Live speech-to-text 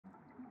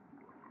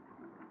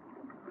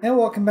And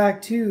welcome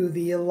back to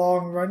the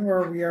long run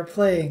where we are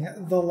playing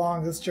The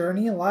Longest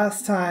Journey.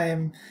 Last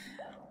time,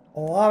 a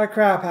lot of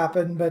crap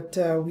happened, but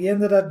we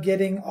ended up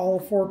getting all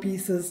four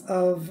pieces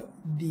of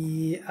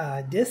the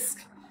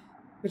disc,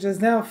 which is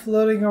now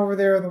floating over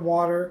there in the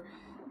water.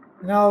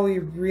 And all we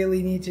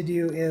really need to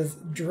do is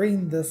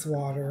drain this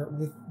water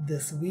with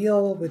this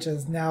wheel, which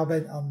has now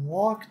been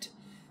unlocked.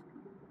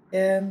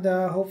 And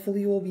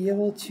hopefully we'll be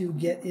able to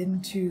get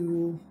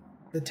into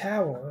the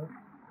tower,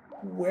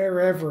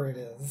 wherever it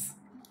is.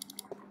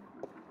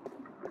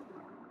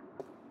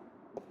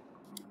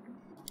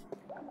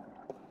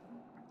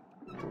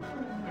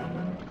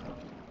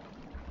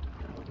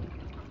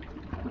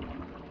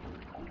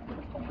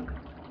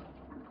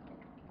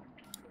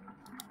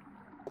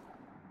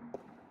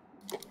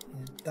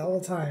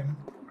 Double time.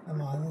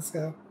 Come on, let's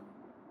go.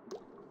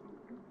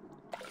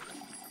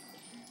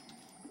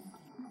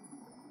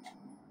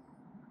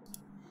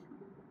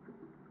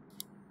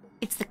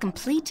 It's the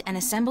complete and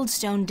assembled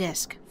stone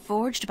disc,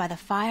 forged by the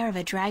fire of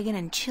a dragon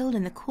and chilled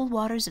in the cool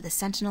waters of the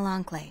Sentinel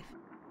Enclave.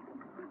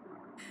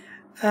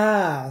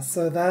 Ah,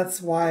 so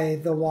that's why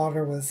the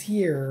water was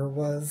here,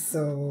 was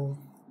so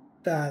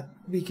that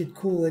we could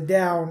cool it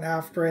down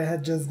after it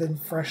had just been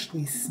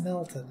freshly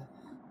smelted.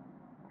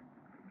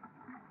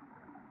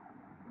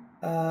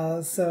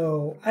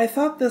 So I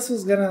thought this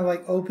was gonna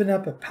like open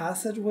up a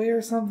passageway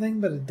or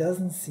something, but it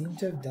doesn't seem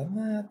to have done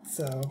that,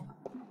 so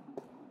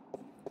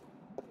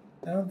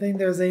I don't think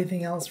there's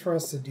anything else for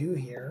us to do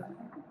here.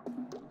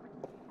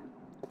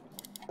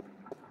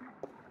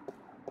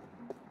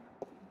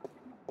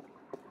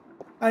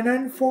 An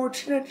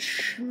unfortunate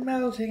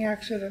smelting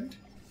accident.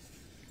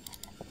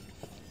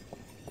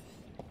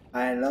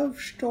 I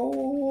love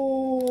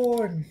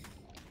stone.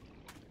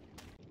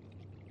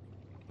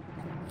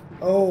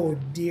 Oh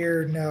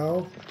dear,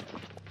 no.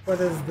 What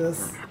is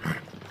this?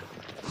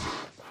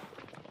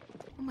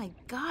 Oh my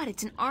god,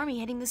 it's an army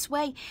heading this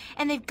way,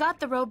 and they've got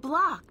the road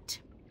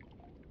blocked.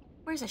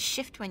 Where's a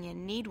shift when you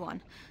need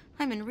one?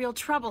 I'm in real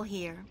trouble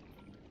here.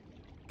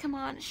 Come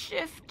on,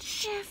 shift,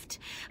 shift.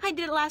 I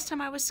did it last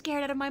time I was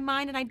scared out of my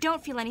mind, and I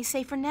don't feel any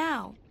safer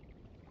now.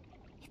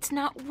 It's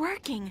not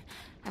working.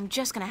 I'm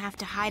just gonna have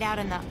to hide out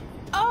in the...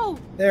 Oh!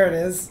 There it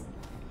is.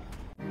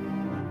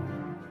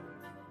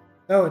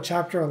 Oh,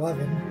 chapter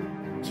 11.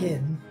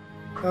 Kin.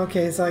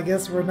 Okay, so I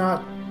guess we're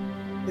not...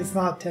 It's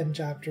not 10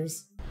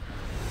 chapters.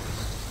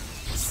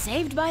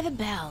 Saved by the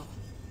bell.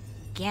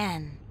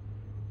 Again.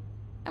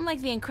 I'm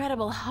like the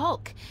Incredible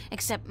Hulk,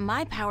 except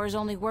my powers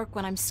only work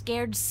when I'm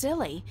scared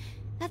silly.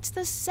 That's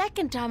the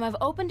second time I've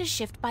opened a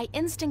shift by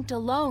instinct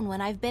alone when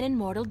I've been in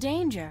mortal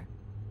danger.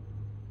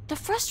 The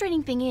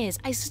frustrating thing is,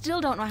 I still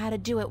don't know how to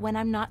do it when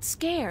I'm not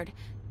scared.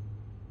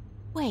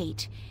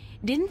 Wait,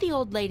 didn't the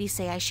old lady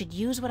say I should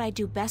use what I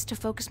do best to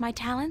focus my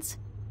talents?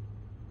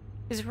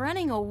 Is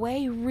running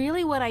away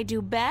really what I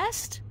do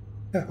best?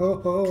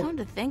 Come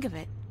to think of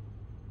it,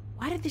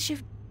 why did the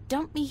shift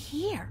dump me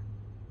here?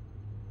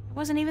 I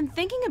wasn't even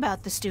thinking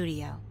about the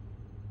studio.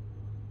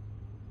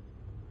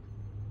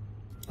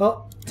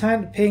 Well,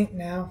 time to paint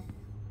now.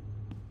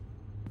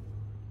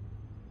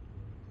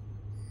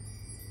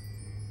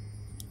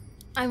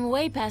 I'm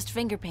way past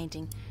finger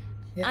painting.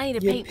 Yeah, I need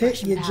a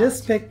paintbrush and You palette.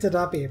 just picked it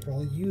up,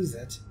 April. Use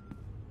it.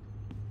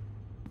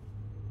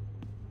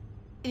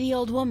 The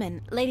old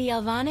woman, Lady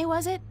Elvane,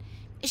 was it?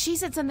 She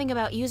said something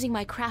about using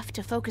my craft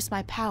to focus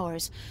my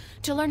powers,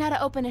 to learn how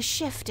to open a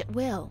shift at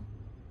will.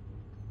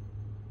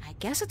 I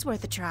guess it's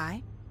worth a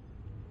try.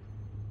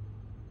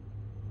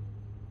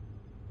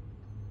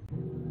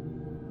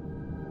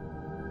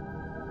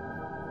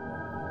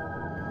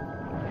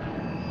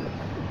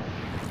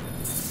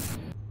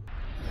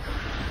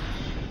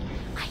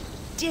 I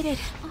did it!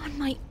 On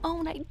my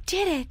own, I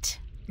did it!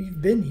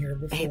 We've been here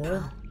before.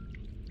 April.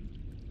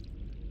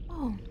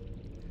 Oh,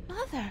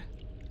 Mother.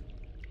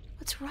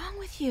 What's wrong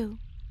with you?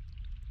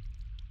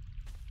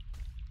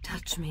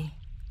 Touch me,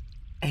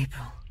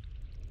 April.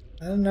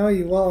 I don't know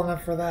you well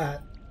enough for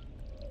that.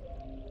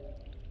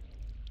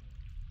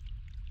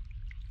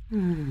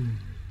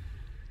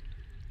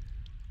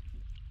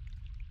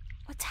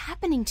 What's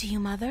happening to you,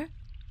 Mother?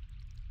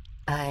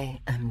 I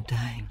am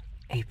dying,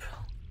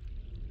 April.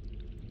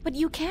 But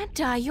you can't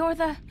die. You're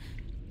the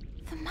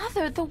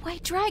Mother, the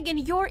White Dragon.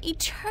 You're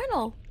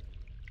eternal.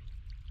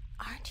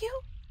 Aren't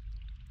you?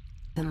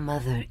 The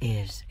mother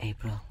is,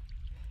 April,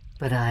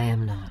 but I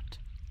am not.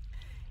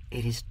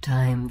 It is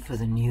time for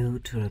the new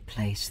to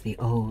replace the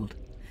old,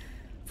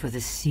 for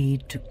the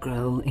seed to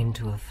grow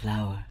into a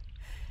flower,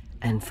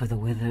 and for the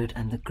withered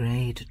and the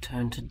gray to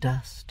turn to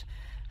dust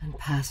and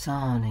pass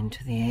on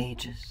into the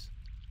ages.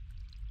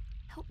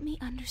 Help me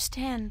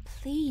understand,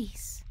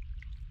 please.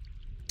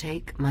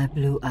 Take my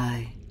blue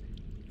eye,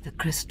 the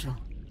crystal.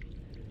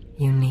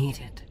 You need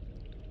it.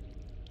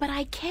 But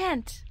I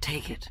can't.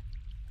 Take it,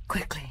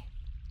 quickly.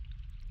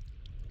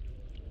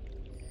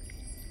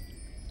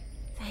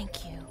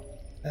 Thank you.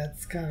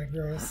 That's kind of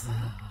gross.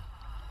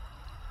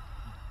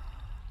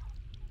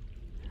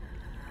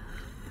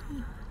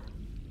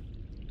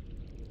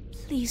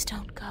 Please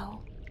don't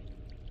go.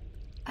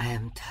 I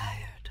am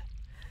tired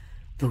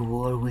The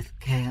war with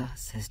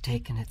chaos has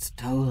taken its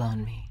toll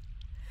on me.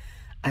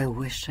 I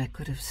wish I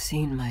could have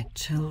seen my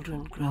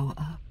children grow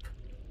up.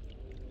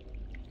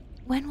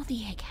 When will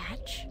the egg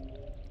hatch?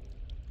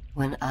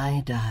 When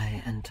I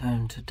die and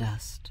turn to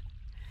dust,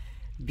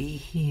 be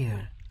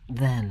here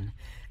then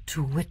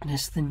to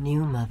witness the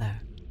new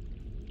mother.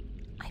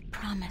 I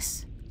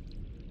promise.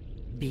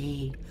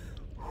 Be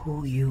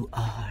who you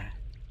are,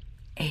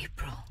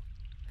 April.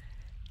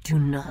 Do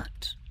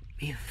not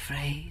be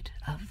afraid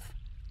of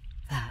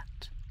that.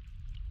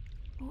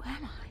 Who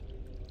am I?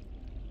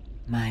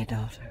 My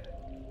daughter.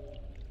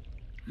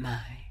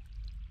 My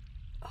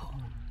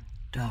own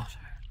daughter.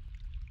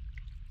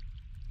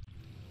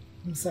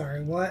 I'm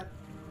sorry, what?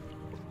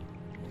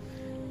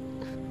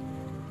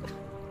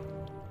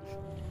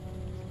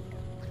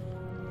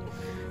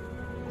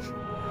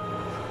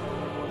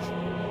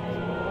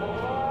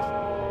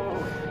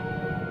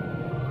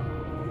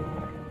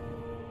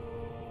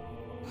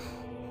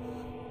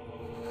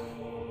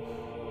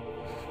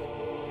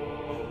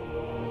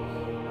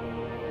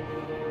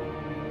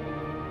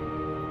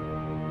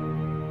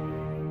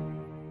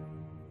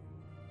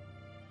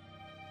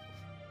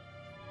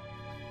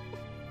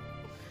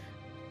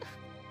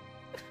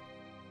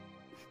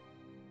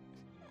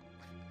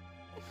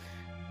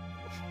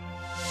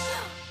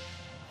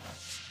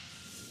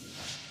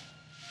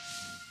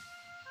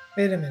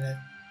 Wait a minute.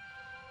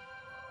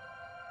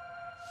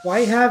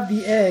 Why have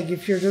the egg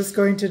if you're just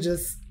going to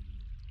just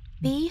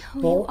Be who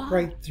you bolt are.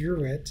 right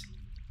through it?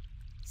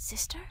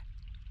 Sister?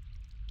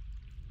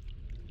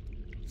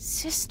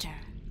 Sister.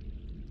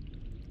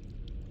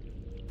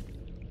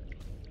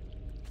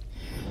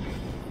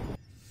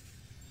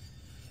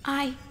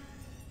 I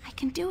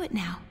can do it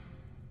now.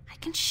 I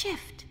can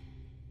shift.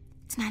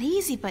 It's not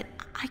easy, but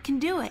I can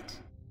do it.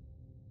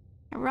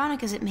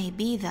 Ironic as it may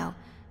be, though,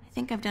 I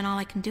think I've done all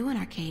I can do in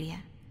Arcadia.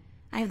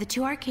 I have the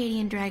 2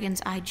 Arcadian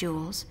Dragon's Eye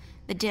jewels,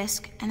 the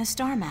disc, and the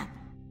star map.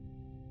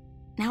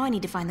 Now I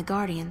need to find the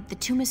Guardian, the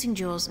 2 missing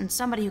jewels, and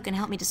somebody who can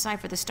help me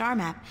decipher the star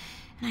map,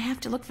 and I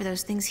have to look for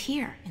those things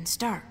here, in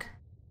Stark.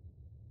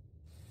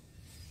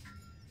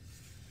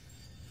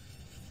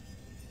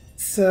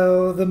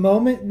 So the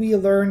moment we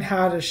learn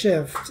how to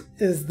shift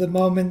is the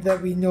moment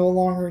that we no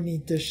longer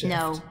need to shift.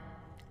 No,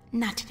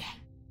 not today.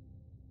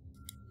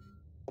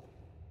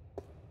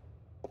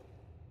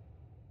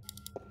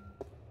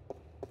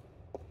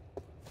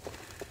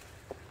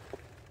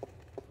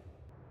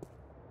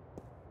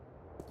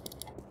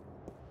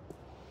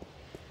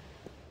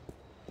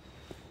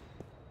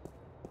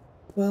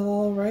 Well,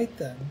 alright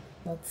then.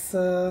 Let's see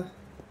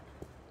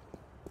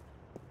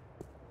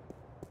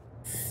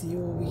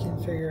what we can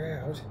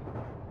figure out.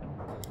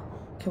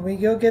 Can we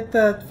go get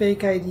that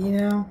fake ID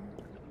now?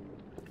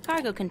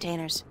 Cargo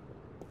containers.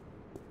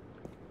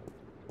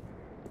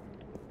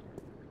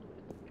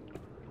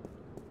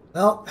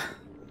 Well,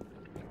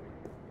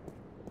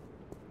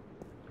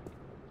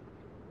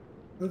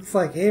 looks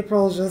like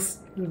April's just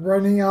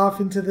running off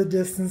into the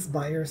distance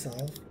by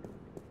herself.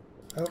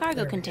 Oh, Cargo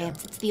there we containers.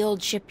 go. It's the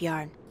old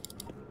shipyard.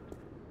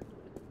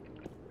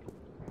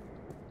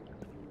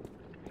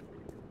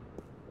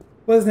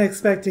 Wasn't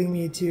expecting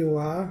me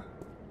to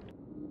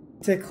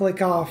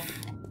click off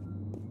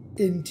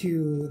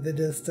into the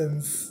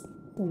distance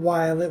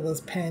while it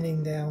was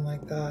panning down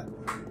like that.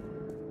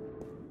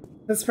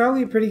 That's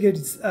probably a pretty good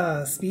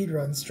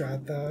speedrun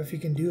strat, though, if you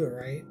can do it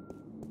right.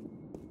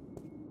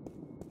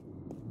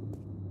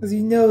 Because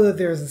you know that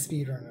there's a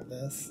speedrun of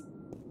this.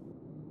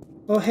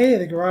 Oh hey,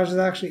 the garage is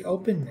actually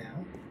open now.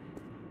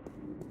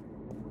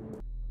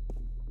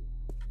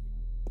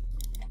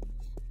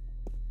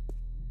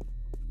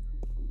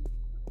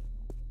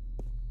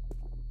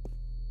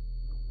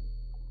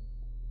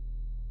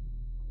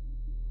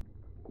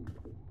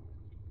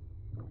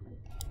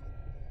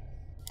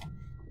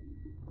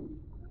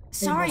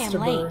 Sorry Hey, I'm Mr.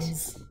 late.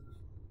 Burns.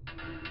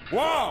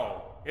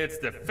 Whoa! It's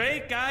the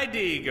fake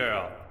ID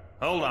girl.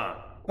 Hold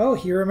on. Oh,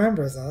 he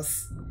remembers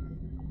us.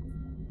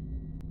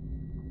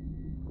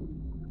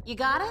 You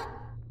got it?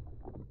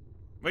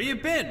 Where you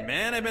been,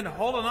 man? I've been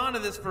holding on to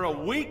this for a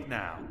week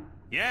now.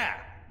 Yeah,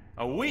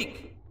 a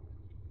week.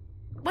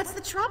 What's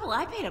the trouble?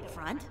 I paid up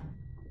front.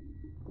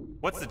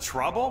 What's the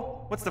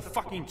trouble? What's the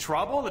fucking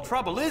trouble? The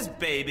trouble is,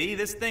 baby,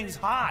 this thing's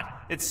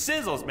hot. It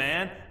sizzles,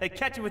 man. They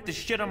catch me with the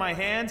shit on my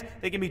hands,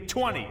 they give me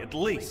 20 at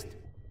least.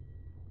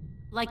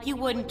 Like you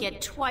wouldn't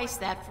get twice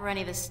that for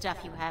any of the stuff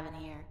you have in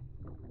here.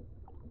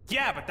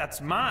 Yeah, but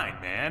that's mine,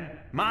 man.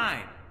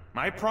 Mine.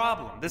 My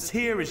problem. This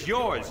here is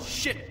yours.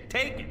 Shit,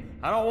 take it.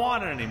 I don't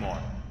want it anymore.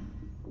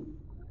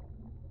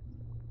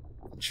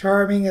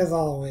 Charming as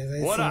always,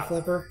 I What see, up?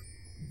 Flipper.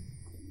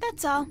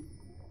 That's all.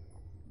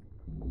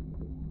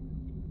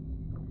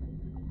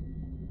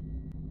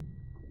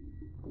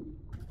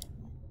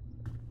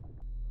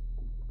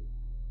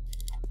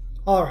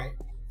 Alright,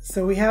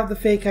 so we have the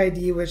fake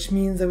ID, which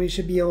means that we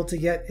should be able to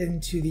get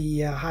into the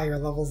higher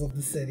levels of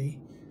the city.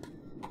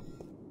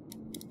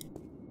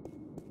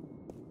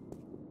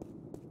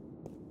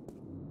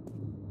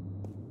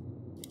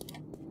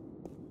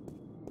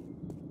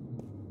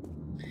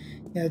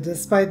 Yeah,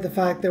 despite the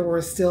fact that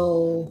we're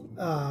still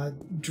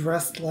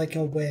dressed like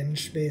a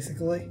winch,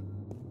 basically.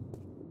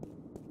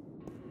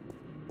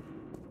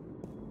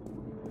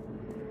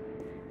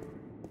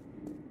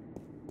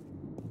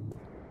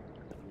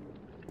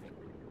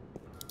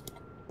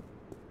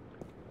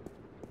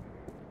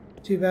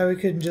 Too bad we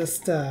couldn't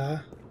just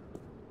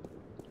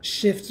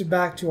shift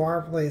back to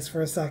our place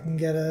for a second,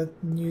 get a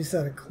new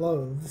set of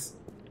clothes.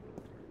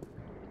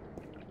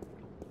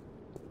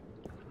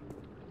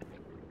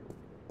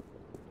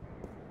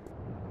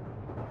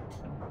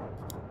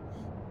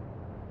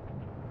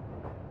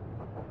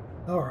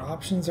 Oh, our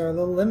options are a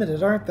little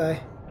limited, aren't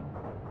they?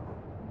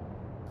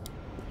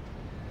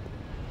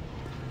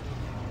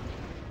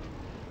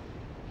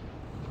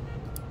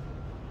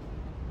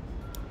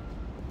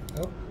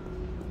 Oh.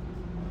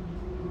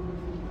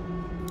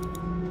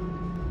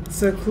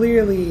 So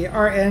clearly,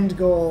 our end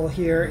goal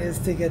here is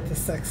to get to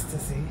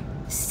sextasy.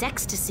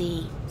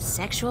 Sextasy,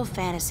 sexual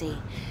fantasy.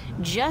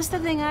 Just the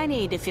thing I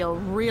need to feel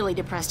really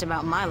depressed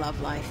about my love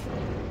life.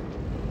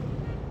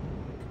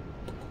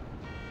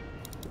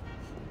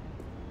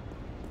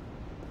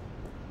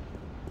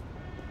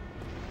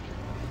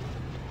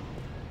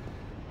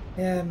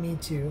 Yeah, me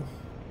too.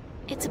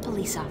 It's a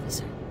police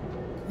officer.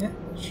 Yeah,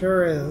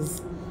 sure is.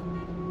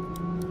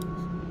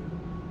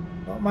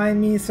 Don't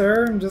mind me,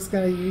 sir. I'm just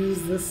gonna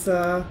use this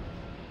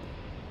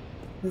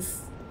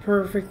this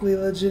perfectly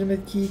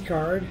legitimate key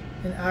card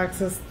and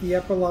access the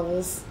upper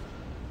levels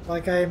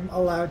like I'm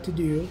allowed to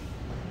do.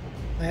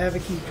 I have a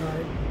key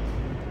card.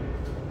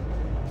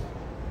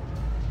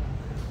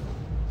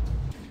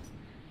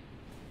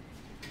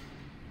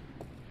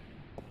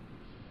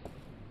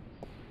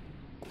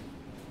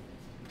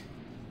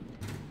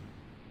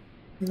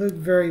 You look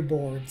very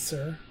bored,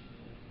 sir.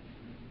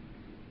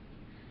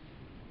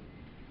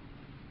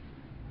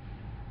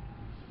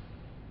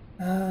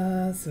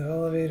 So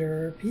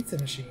elevator, pizza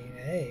machine,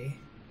 hey.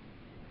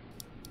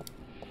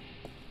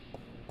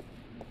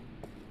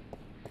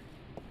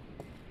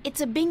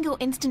 It's a bingo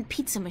instant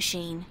pizza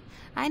machine.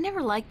 I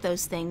never liked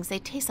those things. They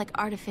taste like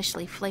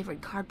artificially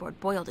flavored cardboard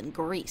boiled in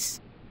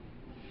grease.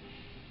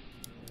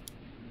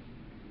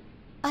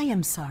 I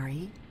am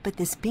sorry, but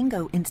this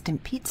bingo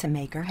instant pizza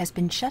maker has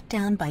been shut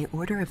down by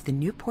order of the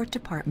Newport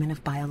Department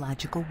of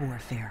Biological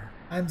Warfare.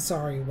 I'm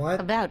sorry, what?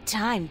 About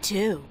time,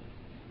 too.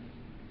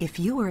 If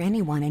you or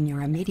anyone in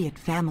your immediate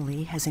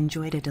family has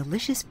enjoyed a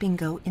delicious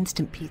bingo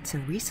instant pizza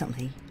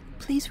recently,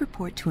 please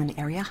report to an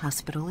area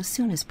hospital as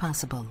soon as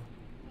possible.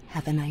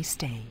 Have a nice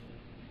day.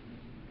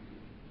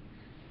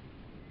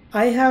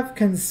 I have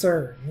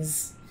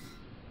concerns.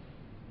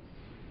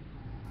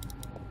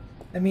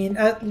 I mean,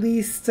 at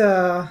least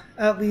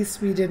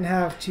we didn't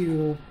have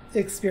to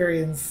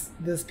experience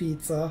this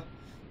pizza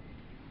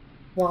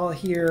while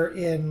here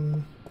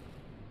in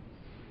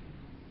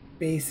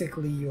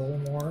basically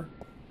Yulmore.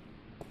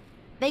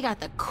 They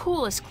got the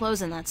coolest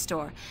clothes in that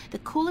store. The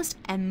coolest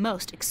and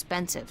most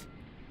expensive.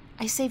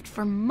 I saved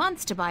for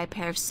months to buy a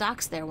pair of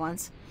socks there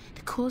once.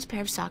 The coolest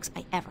pair of socks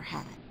I ever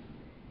had.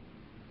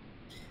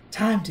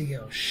 Time to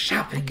go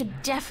shopping. I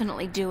could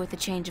definitely do with a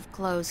change of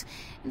clothes.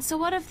 And so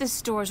what if this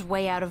store's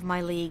way out of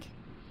my league?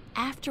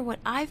 After what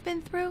I've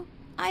been through,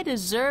 I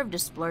deserve to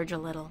splurge a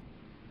little.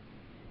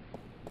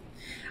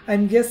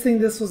 I'm guessing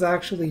this was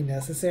actually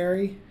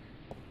necessary.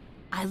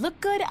 I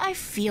look good, I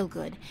feel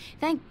good.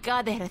 Thank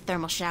God they had a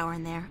thermal shower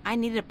in there. I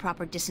needed a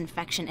proper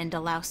disinfection and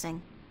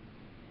delousing.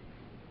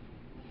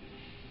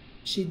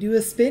 She'd do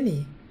a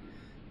spinny.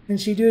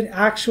 And she'd do an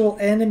actual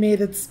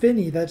animated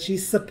spinny that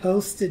she's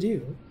supposed to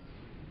do.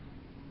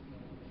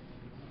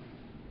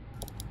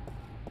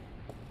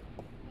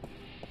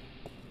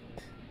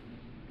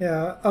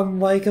 Yeah,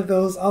 unlike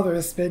those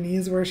other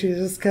spinnies where she's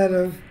just kind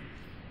of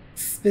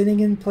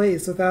spinning in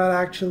place without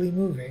actually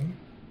moving.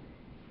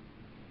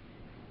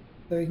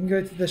 So we can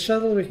go to the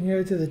shuttle, we can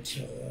go to the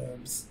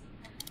tubes.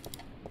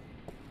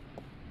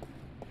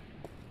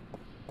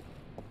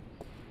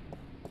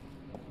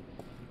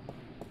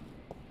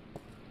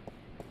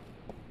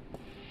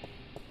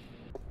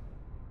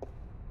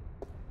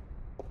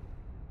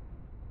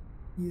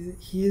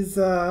 He's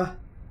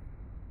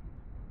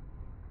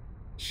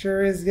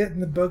sure is getting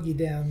the boogie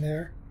down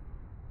there.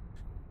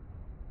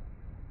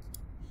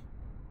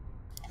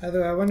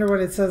 Although I wonder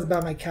what it says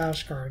about my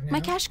cash card now. My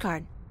cash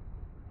card.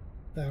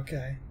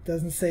 Okay,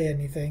 doesn't say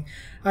anything.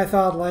 I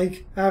thought,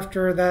 like,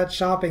 after that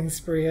shopping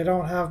spree, I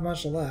don't have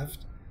much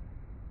left.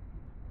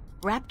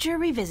 Rapture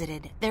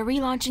Revisited. They're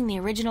relaunching the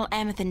original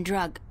Amethyst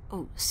drug.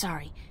 Oh,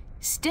 sorry.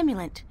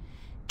 Stimulant.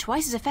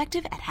 Twice as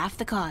effective at half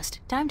the cost.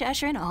 Time to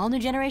usher in a whole new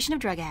generation of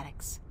drug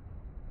addicts.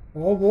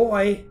 Oh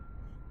boy.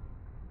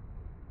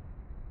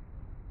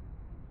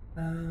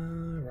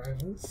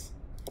 Rivals.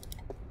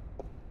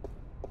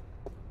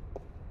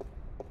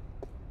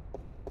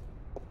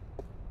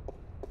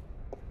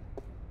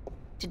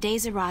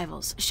 Today's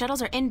arrivals.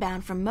 Shuttles are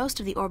inbound from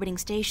most of the orbiting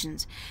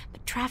stations,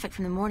 but traffic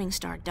from the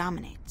Morningstar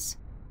dominates.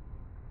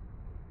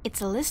 It's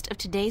a list of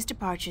today's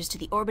departures to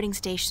the orbiting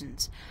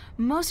stations.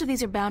 Most of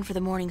these are bound for the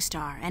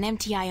Morningstar, an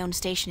MTI-owned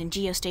station in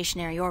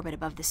geostationary orbit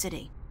above the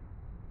city.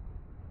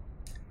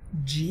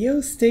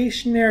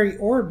 Geostationary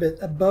orbit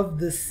above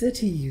the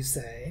city, you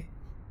say?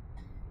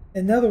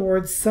 In other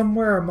words,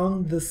 somewhere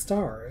among the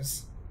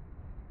stars.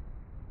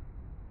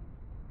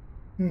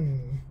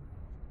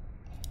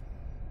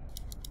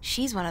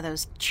 She's one of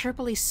those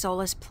chirpily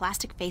soulless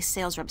plastic-faced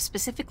sales reps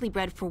specifically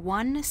bred for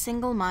one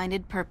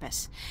single-minded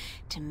purpose: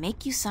 to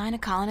make you sign a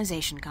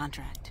colonization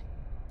contract.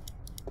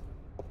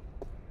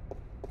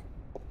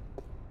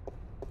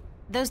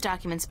 Those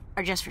documents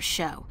are just for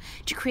show,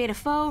 to create a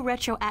faux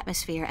retro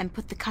atmosphere and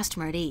put the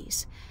customer at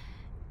ease.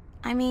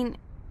 I mean,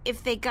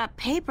 if they got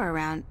paper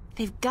around,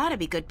 they've gotta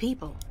be good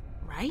people,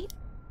 right?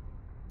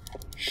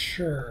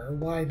 Sure,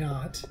 why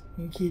not?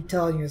 You keep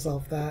telling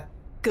yourself that.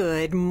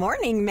 Good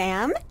morning,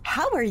 ma'am.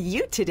 How are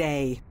you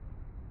today?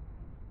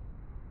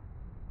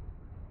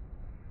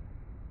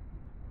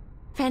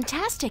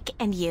 Fantastic,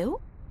 and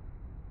you?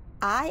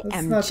 I Let's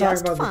am not talk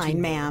just about the fine,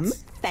 two ma'am.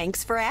 words.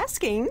 Thanks for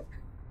asking.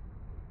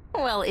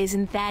 Well,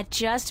 isn't that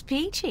just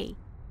peachy?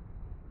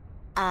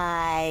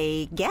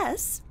 I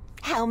guess.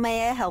 How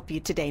may I help you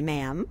today,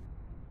 ma'am?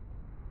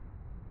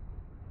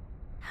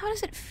 How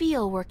does it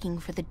feel working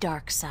for the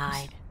dark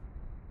side?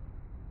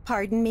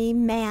 Pardon me,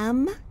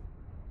 ma'am?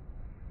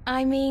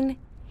 I mean,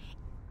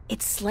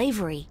 it's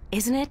slavery,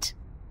 isn't it?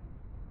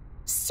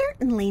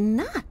 Certainly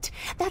not.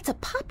 That's a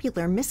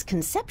popular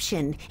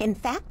misconception. In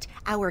fact,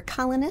 our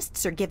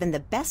colonists are given the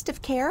best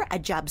of care, a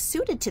job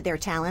suited to their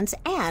talents,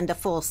 and a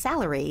full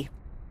salary.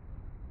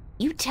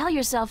 You tell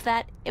yourself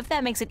that if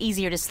that makes it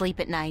easier to sleep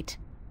at night.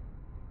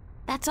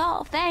 That's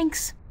all,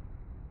 thanks.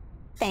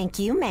 Thank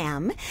you,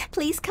 ma'am.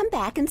 Please come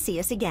back and see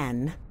us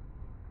again.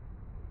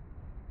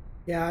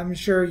 Yeah, I'm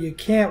sure you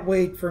can't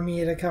wait for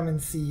me to come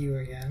and see you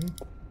again.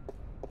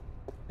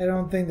 I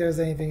don't think there's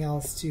anything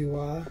else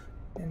to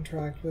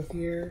interact with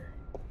here.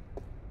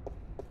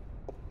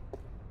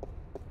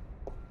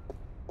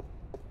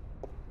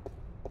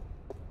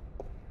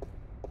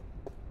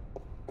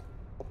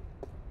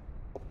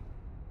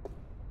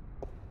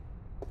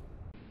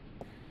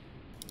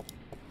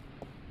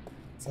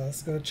 So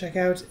let's go check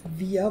out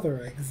the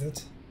other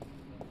exit.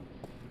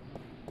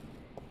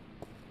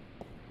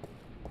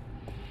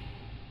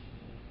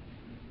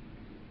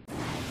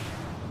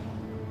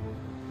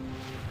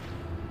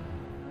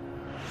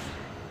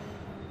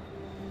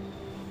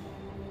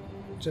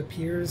 Which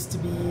appears to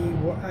be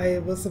what I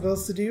was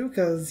supposed to do,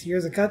 because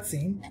here's a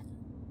cutscene.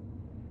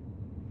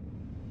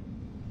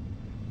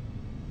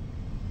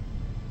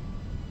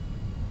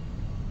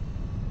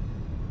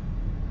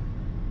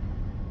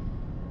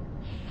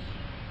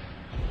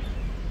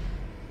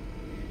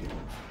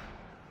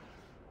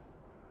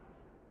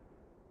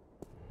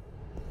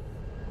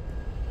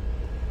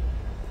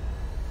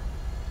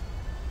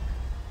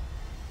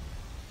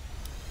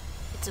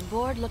 It's a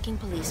bored-looking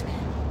policeman.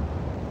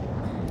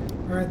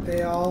 Aren't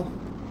they all?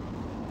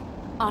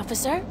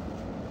 Officer,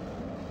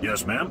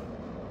 Yes, ma'am?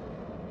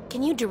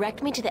 can you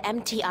direct me to the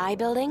MTI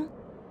building?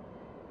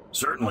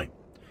 Certainly.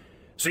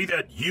 See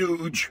that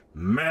huge,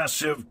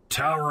 massive,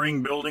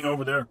 towering building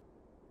over there?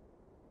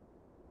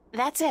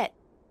 That's it.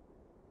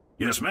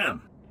 Yes,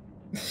 ma'am.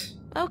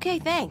 Okay,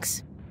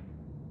 thanks.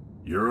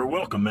 You're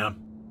welcome,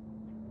 ma'am.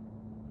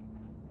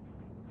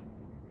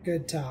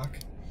 Good talk.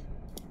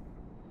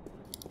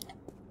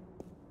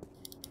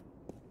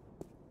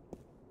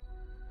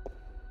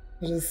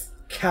 I'll just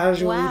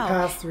casually Wow,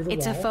 pass through the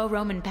it's wall. a faux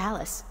Roman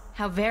palace.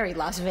 How very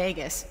Las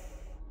Vegas.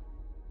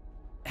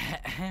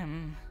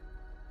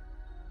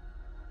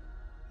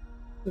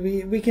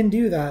 We can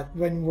do that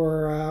when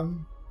we're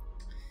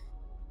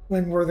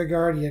the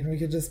Guardian. We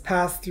could just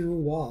pass through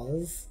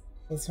walls.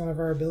 That's one of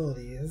our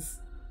abilities.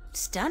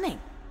 Stunning.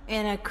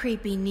 In a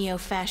creepy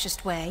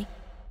neo-fascist way.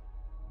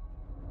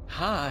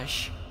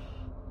 Hush.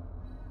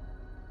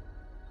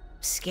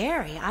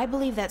 Scary. I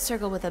believe that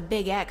circle with a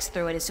big X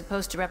through it is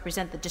supposed to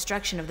represent the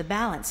destruction of the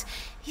balance.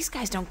 These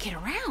guys don't get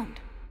around.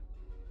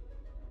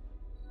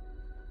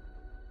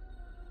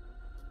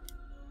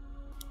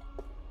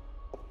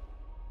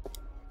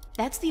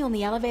 That's the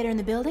only elevator in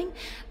the building?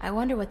 I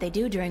wonder what they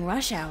do during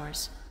rush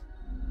hours.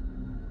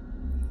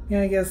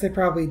 Yeah, I guess they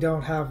probably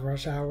don't have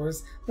rush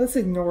hours. Let's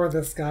ignore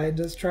this guy and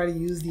just try to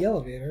use the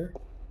elevator.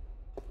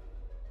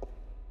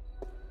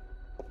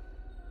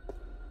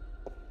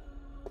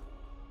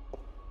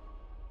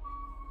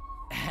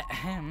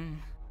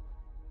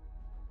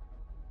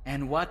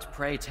 And what,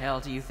 pray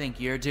tell, do you think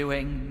you're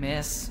doing,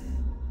 miss?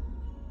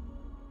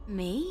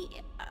 Me?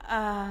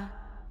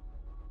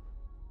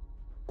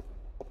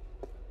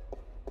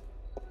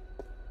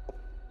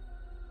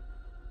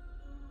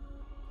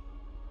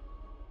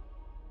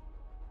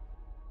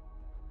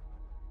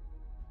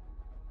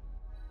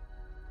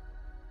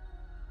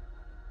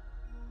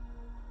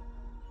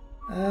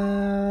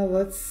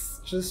 Let's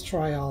just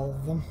try all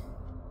of them.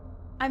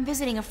 I'm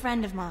visiting a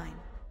friend of mine.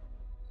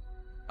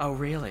 Oh,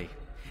 really?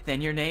 Then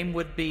your name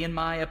would be in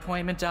my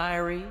appointment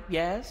diary,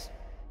 yes?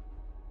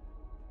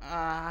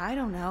 I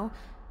don't know.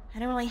 I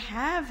don't really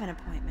have an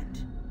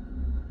appointment.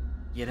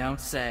 You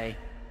don't say.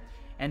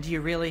 And do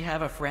you really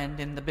have a friend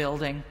in the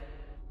building?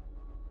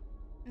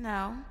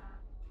 No.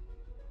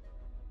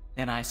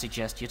 Then I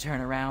suggest you turn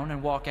around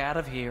and walk out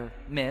of here,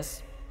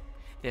 miss.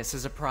 This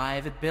is a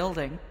private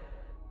building.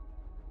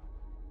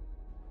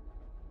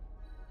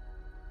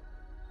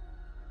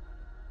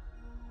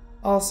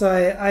 Also,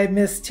 I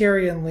miss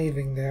Tyrion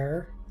leaving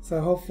there,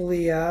 so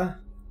hopefully you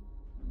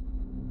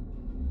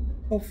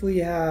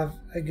have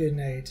a good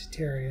night,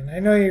 Tyrion. I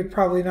know you're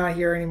probably not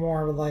here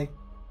anymore, but like,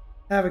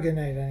 have a good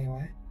night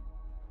anyway.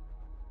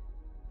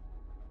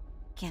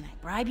 Can I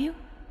bribe you?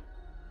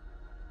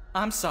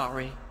 I'm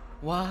sorry.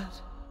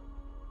 What?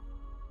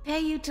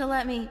 Pay you to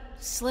let me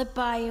slip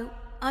by you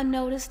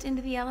unnoticed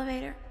into the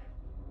elevator?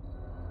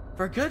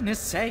 For goodness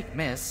sake,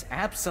 miss,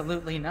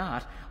 absolutely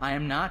not. I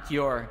am not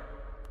your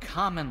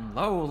common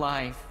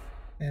lowlife.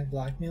 And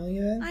blackmail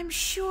you then? I'm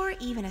sure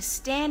even a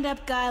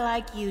stand-up guy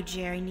like you,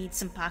 Jerry, needs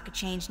some pocket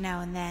change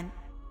now and then.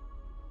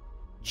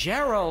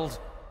 Gerald!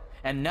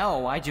 And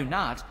no, I do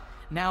not.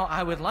 Now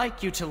I would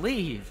like you to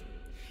leave.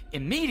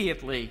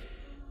 Immediately.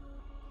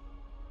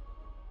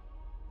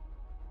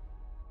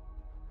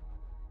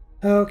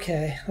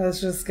 Okay, let's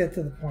just get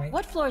to the point.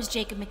 What floor is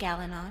Jacob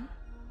McAllen on?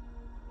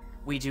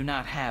 We do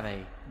not have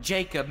a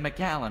Jacob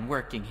McAllen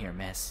working here,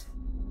 miss.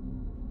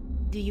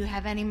 Do you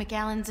have any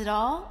McAllens at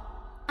all?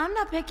 I'm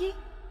not picky.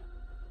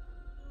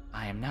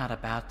 I am not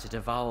about to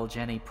divulge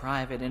any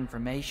private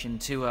information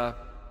to a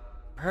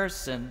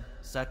person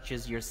such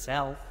as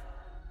yourself.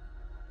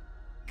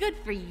 Good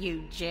for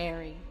you,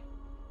 Jerry.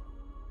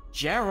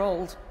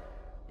 Gerald,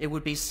 it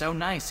would be so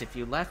nice if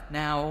you left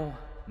now,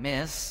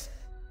 miss.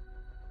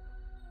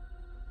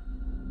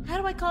 How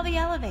do I call the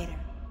elevator?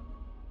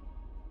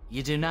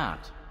 You do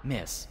not,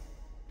 miss.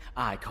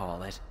 I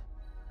call it.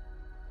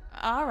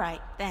 All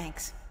right,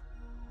 thanks.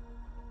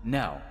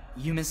 No,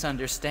 you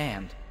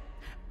misunderstand.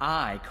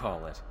 I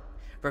call it.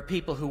 For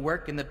people who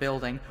work in the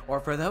building,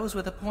 or for those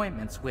with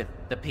appointments with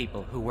the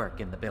people who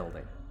work in the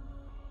building.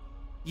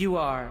 You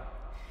are...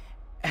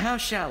 how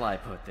shall I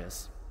put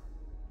this?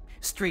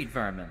 Street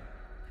vermin.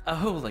 A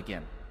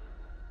hooligan.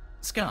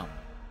 Scum.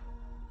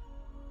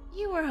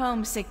 You were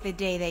homesick the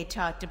day they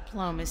taught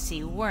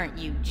diplomacy, weren't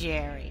you,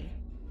 Jerry?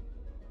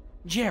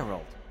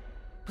 Gerald,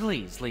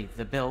 please leave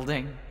the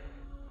building.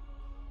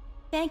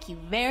 Thank you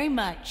very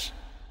much,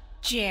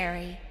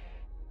 Jerry.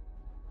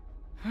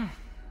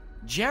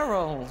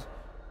 Gerald!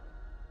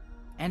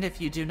 And if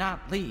you do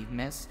not leave,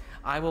 miss,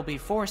 I will be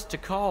forced to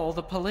call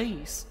the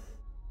police.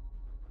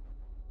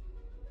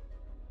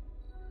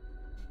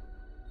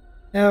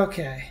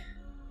 Okay.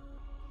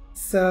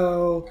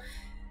 So,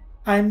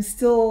 I'm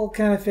still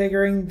kind of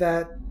figuring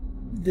that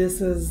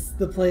this is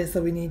the place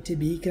that we need to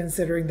be,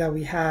 considering that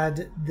we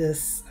had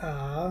this,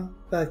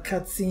 the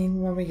cutscene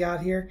when we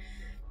got here.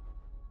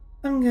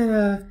 I'm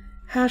gonna,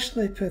 how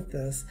shall I put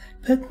this?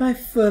 Put my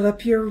foot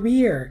up your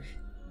rear,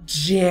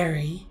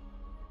 Jerry.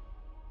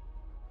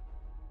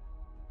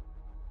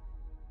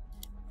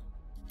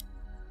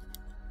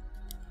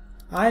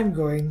 I'm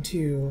going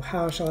to,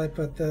 how shall I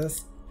put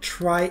this?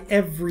 Try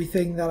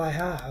everything that I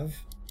have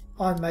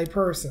on my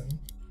person,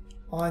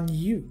 on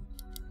you.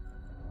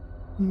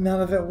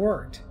 None of it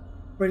worked.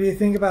 What do you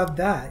think about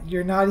that?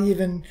 You're not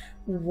even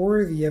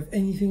worthy of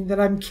anything that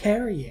I'm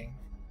carrying,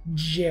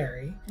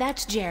 Jerry.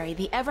 That's Jerry,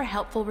 the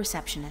ever-helpful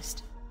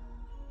receptionist.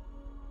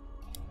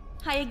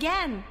 Hi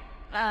again,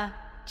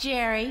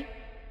 Jerry.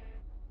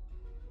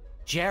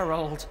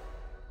 Gerald,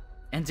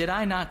 and did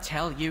I not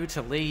tell you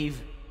to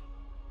leave?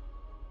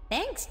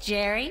 Thanks,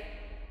 Jerry.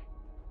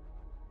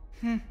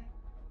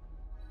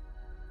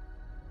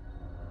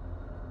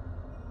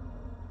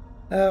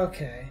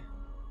 Okay.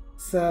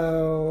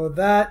 So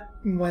that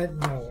went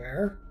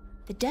nowhere.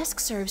 The desk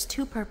serves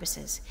two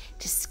purposes: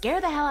 to scare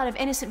the hell out of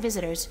innocent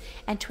visitors,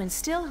 and to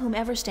instill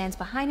whomever stands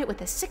behind it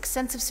with a sick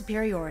sense of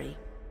superiority.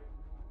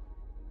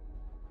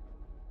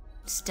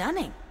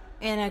 Stunning,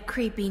 in a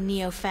creepy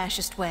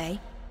neo-fascist way.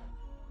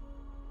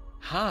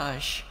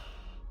 Hush.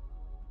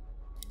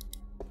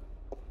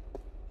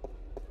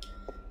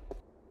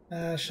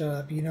 Shut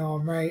up, you know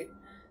I'm right.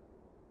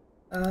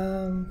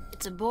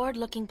 It's a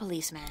bored-looking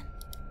policeman.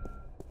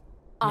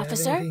 You have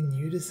Officer? anything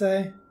new to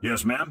say?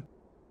 Yes, ma'am?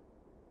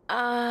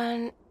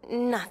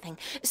 Nothing.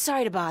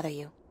 Sorry to bother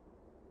you.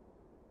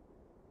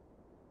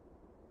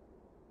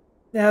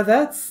 Now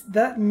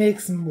that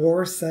makes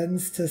more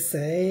sense to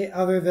say,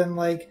 other than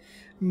like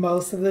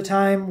most of the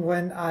time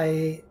when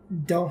I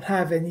don't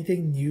have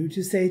anything new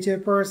to say to a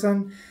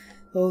person,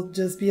 they'll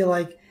just be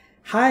like,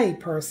 "Hi,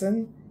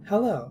 person.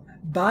 Hello.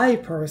 Bye,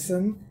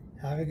 person.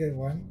 Have a good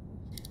one."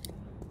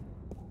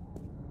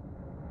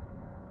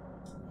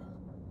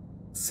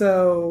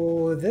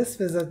 So this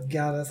visit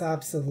got us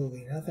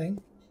absolutely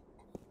nothing.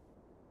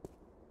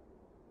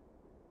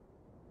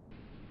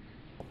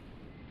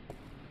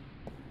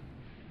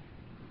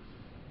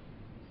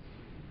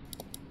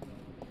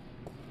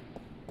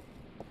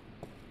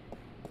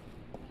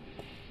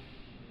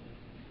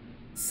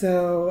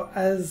 So,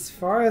 as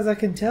far as I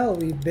can tell,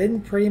 we've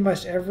been pretty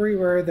much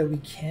everywhere that we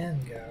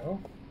can go.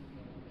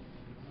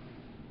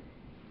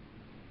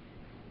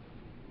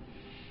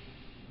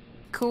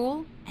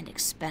 Cool and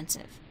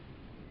expensive.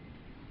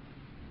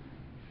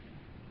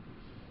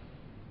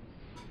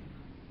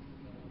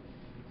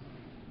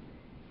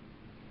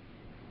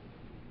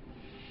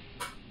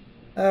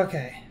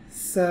 Okay,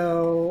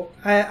 so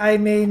I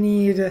may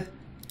need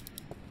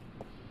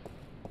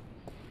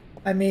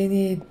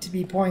to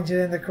be pointed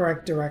in the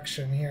correct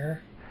direction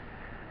here.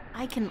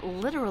 I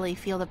can literally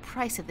feel the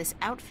price of this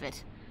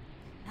outfit.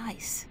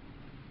 Nice.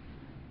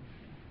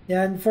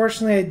 Yeah,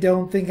 unfortunately, I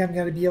don't think I'm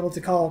going to be able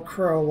to call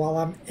Crow while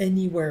I'm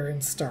anywhere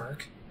in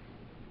Stark.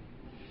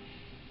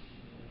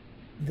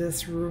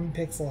 This room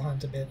pixel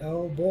hunt a bit.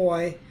 Oh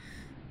boy.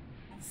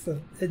 It's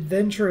the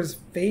adventurer's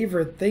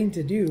favorite thing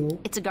to do.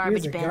 It's a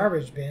garbage Here's a bin.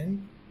 garbage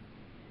bin.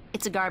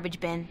 It's a garbage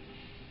bin.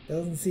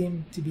 Doesn't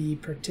seem to be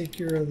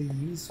particularly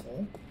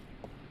useful.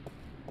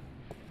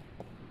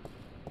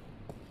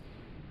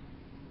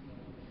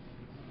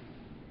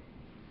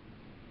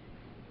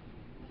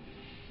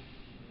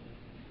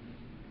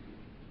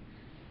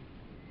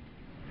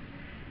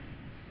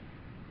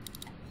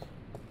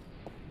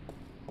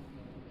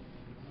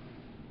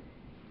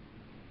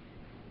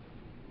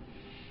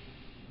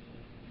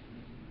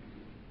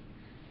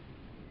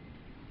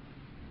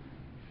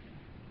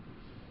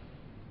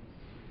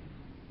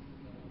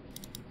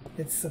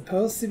 It's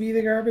supposed to be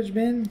the garbage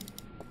bin.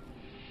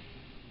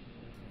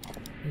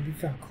 Maybe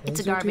if I'm closer It's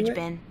a garbage to it?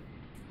 bin.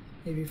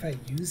 Maybe if I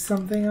use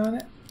something on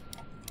it?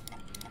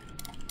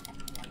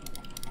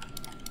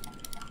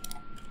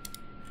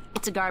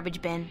 It's a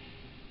garbage bin.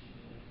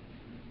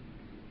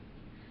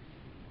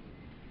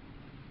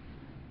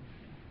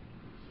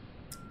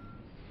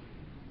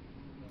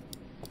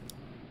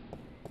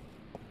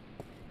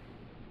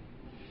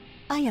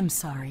 I am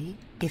sorry.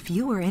 If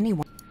you or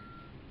anyone...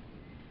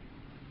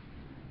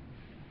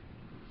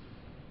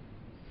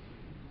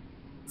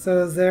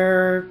 So is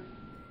there...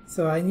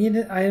 So I need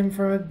an item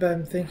from it, but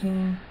I'm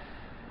thinking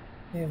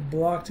I have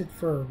blocked it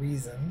for a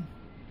reason.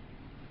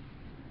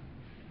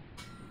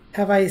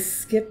 Have I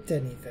skipped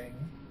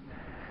anything?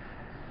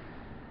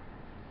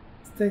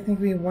 It's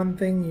technically one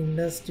thing you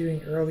missed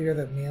doing earlier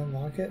that may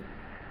unlock it.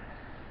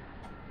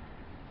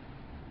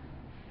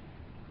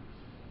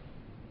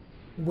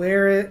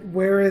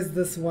 Where is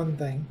this one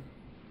thing?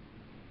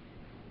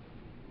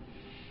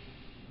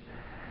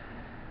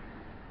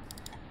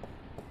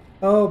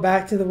 Oh,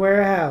 back to the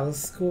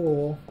warehouse.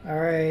 Cool.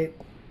 Alright.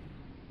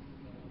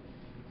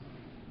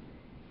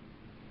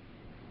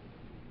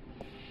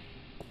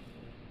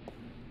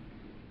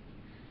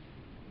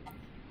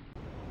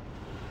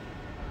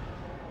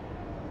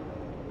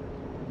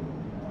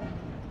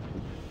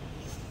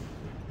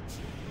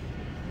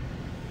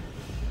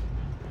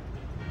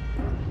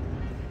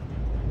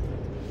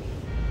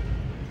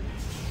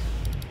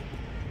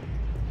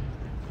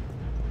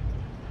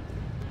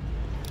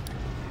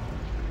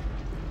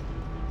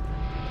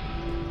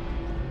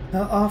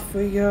 Now off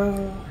we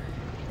go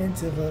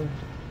into the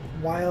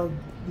wild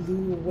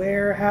blue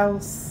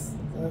warehouse.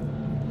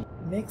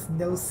 Makes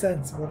no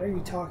sense. What are you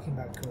talking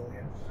about,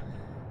 Coolio?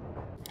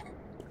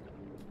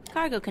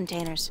 Cargo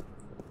containers.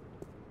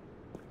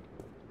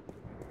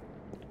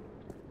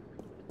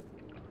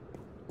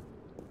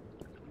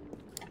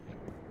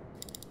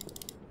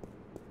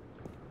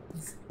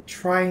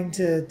 Trying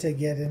to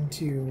get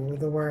into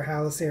the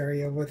warehouse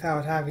area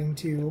without having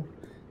to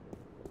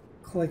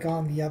click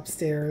on the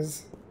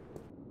upstairs.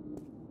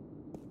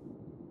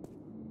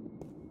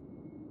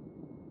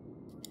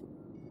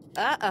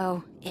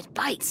 Uh-oh, it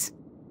bites.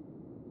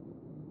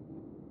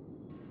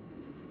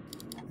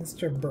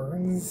 Mr.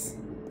 Burns.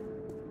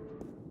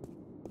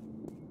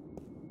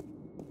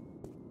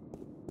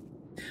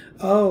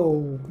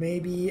 Oh,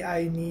 maybe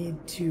I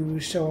need to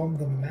show him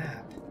the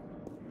map.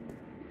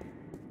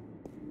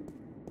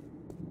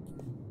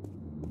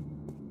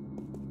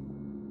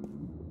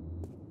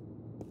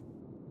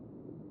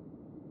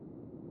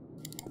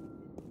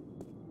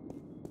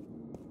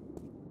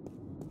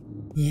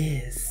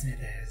 Yes,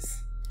 Smithers.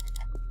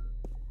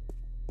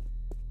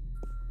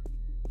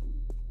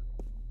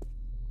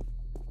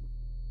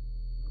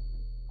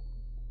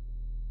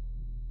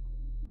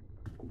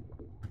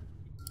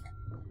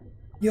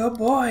 Your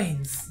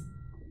boys!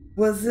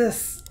 What's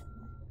this?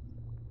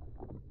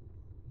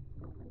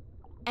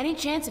 Any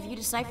chance of you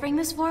deciphering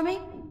this for me?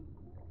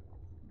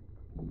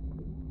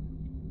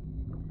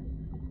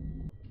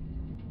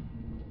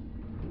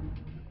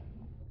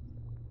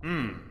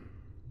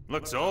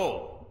 Looks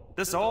old.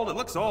 This old? It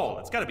looks old.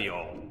 It's gotta be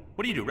old.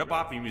 What do you do, rip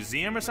off a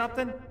museum or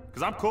something?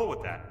 Because I'm cool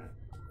with that.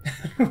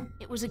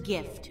 It was a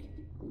gift.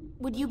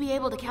 Would you be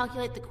able to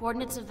calculate the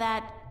coordinates of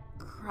that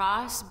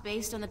cross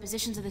based on the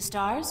positions of the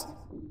stars?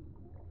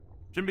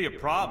 Shouldn't be a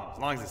problem, as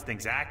long as this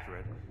thing's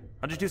accurate.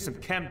 I'll just do some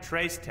chem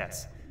trace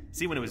tests.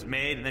 See when it was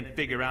made, and then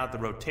figure out the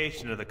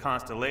rotation of the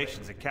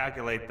constellations and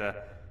calculate the...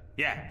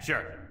 Yeah,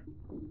 sure.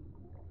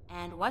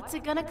 And what's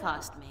it gonna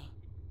cost me?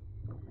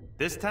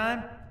 This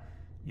time,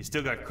 you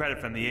still got credit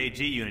from the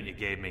AG unit you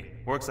gave me.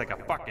 Works like a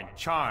fucking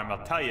charm,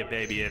 I'll tell you,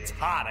 baby. It's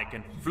hot. I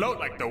can float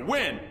like the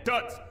wind.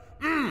 Tuts.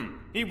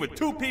 Even with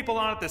two people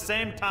on at the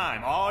same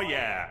time. Oh,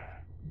 yeah.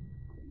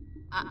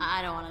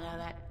 I don't want to know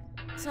that.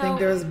 So, Think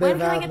there's a bit when of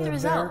can I get the admin there.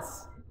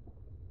 results?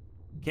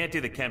 Can't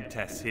do the chem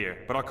tests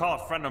here, but I'll call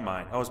a friend of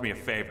mine. Owes me a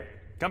favor.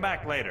 Come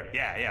back later.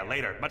 Yeah,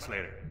 later. Much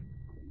later.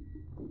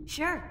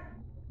 Sure.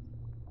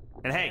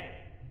 And hey,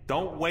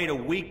 don't wait a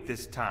week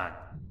this time.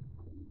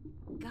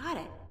 Got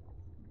it.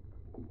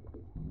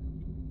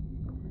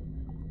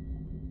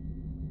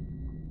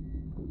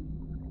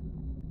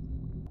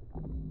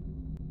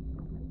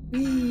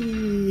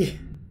 Whee!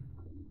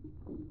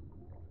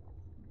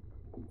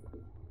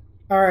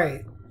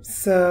 Alright,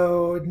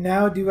 so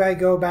now do I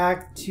go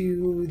back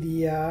to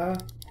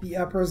the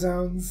upper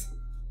zones?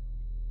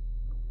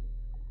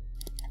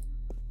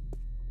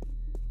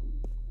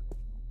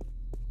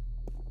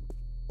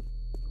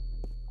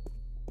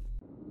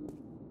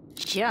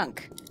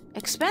 Junk.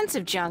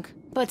 Expensive junk,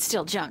 but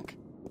still junk.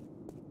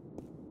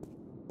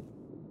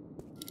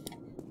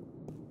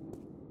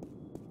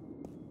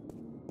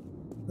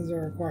 Because it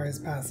requires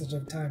passage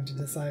of time to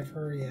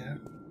decipher, yeah.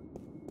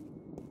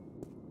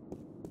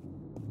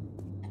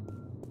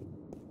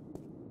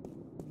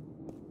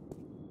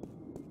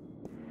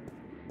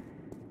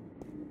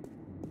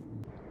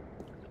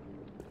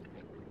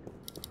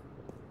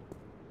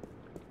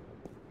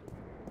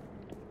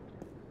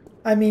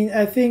 I mean,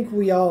 I think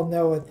we all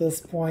know at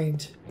this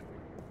point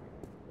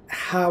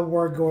how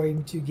we're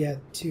going to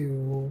get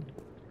to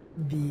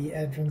the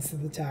entrance to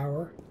the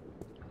tower.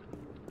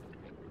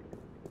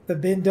 If the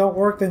bin don't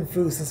work, then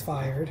Foos is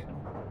fired.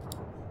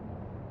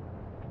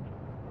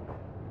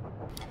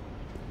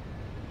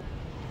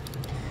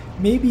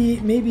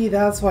 Maybe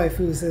that's why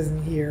Foos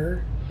isn't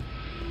here.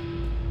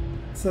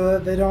 So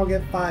that they don't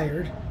get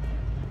fired.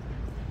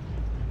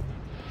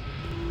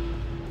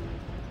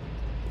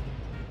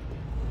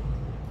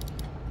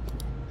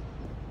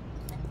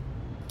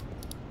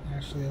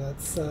 Actually,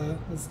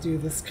 let's do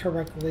this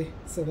correctly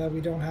so that we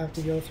don't have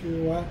to go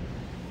through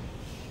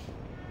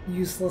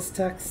useless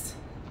text.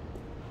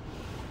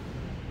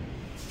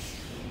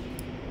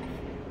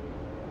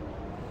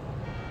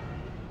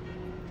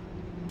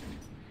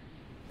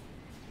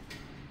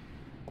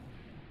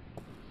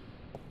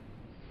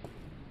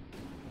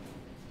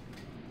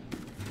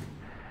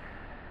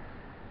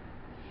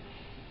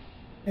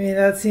 I mean,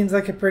 that seems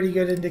like a pretty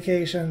good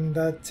indication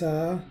that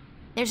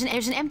There's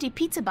an empty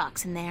pizza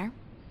box in there.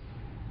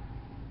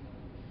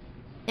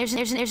 There's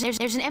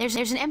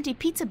an empty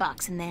pizza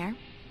box in there.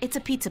 It's a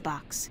pizza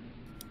box.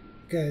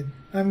 Good.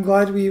 I'm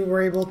glad we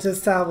were able to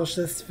establish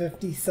this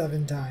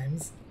 57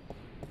 times.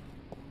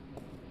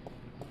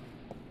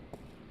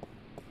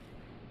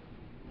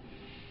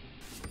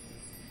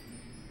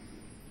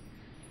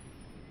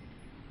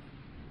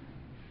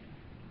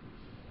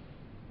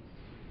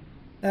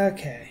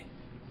 Okay.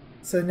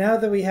 So now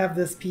that we have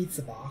this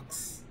pizza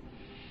box,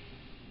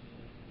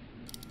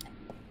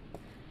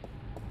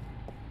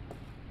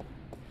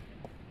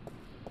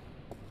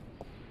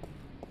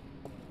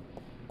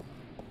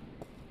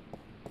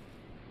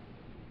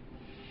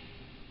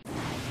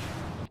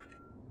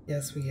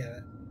 yes, we get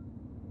it.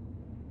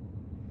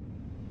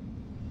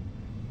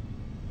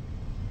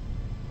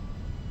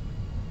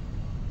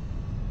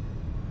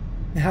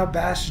 Now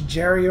bash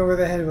Jerry over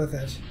the head with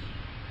it.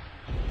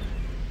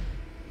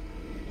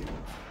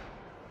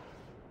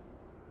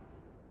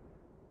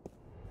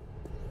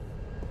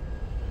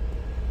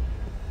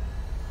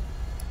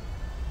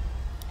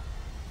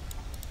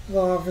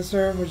 Hello,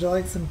 officer. Would you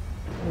like some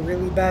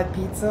really bad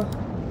pizza?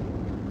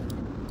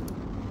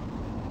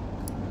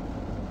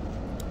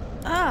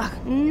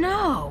 Ugh,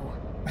 no!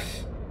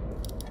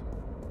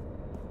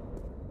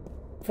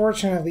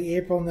 Fortunately,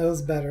 April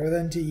knows better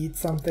than to eat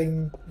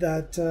something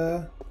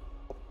that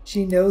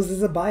she knows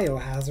is a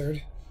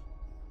biohazard.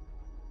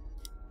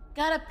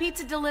 Got a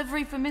pizza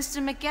delivery for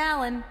Mr.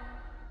 McAllen.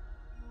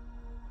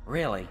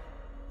 Really?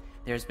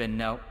 There's been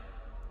no...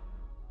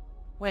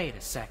 Wait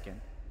a second.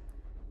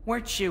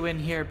 Weren't you in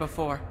here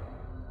before?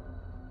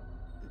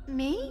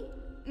 Me?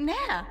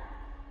 Nah.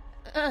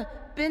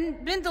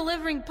 Been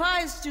delivering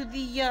pies to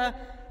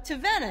to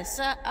Venice.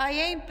 I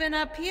ain't been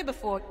up here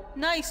before.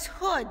 Nice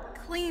hood,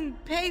 clean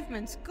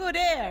pavements, good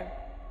air.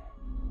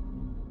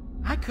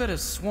 I could have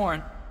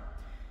sworn...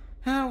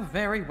 Oh,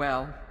 very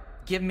well.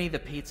 Give me the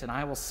pizza and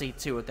I will see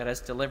to it that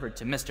it's delivered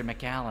to Mr.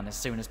 McAllen as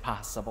soon as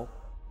possible.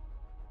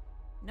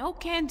 No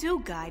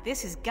can-do, guy.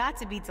 This has got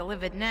to be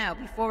delivered now,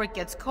 before it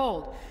gets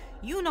cold.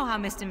 You know how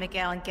Mr.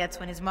 McAllen gets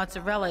when his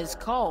mozzarella is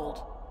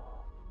cold.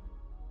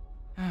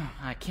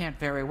 I can't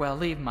very well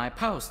leave my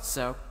post,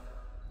 so...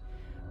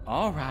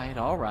 All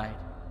right.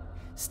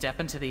 Step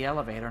into the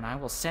elevator and I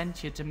will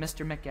send you to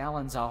Mr.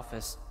 McAllen's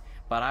office.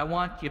 But I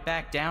want you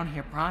back down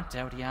here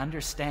pronto, do you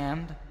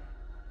understand?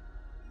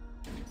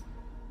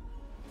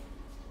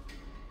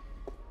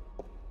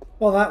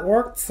 Well, that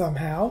worked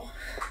somehow.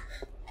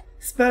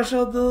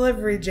 Special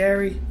delivery,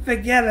 Jerry.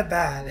 Forget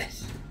about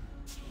it.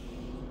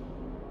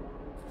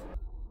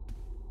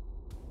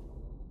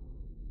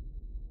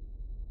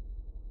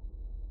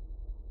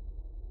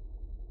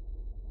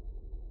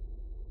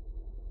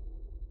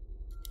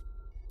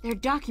 There are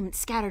documents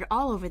scattered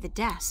all over the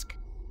desk.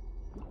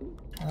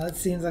 Well, that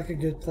seems like a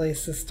good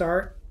place to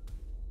start.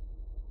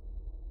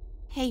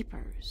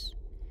 Papers.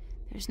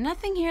 There's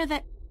nothing here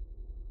that...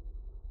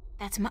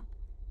 That's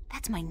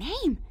my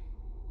name.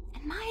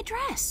 And my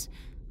address.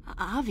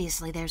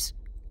 Obviously, there's...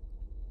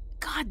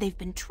 God, they've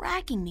been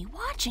tracking me,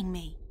 watching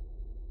me.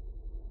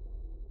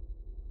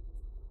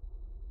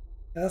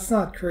 That's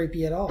not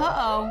creepy at all.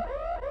 Uh-oh.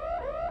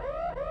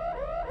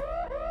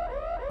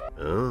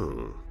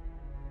 Oh.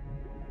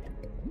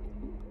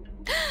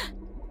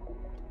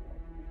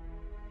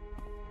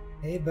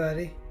 Hey,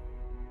 buddy.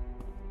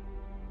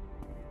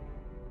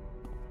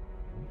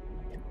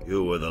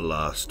 You were the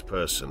last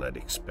person I'd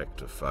expect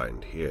to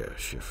find here,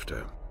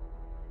 Shifter.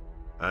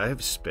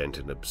 I've spent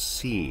an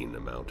obscene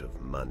amount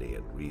of money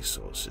and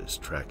resources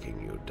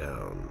tracking you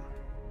down.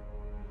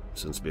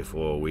 Since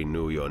before we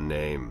knew your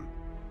name.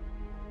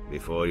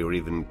 Before you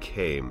even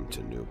came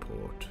to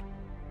Newport.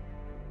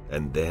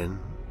 And then,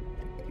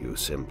 you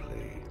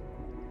simply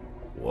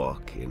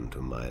walk into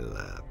my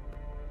lap.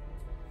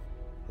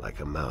 Like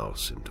a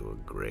mouse into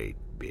a great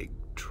big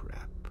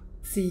trap.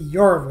 See,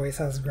 your voice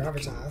has Looking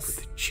gravitas.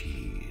 for the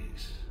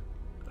cheese,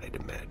 I'd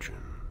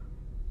imagine.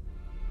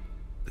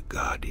 The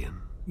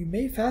Guardian. You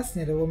may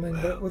fascinate a woman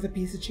Well. but with a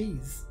piece of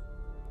cheese.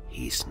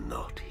 He's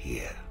not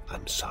here,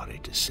 I'm sorry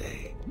to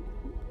say.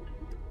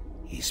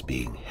 He's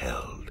being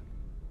held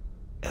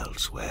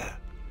elsewhere,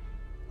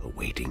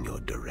 awaiting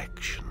your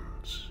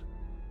directions.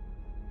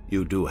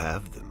 You do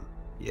have them,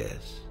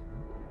 yes.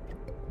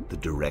 The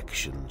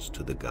directions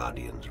to the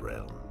Guardian's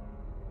realm.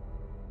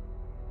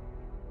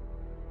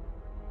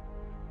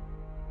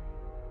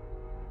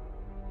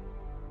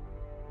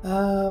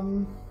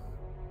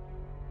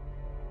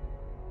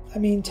 I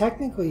mean,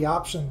 technically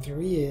option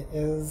 3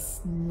 is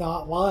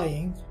not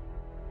lying.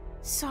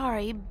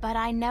 Sorry, but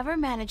I never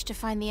managed to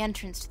find the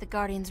entrance to the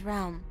Guardian's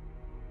realm.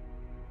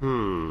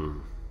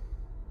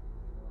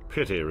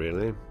 Pity,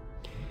 really.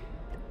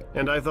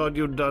 And I thought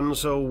you'd done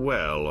so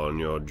well on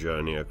your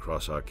journey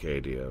across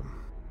Arcadia.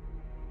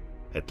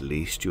 At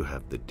least you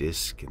have the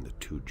disc and the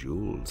 2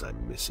 jewels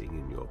I'm missing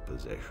in your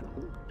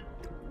possession.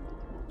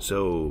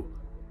 So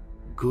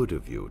good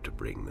of you to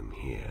bring them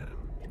here.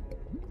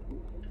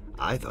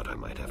 I thought I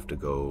might have to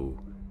go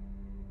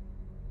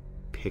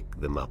pick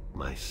them up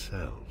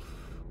myself.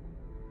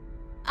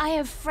 I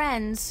have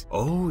friends.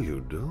 Oh, you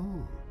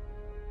do?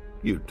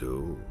 You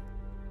do?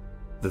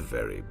 The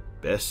very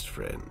best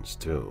friends,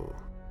 too.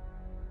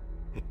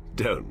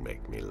 Don't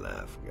make me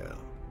laugh, girl.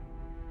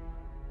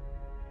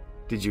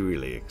 Did you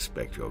really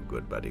expect your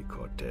good buddy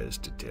Cortez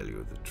to tell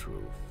you the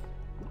truth?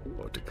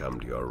 Or to come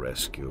to your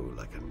rescue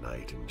like a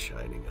knight in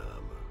shining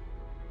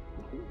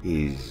armor?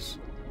 He's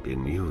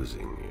been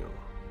using you.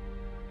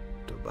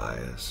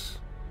 Tobias,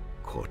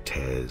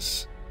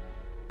 Cortez,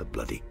 the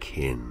bloody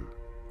kin,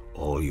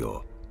 all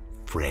your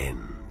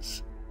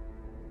friends.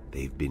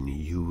 They've been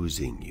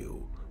using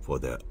you for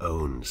their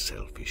own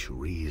selfish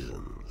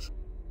reasons.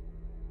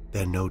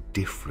 They're no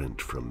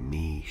different from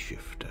me,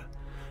 Shifter.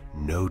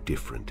 No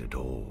different at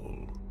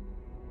all.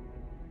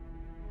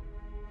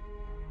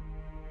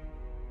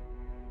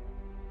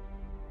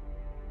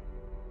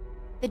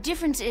 The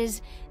difference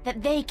is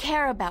that they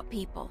care about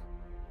people.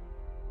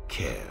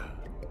 Care?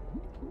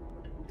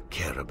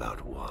 Care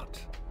about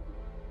what?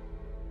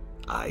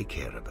 I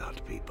care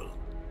about people.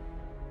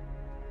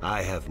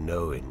 I have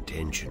no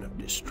intention of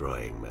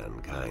destroying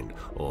mankind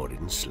or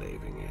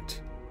enslaving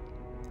it.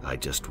 I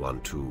just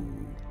want to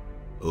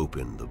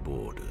open the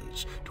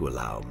borders to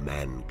allow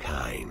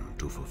mankind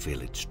to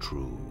fulfill its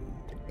true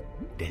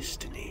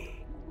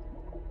destiny.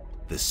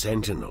 The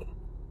Sentinel,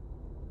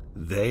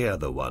 they are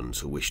the ones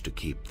who wish to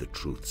keep the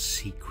truth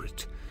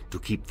secret, to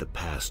keep the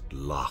past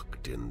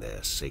locked in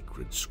their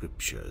sacred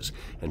scriptures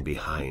and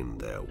behind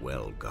their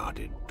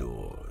well-guarded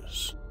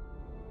doors.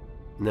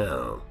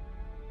 Now,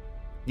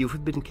 you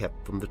have been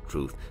kept from the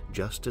truth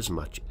just as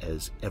much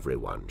as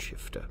everyone,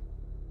 Shifter.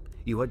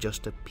 You are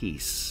just a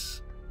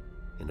piece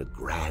in a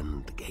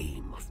grand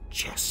game of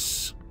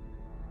chess.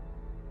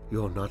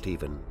 You're not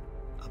even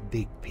a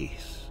big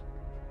piece.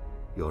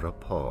 You're a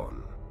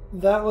pawn.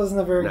 That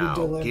wasn't a very Now,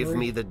 good delivery. give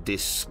me the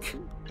disc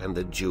and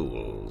the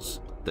jewels,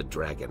 the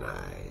dragon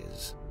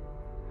eyes,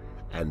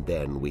 and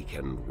then we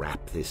can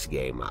wrap this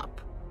game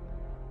up.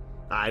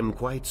 I'm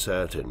quite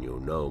certain you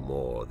know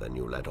more than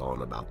you let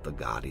on about the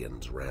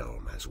Guardian's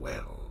realm as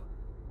well.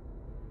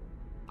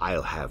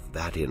 I'll have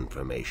that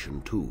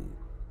information too,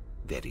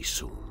 very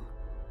soon.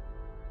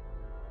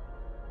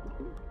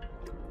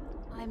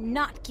 I'm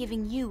not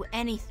giving you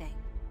anything.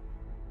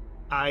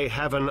 I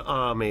have an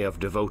army of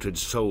devoted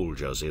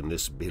soldiers in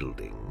this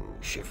building,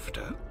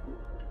 Shifter.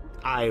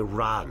 I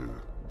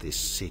run this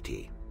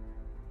city.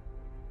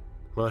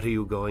 What are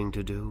you going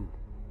to do?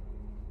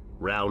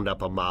 Round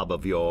up a mob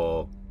of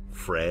your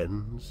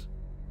friends?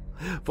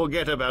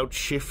 Forget about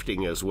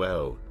shifting as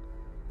well.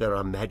 There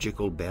are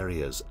magical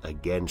barriers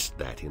against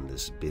that in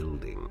this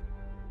building.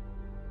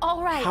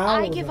 All right, How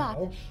I give up.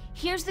 though?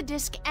 Here's the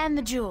disc and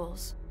the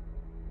jewels.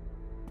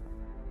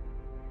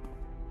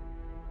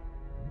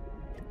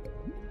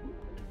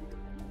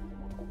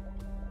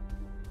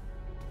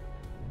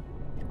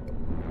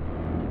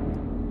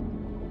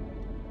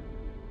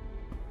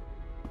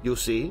 You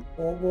see?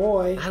 Oh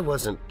boy. I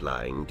wasn't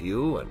lying to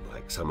you,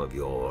 unlike some of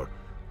your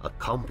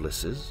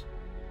accomplices.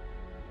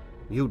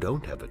 You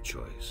don't have a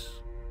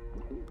choice.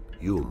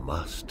 You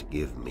must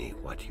give me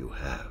what you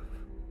have.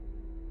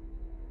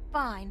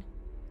 Fine.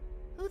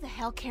 Who the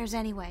hell cares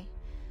anyway?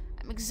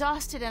 I'm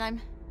exhausted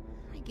and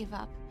I give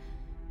up.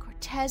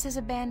 Cortez has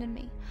abandoned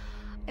me.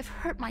 I've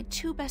hurt my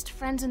two best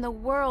friends in the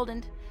world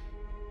and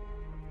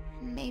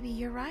maybe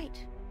you're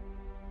right.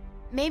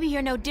 Maybe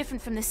you're no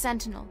different from the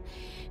Sentinel.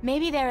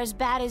 Maybe they're as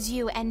bad as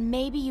you, and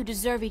maybe you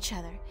deserve each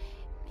other.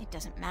 It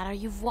doesn't matter,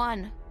 you've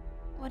won.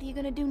 What are you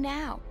gonna do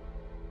now?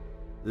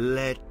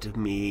 Let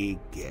me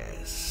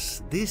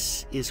guess.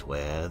 This is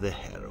where the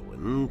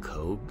heroine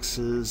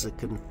coaxes a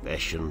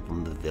confession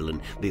from the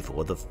villain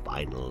before the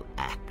final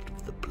act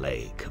of the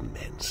play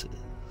commences.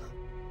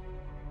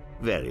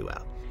 Very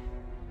well.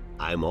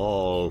 I'm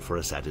all for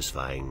a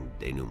satisfying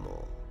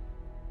denouement.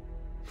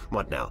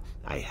 What now?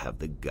 I have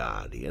the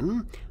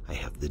Guardian, I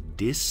have the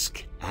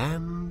disc,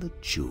 and the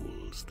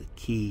jewels, the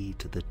key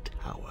to the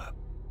tower.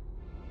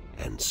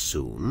 And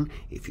soon,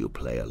 if you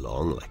play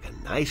along like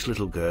a nice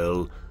little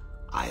girl,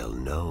 I'll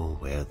know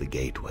where the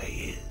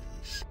gateway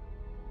is.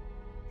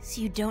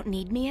 So you don't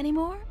need me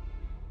anymore?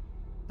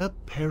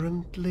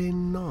 Apparently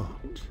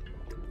not.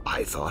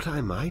 I thought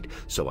I might,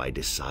 so I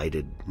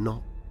decided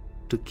not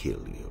to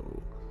kill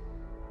you.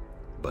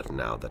 But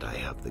now that I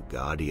have the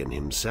Guardian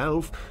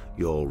himself,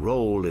 your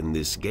role in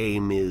this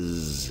game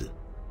is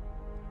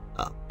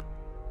up.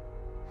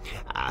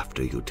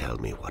 After you tell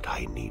me what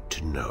I need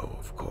to know,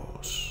 of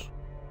course.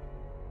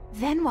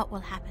 Then what will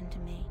happen to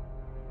me?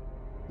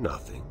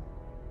 Nothing.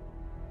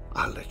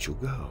 I'll let you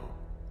go.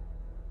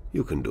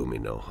 You can do me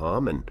no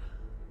harm, and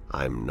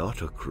I'm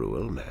not a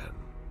cruel man.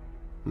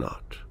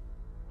 Not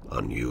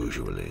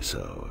unusually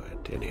so,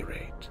 at any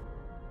rate.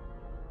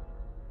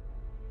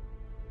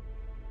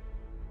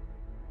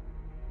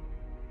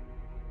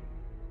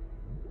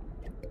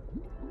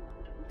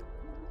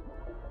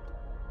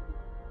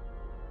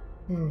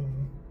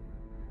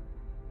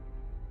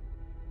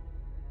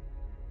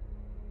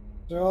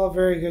 They're all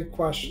very good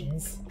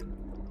questions.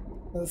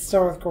 Let's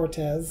start with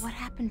Cortez. What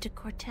happened to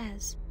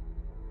Cortez?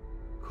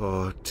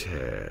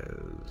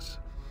 Cortez.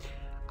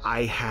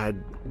 I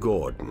had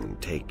Gordon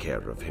take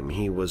care of him.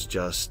 He was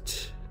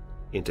just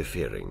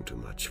interfering too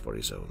much for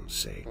his own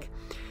sake.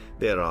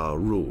 There are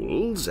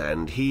rules,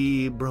 and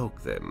he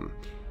broke them.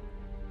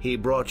 He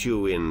brought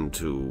you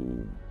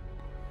into...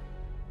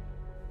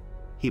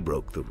 He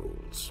broke the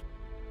rules.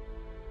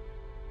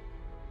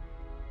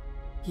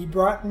 He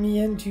brought me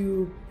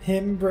into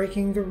him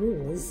breaking the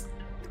rules.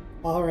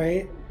 All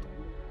right.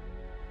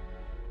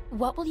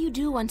 What will you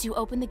do once you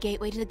open the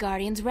gateway to the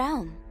Guardian's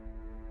realm?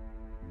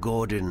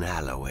 Gordon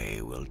Alloway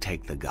will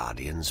take the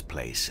Guardian's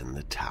place in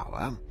the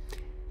tower,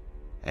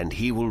 and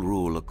he will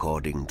rule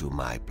according to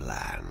my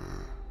plan.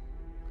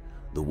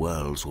 The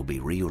worlds will be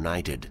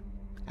reunited,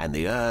 and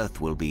the Earth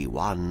will be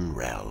one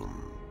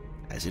realm,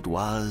 as it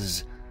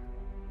was,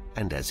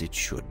 and as it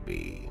should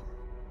be.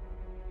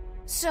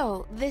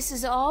 So, this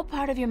is all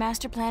part of your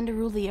master plan to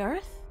rule the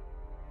Earth?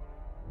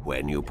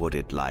 When you put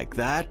it like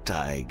that,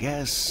 I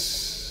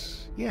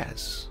guess...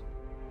 yes.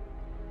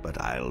 But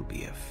I'll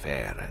be a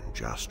fair and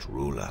just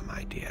ruler,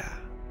 my dear.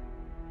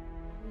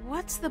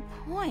 What's the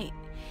point?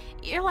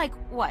 You're like,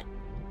 what,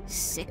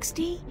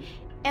 60?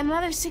 In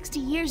another 60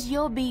 years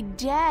you'll be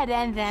dead,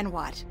 and then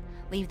what?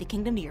 Leave the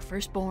kingdom to your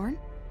firstborn?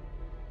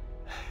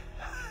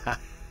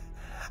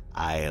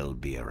 I'll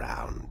be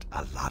around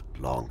a lot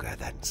longer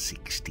than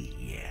 60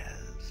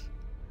 years.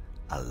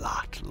 A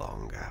lot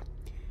longer.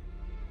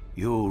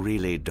 You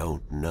really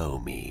don't know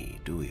me,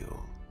 do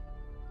you?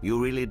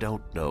 You really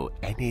don't know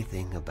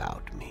anything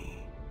about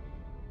me.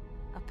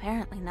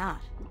 Apparently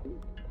not.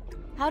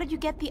 How did you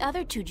get the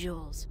other 2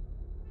 jewels?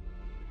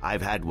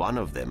 I've had one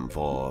of them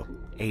for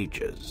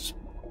ages.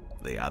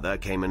 The other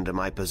came into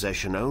my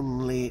possession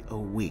only a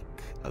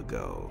week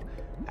ago,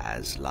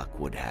 as luck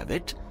would have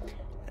it,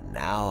 and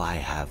now I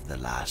have the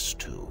last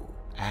 2,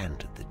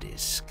 and the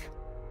disc.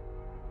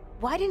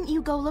 Why didn't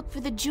you go look for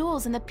the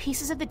jewels and the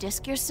pieces of the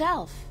disc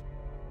yourself?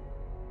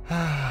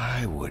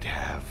 I would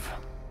have,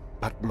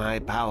 but my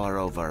power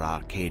over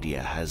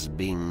Arcadia has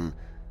been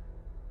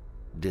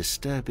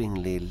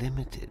disturbingly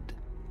limited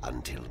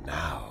until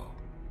now.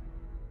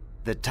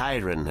 The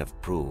Tyran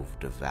have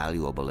proved a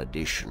valuable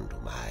addition to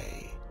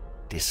my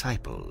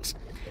disciples,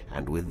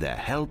 and with their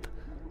help,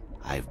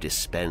 I've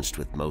dispensed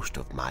with most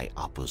of my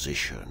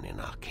opposition in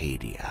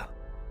Arcadia.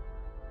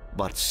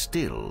 But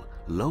still,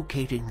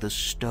 locating the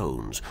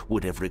stones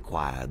would have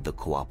required the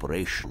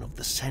cooperation of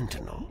the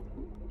Sentinel.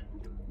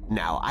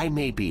 Now, I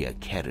may be a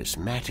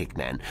charismatic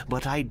man,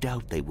 but I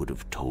doubt they would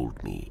have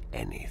told me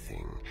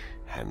anything.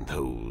 And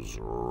those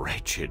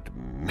wretched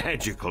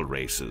magical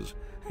races,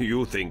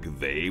 you think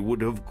they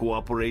would have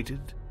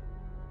cooperated?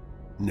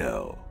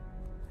 No.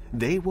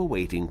 They were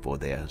waiting for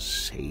their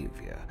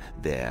savior,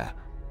 their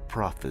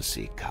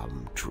prophecy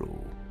come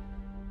true.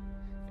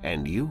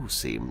 And you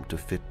seem to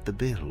fit the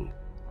bill.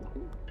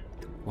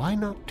 Why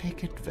not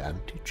take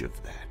advantage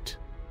of that?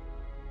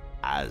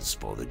 As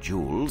for the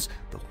jewels,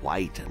 the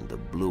white and the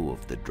blue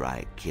of the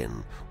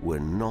Drykin were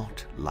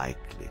not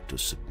likely to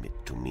submit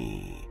to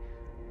me,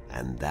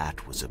 and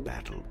that was a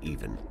battle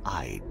even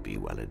I'd be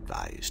well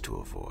advised to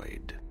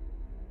avoid.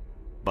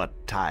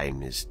 But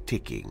time is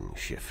ticking,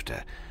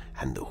 Shifter,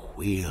 and the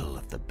wheel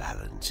of the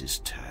balance is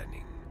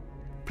turning.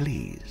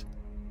 Please,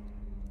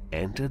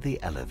 enter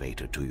the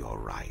elevator to your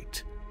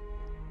right.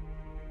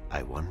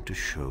 I want to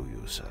show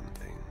you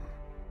something.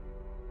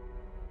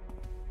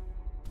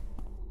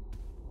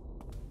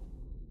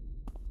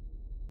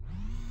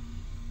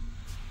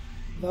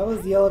 That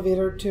was the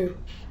elevator to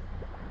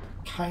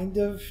kind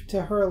of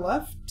to her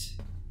left.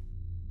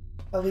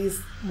 At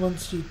least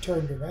once she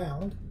turned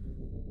around.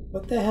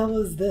 What the hell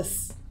is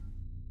this?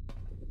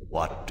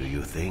 What do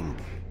you think?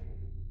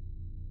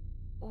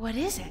 What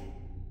is it?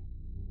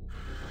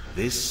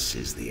 This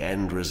is the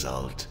end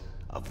result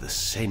of the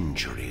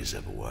centuries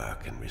of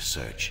work and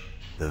research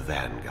the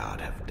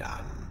Vanguard have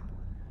done.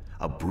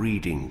 A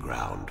breeding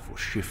ground for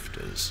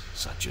shifters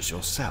such as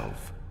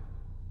yourself.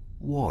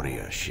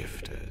 Warrior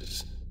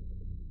shifters.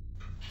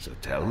 So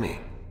tell me,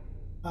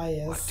 Ah,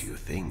 yes. what do you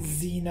think?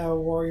 Xeno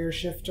warrior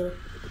shifter.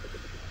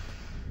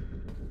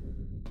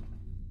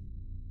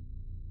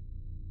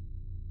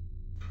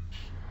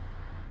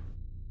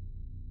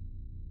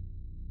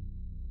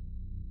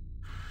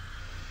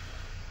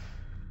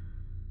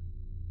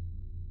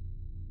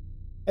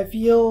 I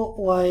feel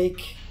like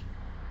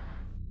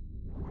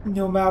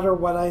no matter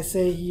what I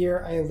say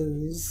here, I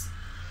lose.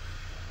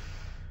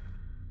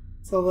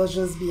 So let's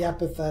just be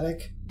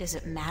apathetic. Does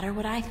it matter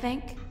what I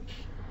think?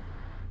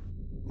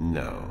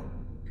 No,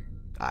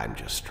 I'm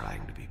just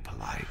trying to be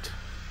polite.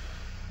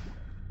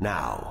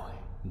 Now,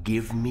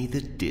 give me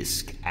the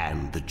disc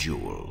and the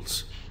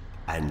jewels.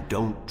 And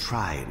don't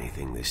try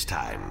anything this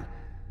time.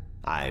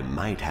 I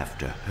might have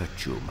to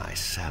hurt you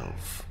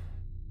myself.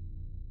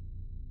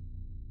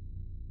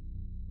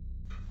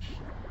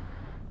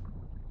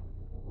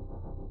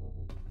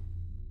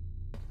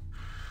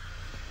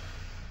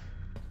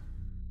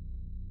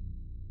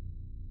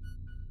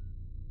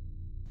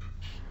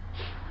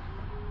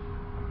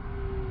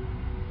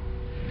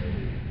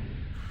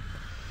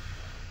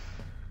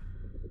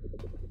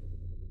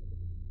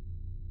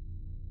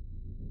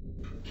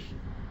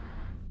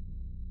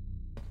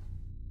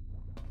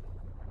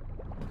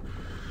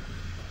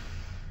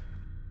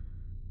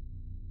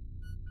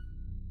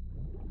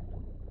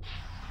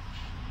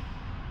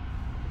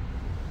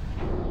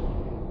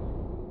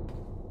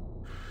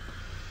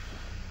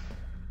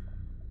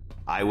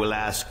 I will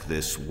ask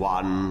this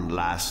one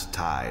last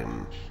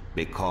time,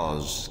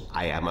 because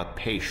I am a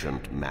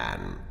patient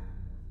man.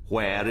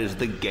 Where is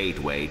the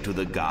gateway to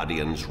the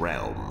Guardian's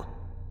realm?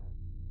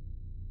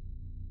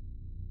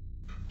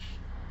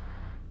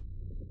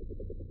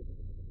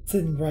 It's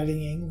in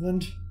Reading,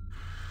 England.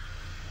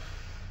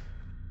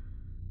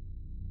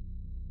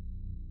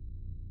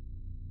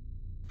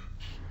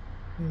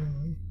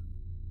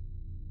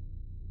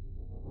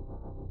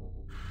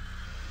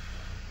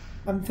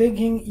 I'm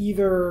thinking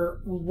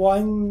either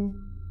one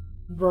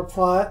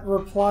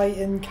reply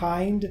in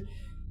kind,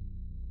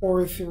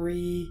 or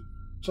three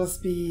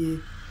just be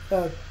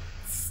a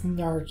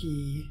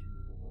snarky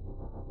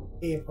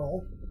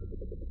April.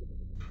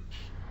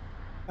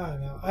 I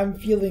don't know. I'm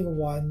feeling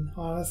one,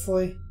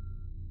 honestly.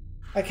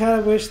 I kind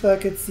of wish that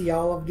I could see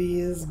all of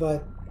these,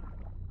 but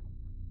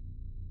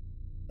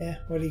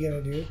what are you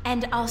gonna do?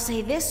 And I'll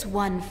say this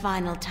one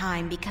final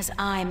time because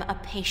I'm a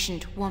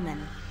patient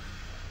woman.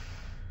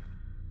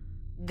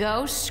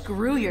 Go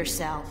screw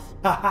yourself.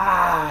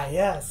 Haha,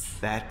 yes.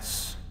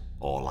 That's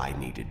all I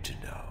needed to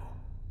know.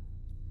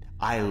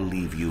 I'll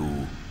leave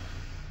you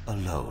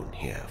alone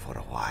here for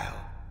a while.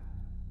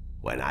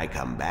 When I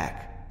come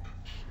back,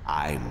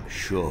 I'm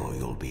sure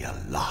you'll be a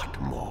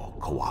lot more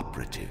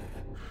cooperative.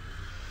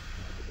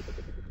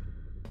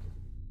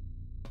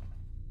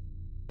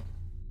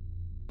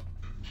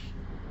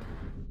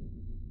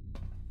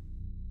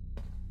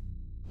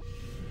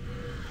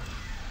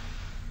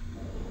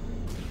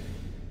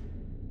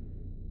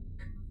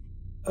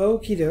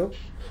 Okie doke.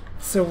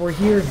 So we're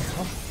here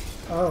now.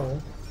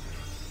 Oh.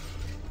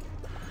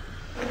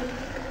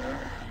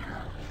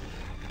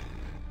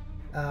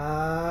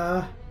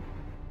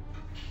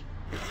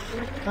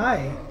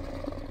 Hi.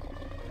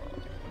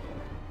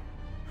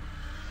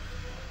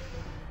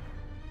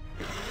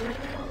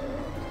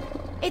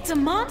 It's a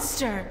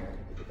monster!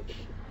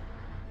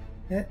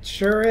 It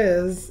sure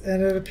is,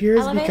 and it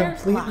appears to be Elevator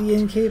completely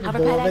locked. incapable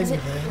Hoverpad of exit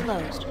anything.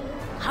 closed.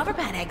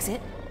 Hoverpad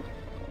exit.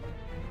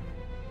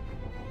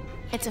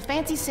 It's a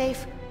fancy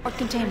safe or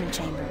containment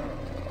chamber.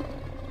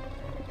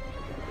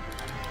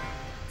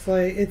 It's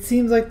like, it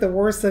seems like the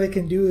worst that it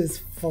can do is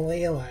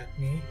flail at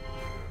me.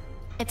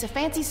 It's a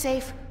fancy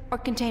safe or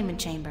containment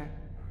chamber.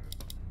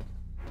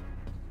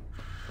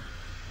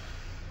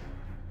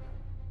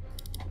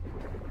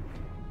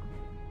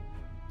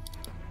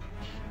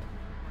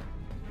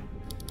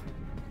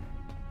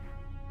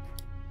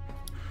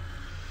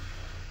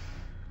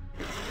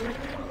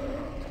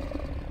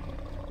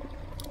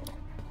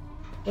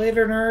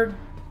 Later, nerd.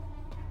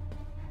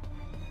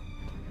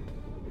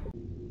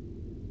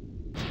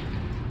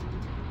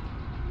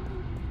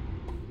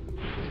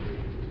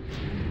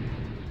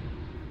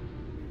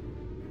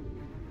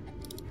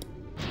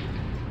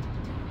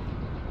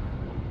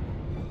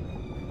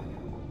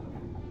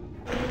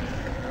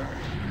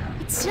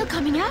 still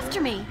coming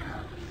after me.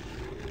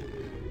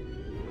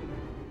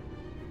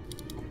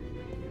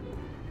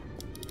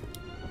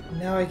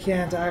 Now I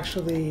can't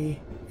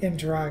actually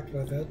interact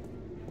with it.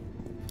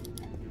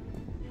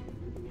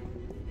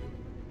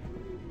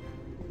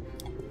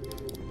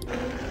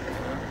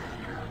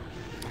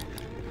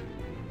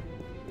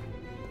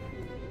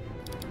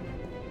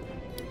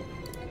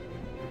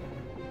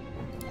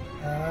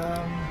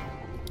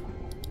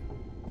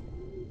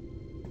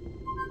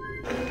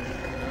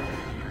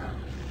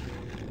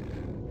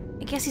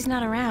 I guess he's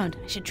not around.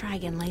 I should try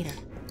again later.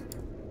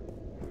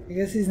 I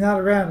guess he's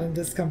not around in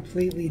this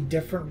completely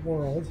different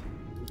world.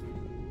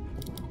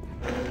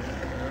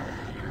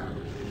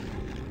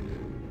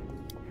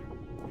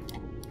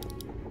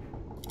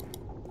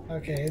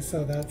 Okay,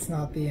 so that's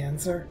not the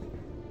answer.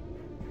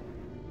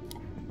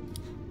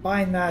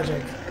 Find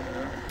magic.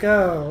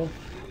 Go.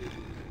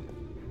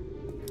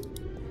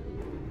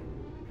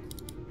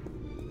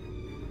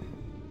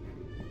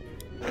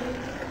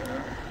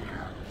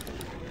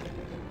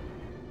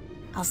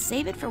 I'll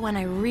save it for when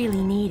I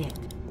really need it.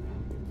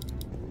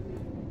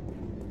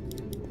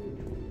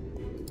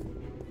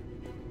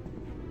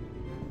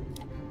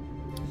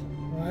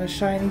 Want a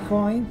shiny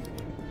coin?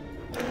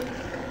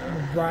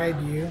 I'll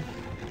bribe you.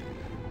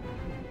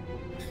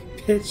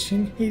 Bitch,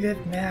 you need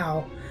it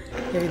now.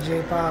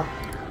 AJ Pop.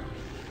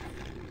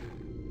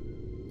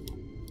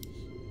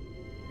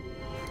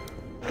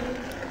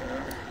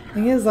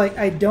 Thing is, like,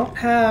 I don't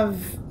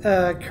have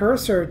a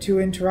cursor to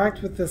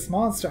interact with this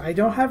monster. I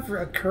don't have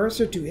a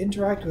cursor to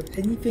interact with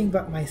anything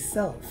but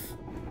myself.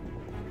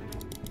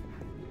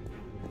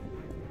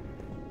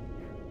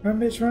 Run,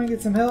 bitch, run,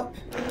 get some help.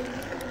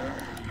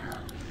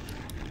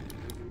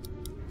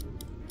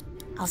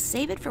 I'll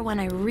save it for when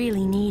I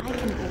really need it. I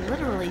can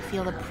literally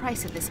feel the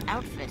price of this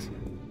outfit.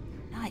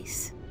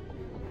 Nice.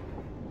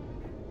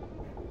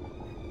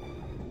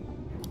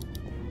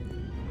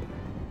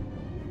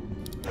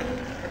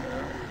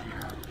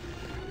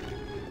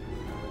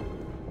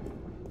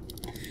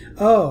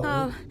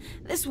 Oh,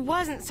 this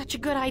wasn't such a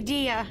good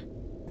idea.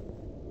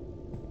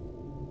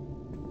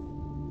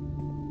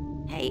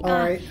 Hey,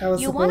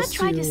 you want to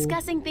try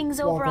discussing things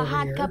over a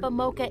hot cup of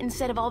mocha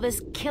instead of all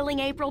this killing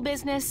April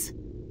business?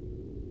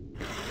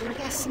 I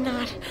guess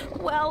not.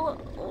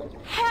 Well,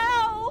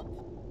 help!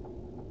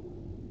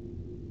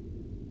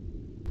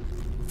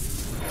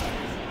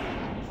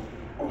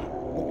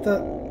 What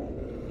the?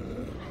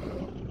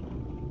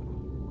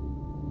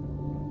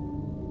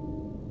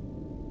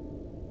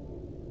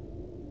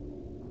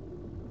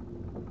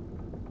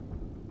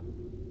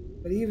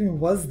 What even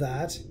was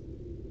that?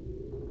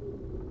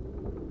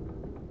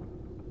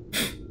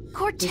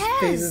 Cortez! This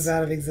phases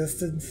out of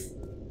existence.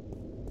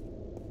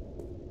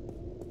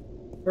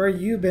 Where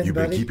you been, You've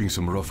buddy? been keeping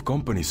some rough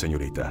company,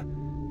 señorita.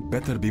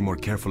 Better be more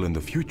careful in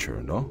the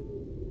future, no?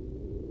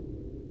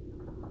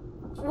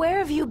 Where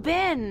have you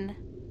been?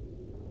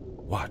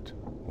 What?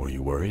 Were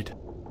you worried?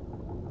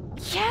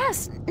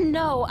 Yes.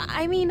 No,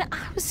 I mean,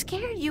 I was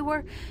scared you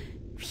were,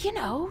 you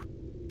know,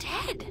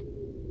 dead.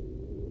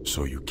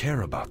 So you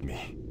care about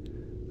me.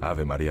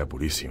 Ave Maria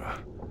Purísima.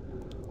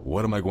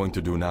 What am I going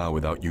to do now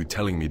without you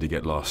telling me to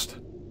get lost?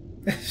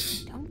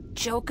 Don't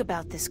joke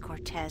about this,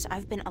 Cortez.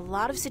 I've been in a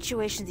lot of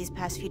situations these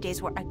past few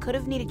days where I could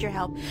have needed your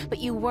help, but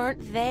you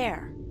weren't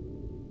there.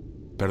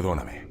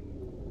 Perdóname.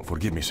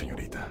 Forgive me,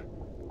 señorita.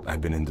 I've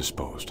been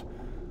indisposed.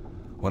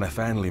 When I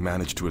finally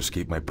managed to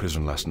escape my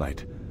prison last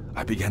night,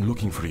 I began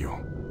looking for you.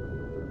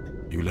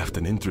 You left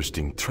an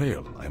interesting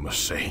trail, I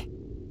must say.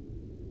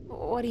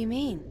 What do you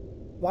mean?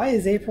 Why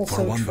is April so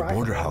For one, the tribal?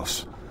 border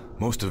house,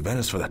 most of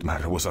Venice for that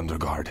matter, was under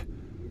guard.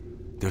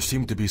 There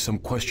seemed to be some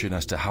question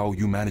as to how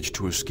you managed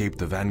to escape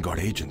the Vanguard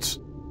agents.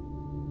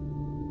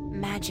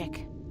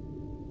 Magic.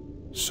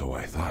 So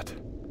I thought.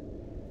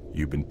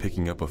 You've been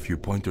picking up a few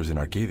pointers in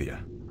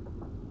Arcadia.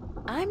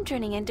 I'm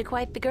turning into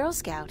quite the Girl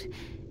Scout.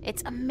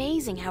 It's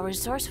amazing how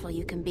resourceful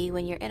you can be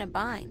when you're in a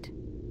bind.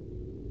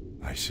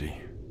 I see.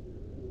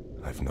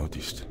 I've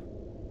noticed.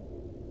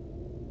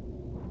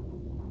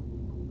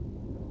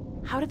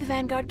 How did the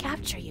Vanguard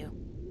capture you?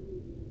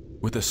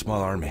 With a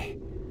small army,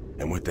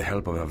 and with the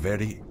help of a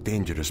very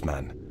dangerous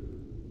man,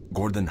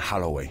 Gordon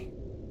Holloway.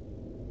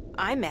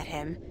 I met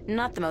him.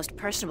 Not the most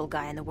personable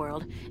guy in the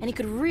world, and he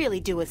could really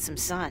do with some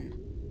sun.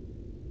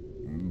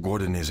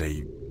 Gordon is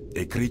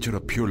a creature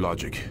of pure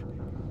logic.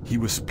 He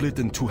was split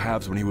in two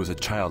halves when he was a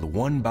child,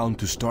 one bound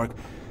to Stark,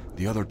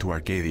 the other to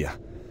Arcadia.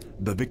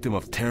 The victim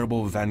of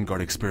terrible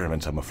Vanguard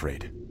experiments, I'm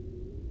afraid.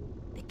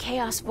 The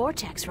Chaos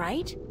Vortex,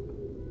 right?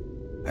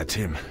 That's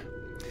him.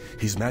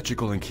 He's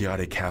magical and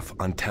chaotic, half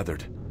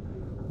untethered.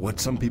 What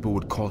some people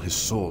would call his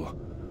soul.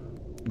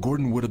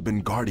 Gordon would have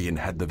been Guardian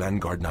had the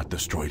Vanguard not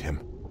destroyed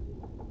him.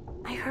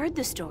 I heard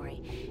the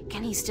story.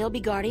 Can he still be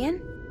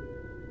Guardian?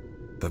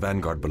 The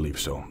Vanguard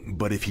believes so,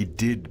 but if he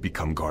did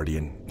become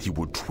Guardian, he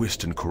would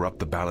twist and corrupt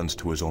the balance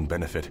to his own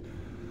benefit.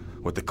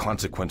 What the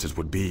consequences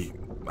would be,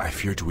 I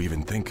fear to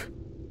even think.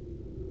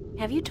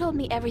 Have you told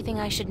me everything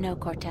I should know,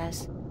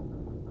 Cortez?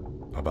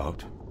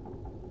 About?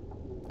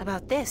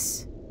 About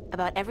this.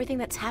 about everything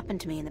that's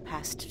happened to me in the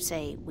past,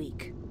 say,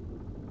 week.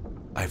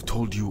 I've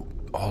told you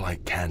all I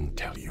can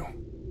tell you.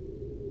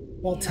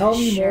 Well, tell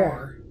me Sure.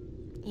 more.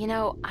 You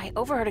know, I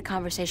overheard a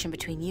conversation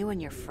between you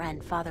and your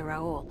friend, Father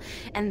Raoul,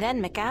 and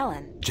then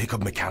McAllen.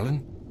 Jacob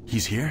McAllen?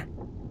 He's here?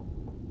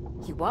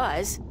 He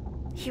was.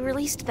 He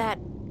released that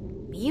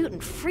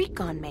mutant freak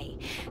on me,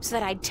 so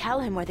that I'd tell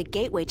him where the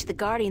gateway to the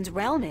Guardian's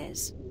realm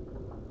is.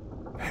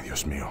 Ay,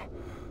 Dios mío.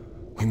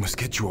 We must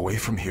get you away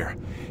from here.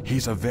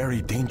 He's a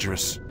very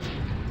dangerous...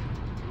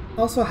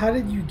 Also, how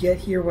did you get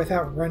here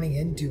without running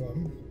into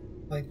him?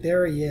 Like,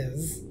 there he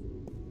is.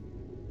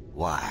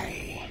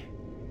 Why,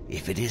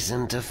 if it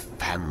isn't a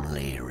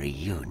family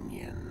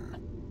reunion.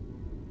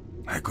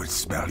 I could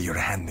smell your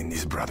hand in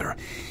this, brother.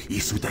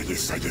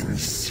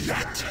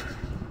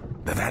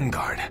 The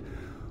Vanguard.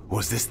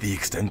 Was this the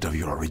extent of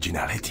your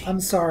originality? I'm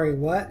sorry,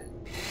 what?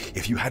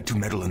 If you had to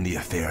meddle in the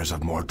affairs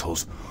of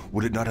mortals,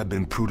 would it not have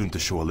been prudent to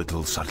show a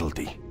little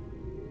subtlety?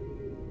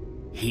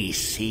 He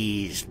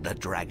seized the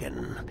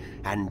dragon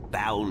and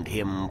bound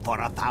him for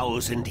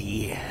 1,000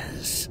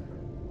 years.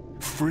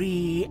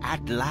 Free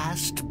at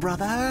last,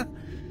 brother?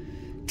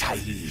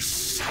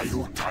 Thais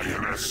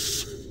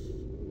Salutaris.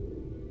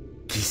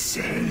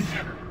 Kisei.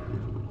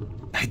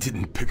 I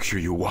didn't picture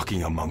you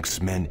walking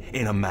amongst men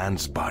in a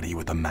man's body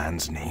with a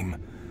man's name.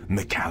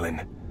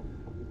 McAllen.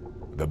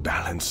 The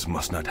balance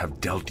must not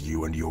have dealt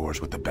you and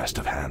yours with the best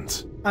of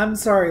hands. I'm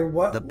sorry,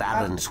 what? The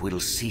balance will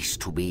cease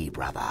to be,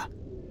 brother.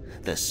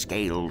 The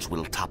scales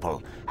will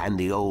topple, and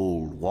the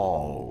old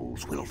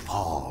walls will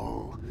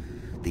fall.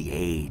 The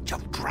age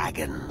of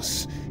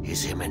dragons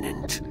is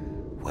imminent,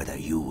 whether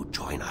you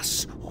join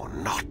us or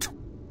not.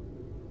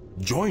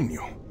 Join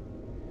you?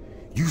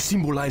 You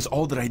symbolize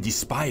all that I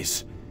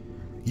despise.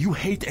 You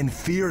hate and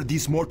fear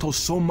these mortals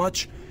so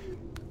much,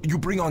 you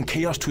bring on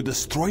chaos to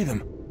destroy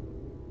them.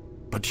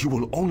 But you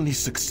will only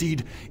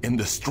succeed in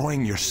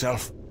destroying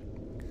yourself.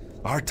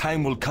 Our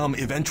time will come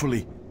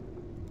eventually,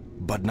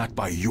 but not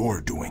by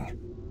your doing.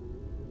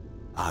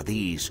 Are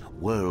these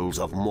worlds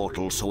of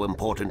mortals so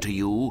important to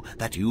you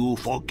that you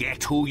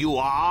forget who you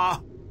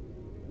are?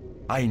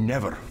 I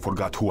never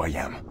forgot who I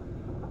am.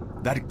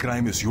 That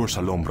crime is yours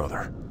alone,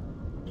 brother.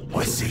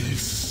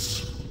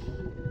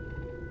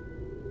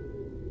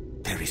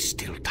 There is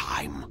still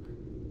time.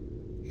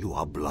 You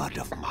are blood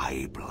of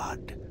my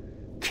blood,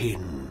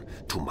 kin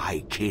to my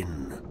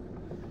kin.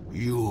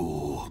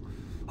 You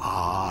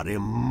are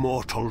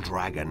immortal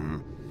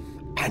dragon,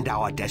 and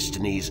our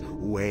destinies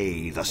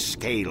weigh the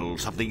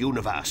scales of the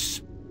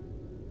universe.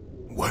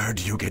 Where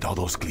do you get all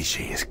those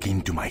cliches,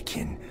 kin to my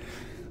kin?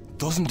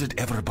 Doesn't it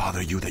ever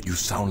bother you that you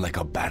sound like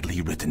a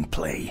badly written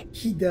play?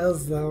 He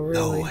does, though,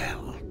 really. Oh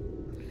well.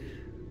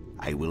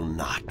 I will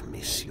not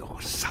miss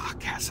your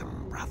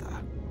sarcasm,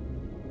 brother.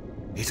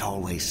 It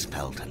always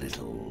felt a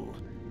little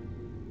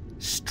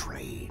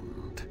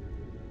strained.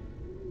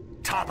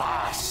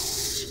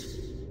 Tabas!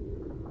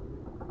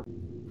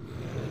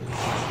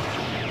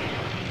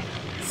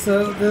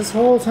 So this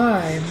whole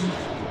time,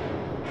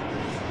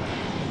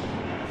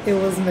 it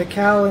was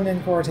McAllen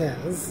and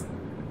Cortez.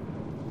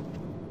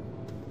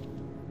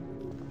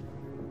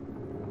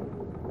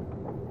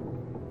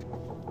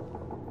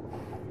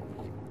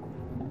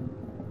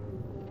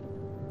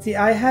 See,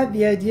 I had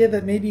the idea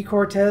that maybe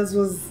Cortez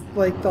was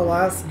like the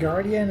last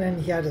Guardian and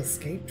he had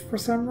escaped for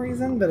some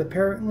reason, but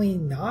apparently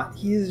not.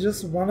 He's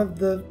just one of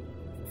the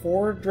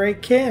 4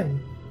 Drake kin.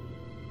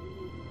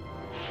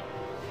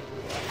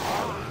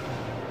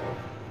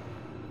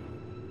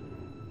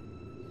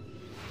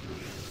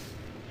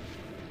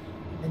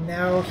 And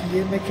now he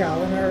and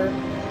McAllen are...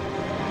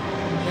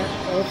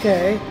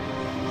 okay.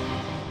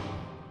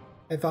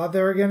 I thought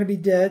they were going to be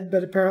dead,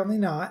 but apparently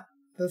not.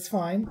 That's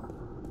fine.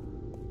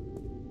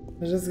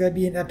 There's just going to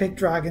be an epic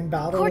dragon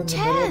battle Cortez! in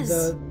the middle of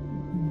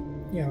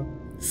the, you know,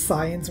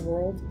 science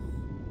world.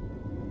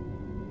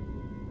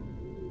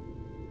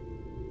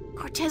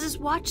 Cortez's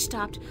watch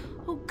stopped.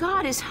 Oh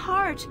God, his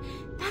heart.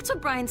 That's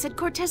what Brian said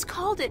Cortez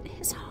called it.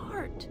 His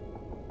heart.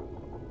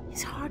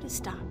 His heart has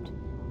stopped.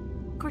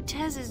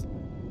 Cortez is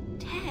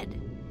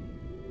dead.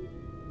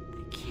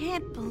 I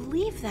can't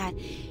believe that.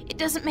 It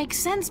doesn't make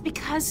sense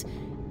because...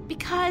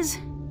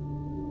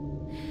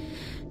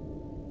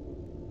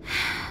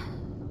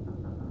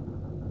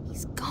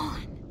 He's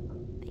gone.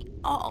 They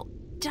all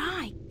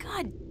die.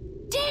 God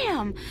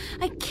damn!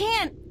 I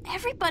can't.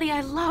 Everybody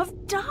I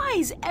love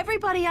dies.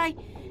 Everybody I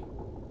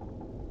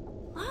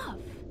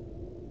love.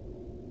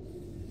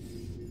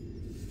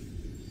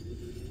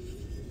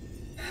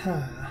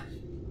 Huh.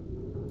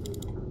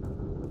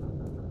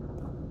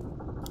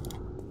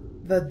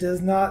 That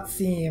does not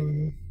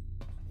seem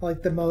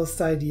like the most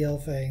ideal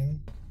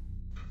thing.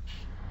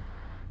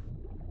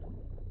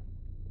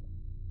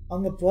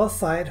 On the plus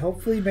side,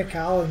 hopefully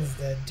McAllen's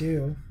dead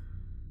too.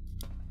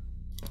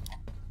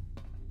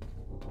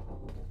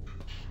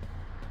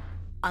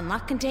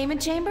 Unlock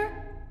containment chamber?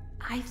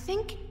 I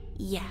think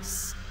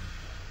yes.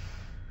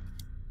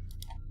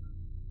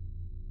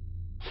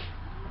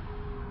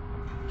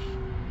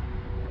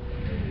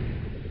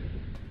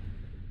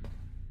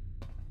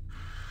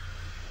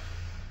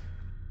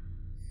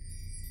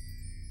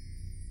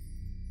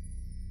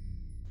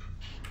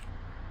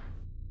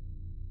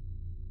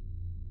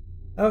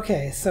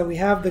 Okay, so we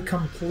have the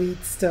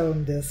complete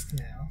stone disc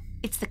now.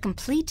 It's the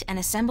complete and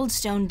assembled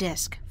stone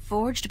disc,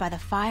 forged by the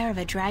fire of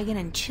a dragon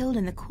and chilled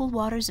in the cool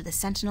waters of the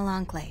Sentinel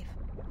Enclave.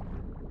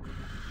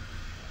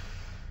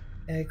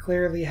 And it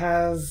clearly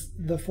has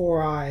the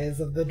 4 eyes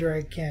of the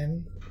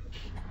Draken.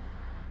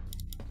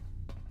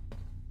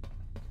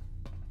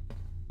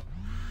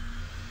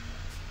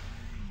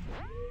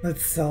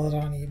 Let's sell it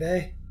on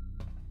eBay.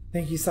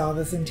 Think you saw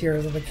this in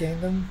Tears of the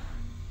Kingdom?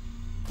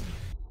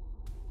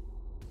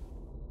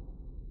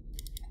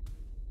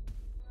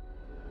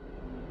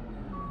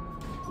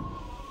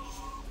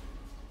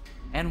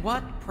 And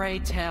what, pray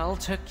tell,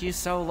 took you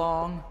so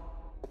long?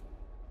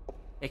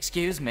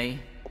 Excuse me.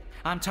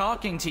 I'm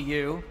talking to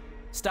you.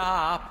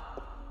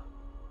 Stop.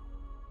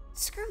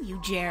 Screw you,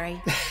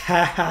 Jerry.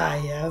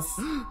 Haha, yes.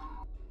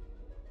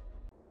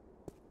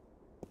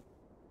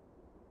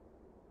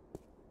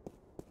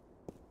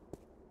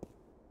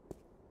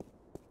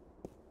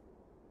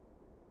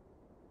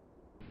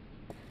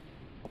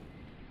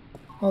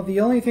 Well,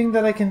 the only thing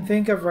that I can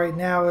think of right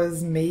now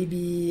is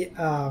maybe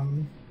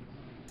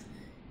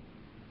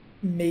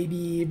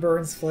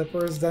Burns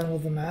Flipper is done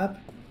with the map.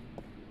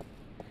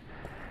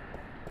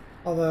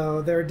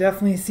 Although there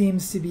definitely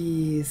seems to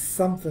be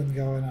something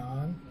going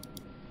on.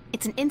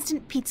 It's an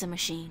instant pizza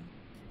machine.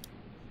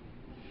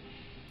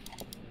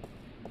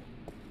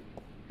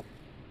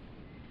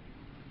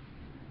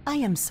 I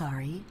am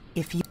sorry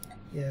if you...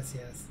 Yes,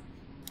 yes.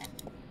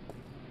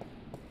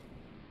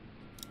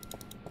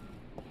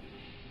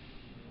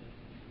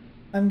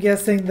 I'm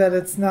guessing that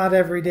it's not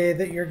every day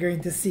that you're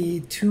going to see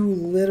 2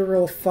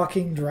 literal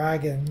fucking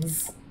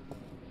dragons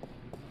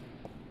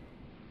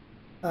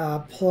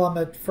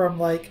plummet from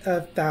like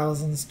a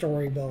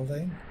 1,000-story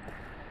building.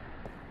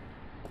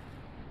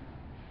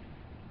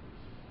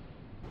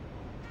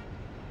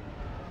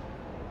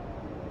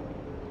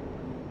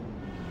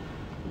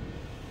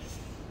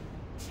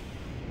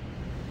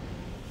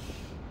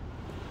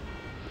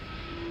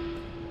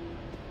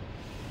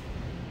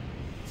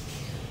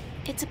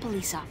 It's a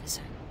police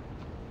officer.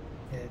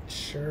 It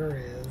sure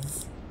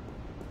is.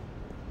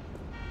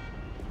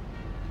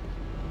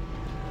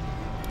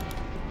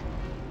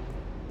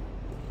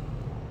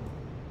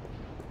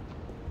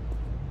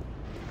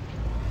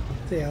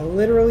 So yeah,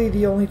 literally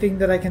the only thing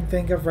that I can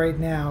think of right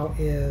now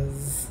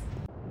is...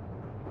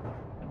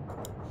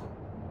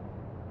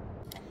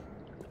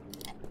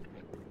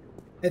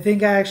 I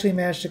think I actually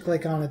managed to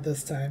click on it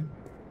this time.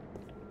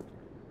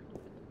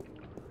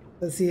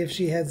 Let's see if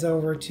she heads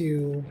over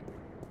to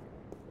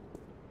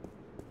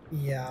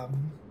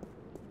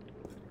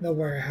the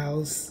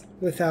warehouse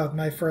without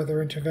my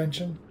further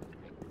intervention.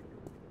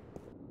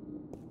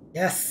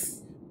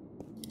 Yes!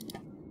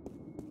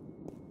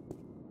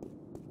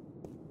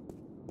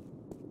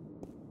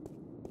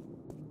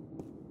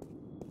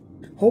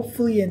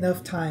 Hopefully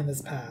enough time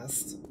has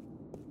passed.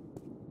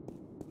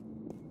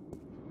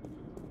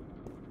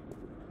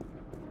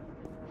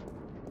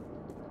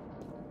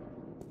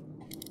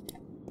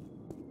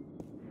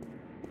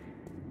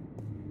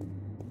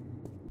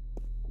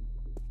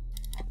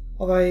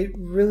 Although I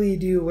really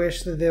do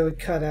wish that they would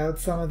cut out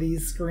some of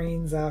these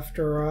screens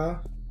after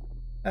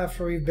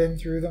we've been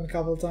through them a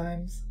couple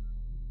times.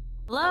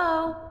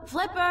 Hello?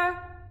 Flipper?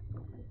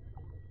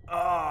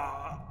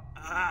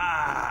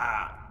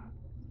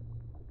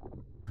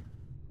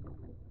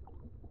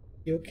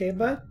 You okay,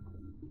 bud?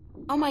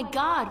 Oh my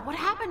god, what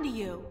happened to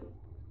you?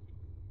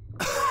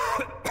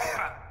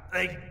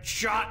 They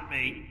shot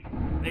me.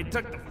 They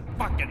took the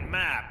fucking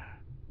map.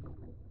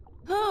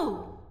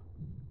 Who?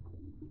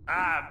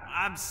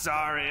 I'm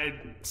sorry.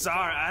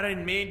 I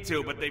didn't mean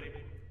to, but they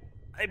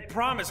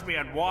promised me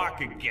I'd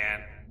walk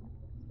again.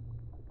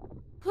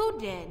 Who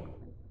did?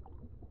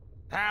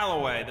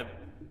 Halloway, the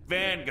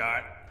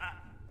Vanguard.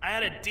 I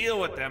had a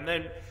deal with them.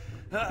 Then,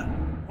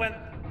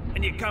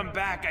 when you come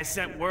back, I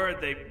sent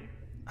word they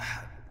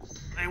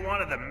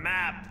wanted the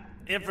map,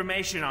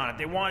 information on it.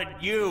 They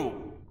wanted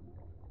you.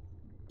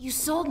 You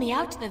sold me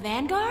out to the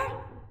Vanguard?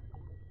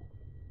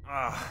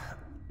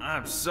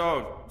 I'm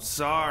so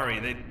sorry.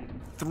 They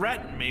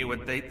threatened me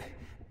with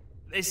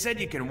they said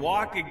you can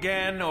walk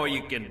again or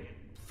you can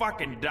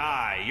fucking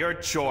die. Your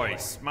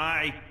choice.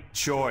 My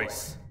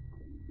choice.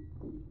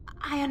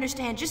 I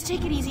understand. Just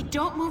take it easy.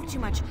 Don't move too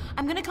much.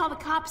 I'm gonna call the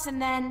cops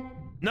and then...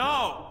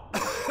 No!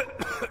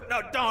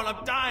 No, don't.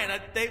 I'm dying.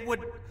 They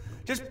would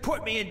just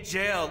put me in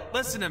jail.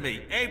 Listen to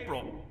me.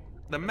 April.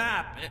 The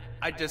map.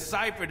 I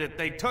deciphered it.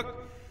 They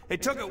took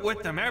it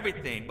with them,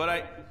 everything. But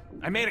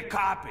I made a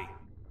copy.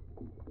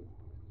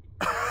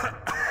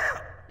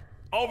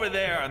 Over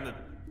there on the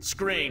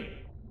screen.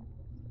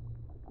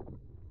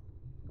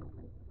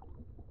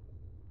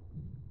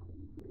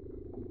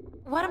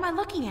 What am I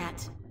looking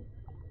at?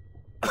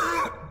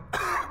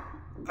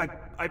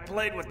 I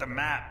played with the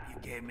map you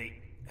gave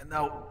me, and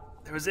though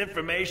there was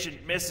information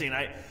missing,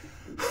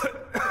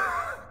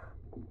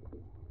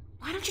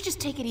 Why don't you just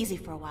take it easy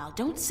for a while?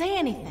 Don't say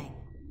anything.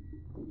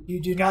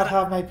 You do not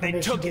have my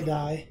permission to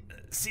die.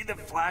 See the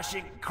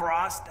flashing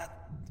cross?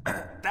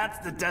 That's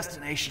the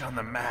destination on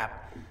the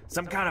map.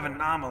 Some kind of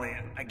anomaly,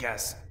 I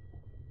guess.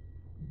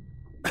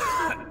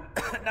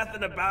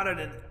 Nothing about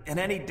it in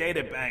any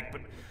data bank,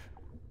 but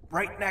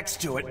right next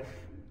to it,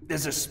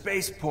 there's a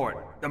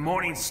spaceport, the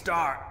Morning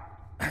Star.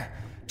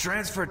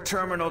 Transfer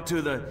terminal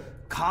to the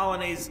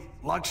colonies,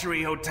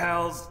 luxury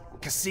hotels,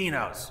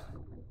 casinos.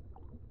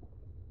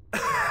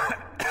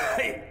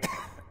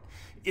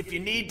 If you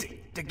need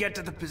to get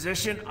to the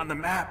position on the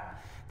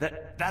map,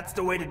 that's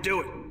the way to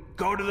do it.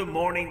 Go to the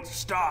Morning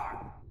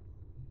Star.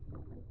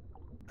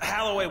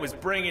 Holloway was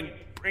bringing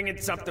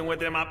something with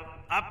him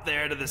up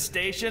there to the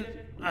station.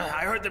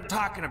 I heard them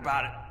talking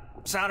about it.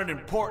 Sounded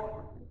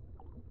important.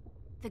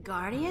 The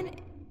Guardian?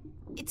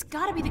 It's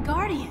gotta be the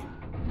Guardian.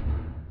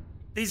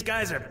 These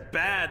guys are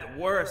bad, the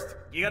worst.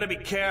 You gotta be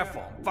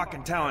careful. I'm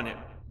fucking telling you.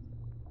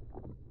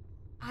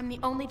 I'm the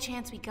only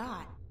chance we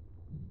got.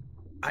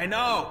 I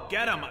know.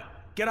 Get him.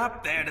 Get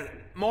up there to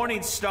the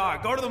Morning Star.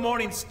 Go to the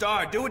Morning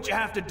Star. Do what you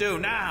have to do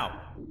now.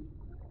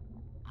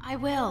 I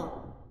will.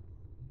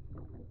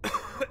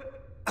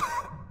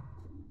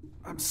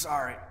 I'm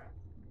sorry.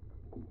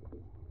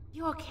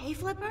 You okay,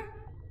 Flipper?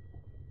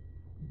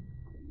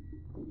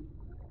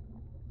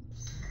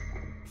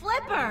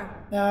 Flipper!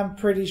 I'm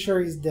pretty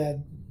sure he's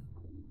dead.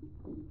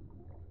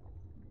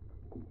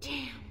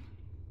 Damn.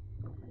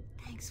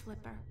 Thanks,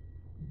 Flipper.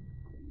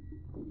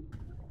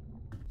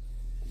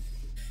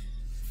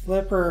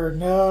 Flipper,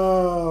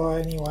 no.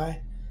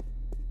 Anyway.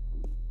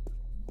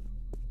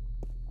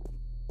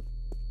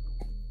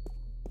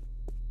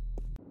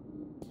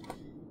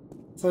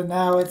 So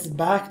now it's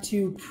back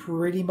to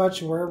pretty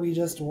much where we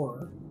just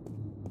were.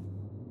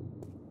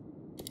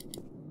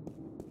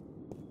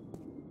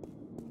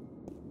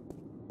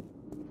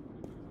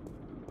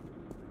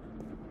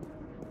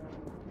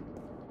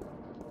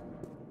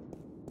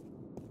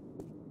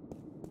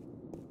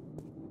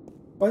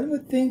 One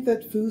would think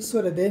that Foos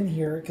would have been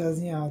here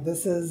because, you know,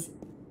 this is...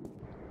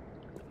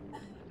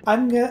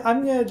 I'm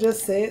gonna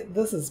just say it,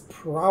 this is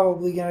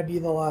probably gonna be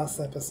the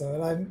last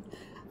episode.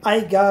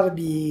 I gotta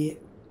be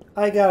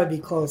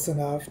close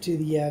enough to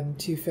the end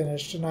to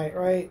finish tonight,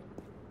 right?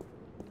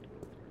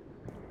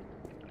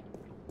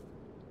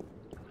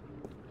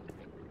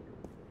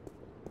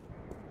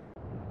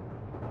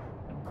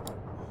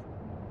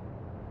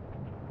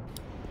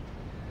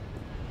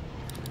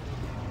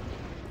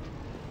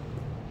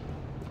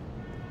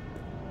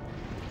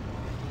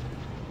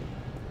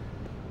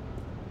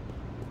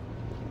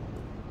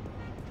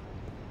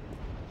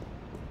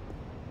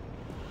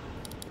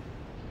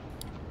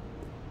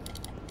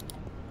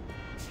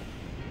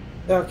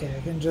 Okay,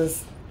 I can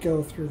just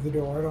go through the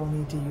door. I don't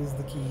need to use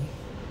the key.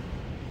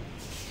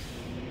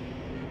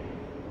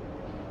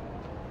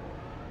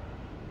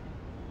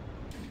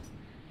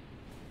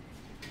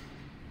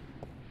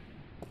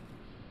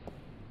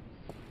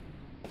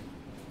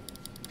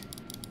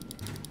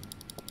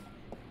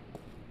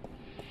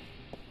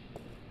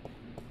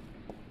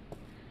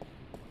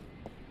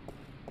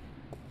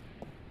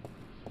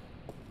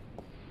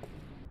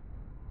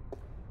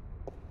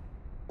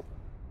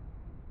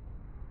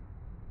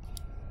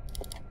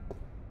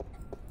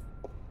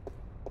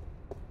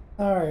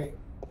 All right,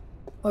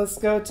 let's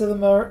go to the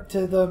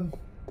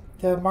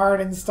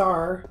Martin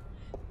Star.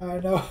 I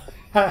know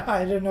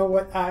I don't know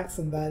what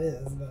accent that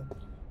is, but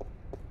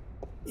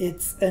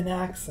it's an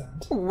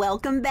accent.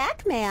 Welcome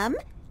back, ma'am.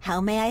 How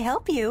may I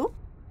help you?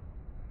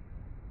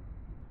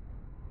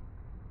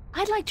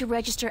 I'd like to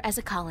register as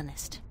a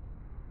colonist.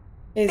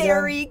 Hey, Zen.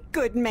 Very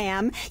good,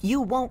 ma'am.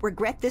 You won't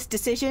regret this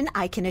decision,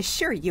 I can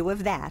assure you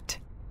of that.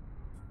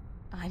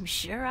 I'm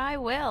sure I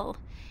will.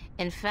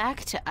 In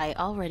fact, I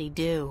already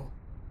do.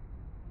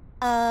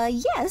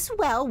 Yes,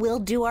 well, we'll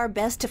do our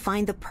best to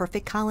find the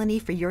perfect colony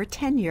for your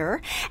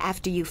tenure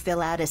after you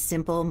fill out a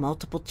simple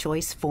multiple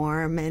choice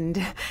form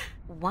and...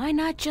 Why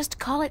not just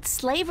call it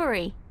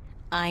slavery?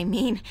 I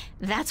mean,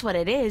 that's what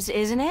it is,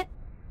 isn't it?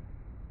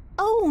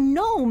 Oh,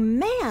 no,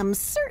 ma'am,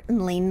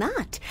 certainly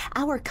not.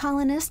 Our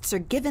colonists are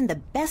given the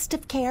best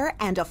of care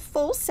and a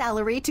full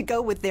salary to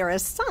go with their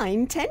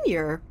assigned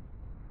tenure.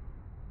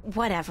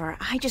 Whatever,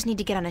 I just need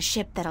to get on a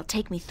ship that'll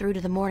take me through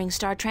to the Morning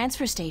Star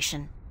transfer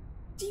station.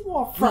 Do you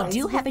want We fries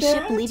do have a with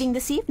ship that? leaving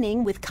this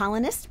evening with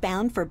colonists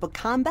bound for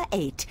Bokamba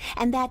 8,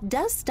 and that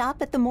does stop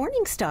at the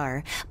Morning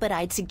Star, but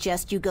I'd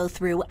suggest you go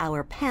through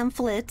our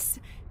pamphlets.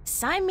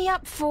 Sign me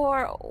up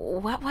for,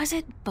 what was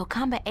it,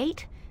 Bokamba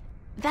 8?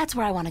 That's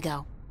where I want to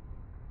go.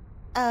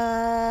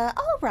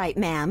 All right,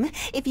 ma'am.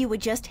 If you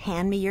would just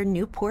hand me your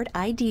Newport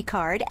ID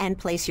card and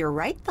place your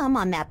right thumb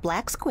on that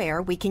black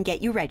square, we can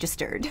get you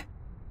registered.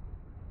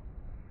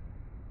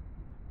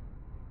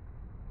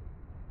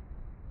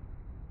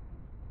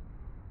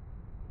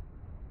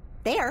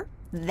 There.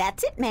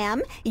 That's it,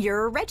 ma'am.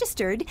 You're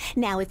registered.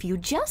 Now, if you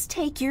just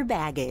take your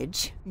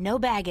baggage. No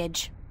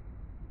baggage.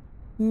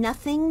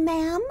 Nothing,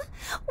 ma'am?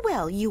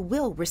 Well, you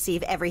will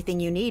receive everything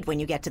you need when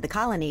you get to the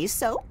colonies,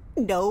 so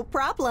no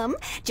problem.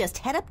 Just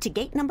head up to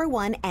gate number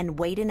 1 and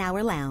wait in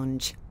our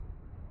lounge.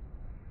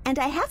 And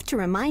I have to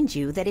remind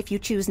you that if you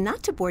choose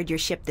not to board your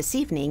ship this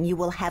evening, you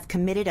will have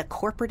committed a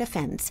corporate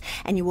offense,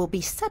 and you will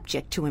be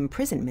subject to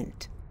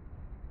imprisonment.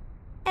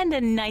 And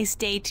a nice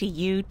day to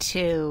you,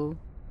 too.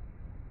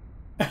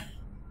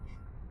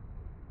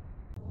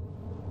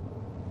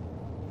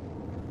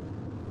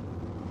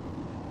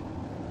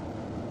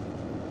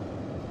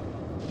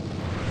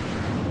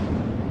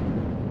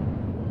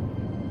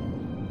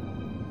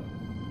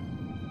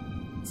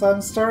 So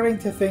I'm starting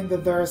to think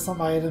that there are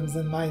some items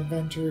in my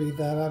inventory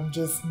that I'm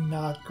just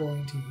not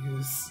going to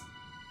use.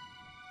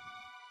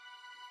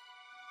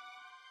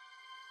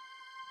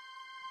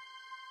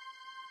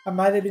 I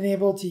might have been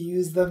able to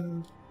use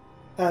them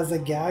as a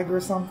gag or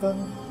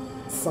something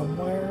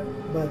somewhere,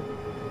 but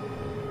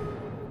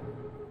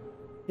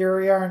here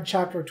we are in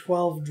Chapter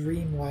 12,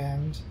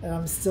 Dreamland, and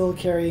I'm still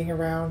carrying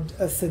around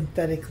a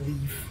synthetic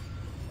leaf.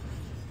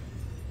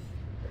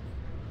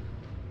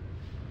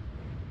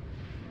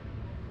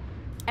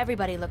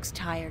 Everybody looks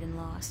tired and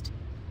lost.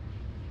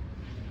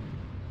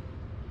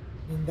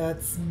 I mean,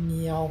 that's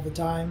me all the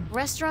time.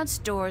 Restaurants,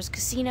 stores,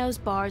 casinos,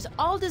 bars,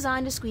 all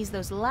designed to squeeze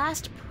those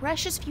last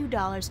precious few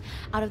dollars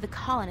out of the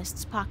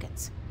colonists'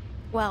 pockets.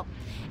 Well,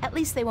 at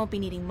least they won't be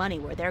needing money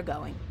where they're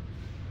going.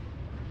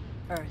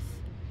 Earth.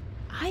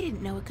 I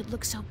didn't know it could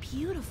look so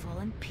beautiful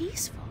and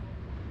peaceful.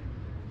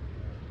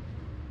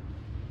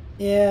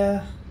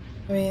 Yeah,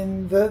 I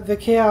mean, the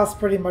chaos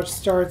pretty much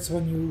starts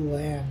when you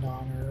land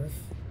on Earth.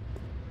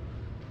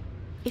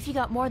 If you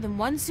got more than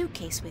one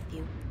suitcase with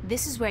you,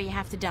 this is where you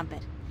have to dump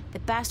it. The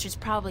bastards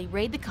probably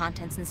raid the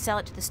contents and sell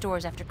it to the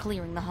stores after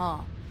clearing the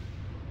hall.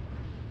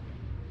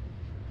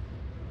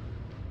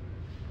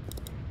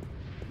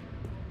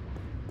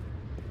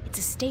 It's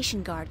a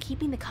station guard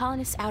keeping the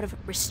colonists out of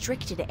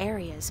restricted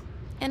areas.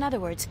 In other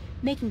words,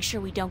 making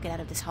sure we don't get out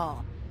of this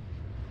hall.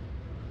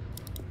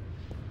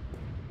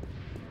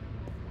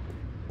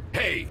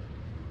 Hey!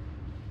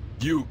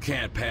 You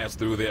can't pass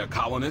through there,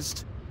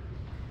 colonist.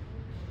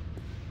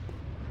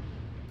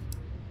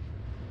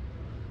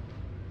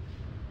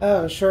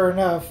 Oh, sure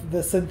enough,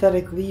 the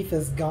synthetic leaf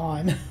is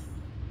gone.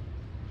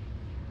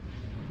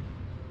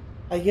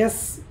 I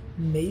guess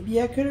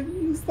maybe I could have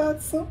used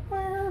that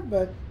somewhere,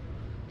 but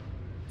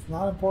it's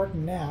not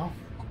important now.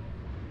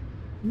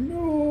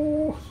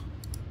 No!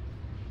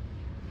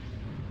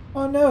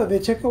 Oh no, they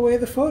took away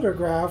the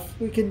photograph.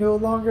 We can no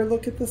longer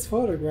look at this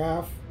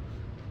photograph.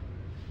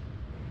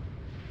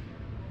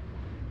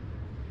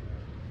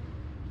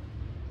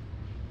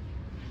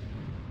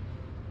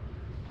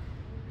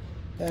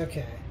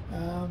 Okay.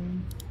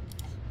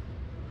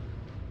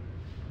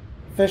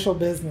 Official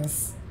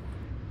business.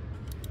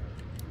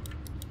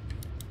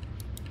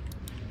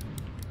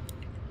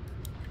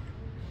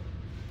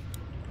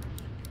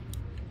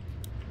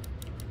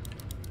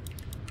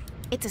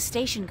 It's a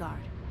station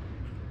guard.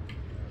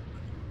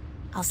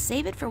 I'll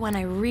save it for when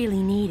I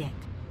really need it.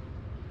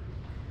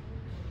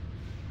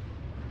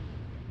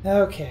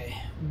 Okay,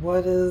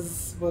 what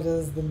is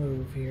the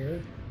move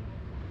here?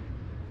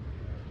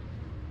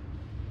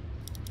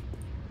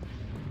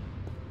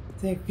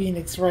 I think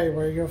Phoenix right,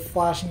 where you're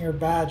flashing your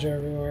badge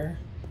everywhere.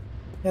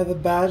 Yeah, the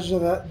badge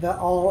that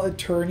all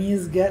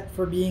attorneys get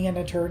for being an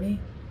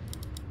attorney.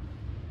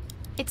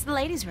 It's the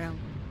ladies' room.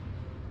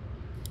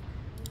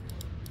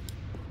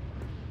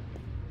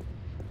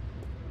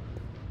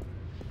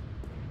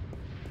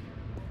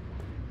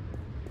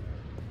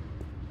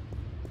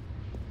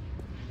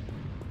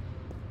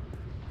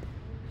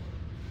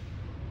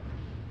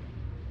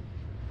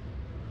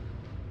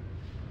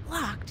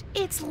 Locked.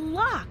 It's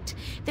locked.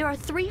 There are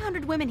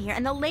 300 women here,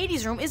 and the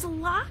ladies' room is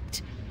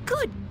locked.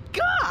 Good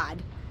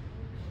God!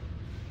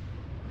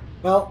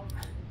 Well,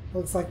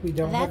 looks like we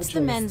don't have a choice. That's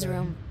the men's then.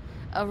 room.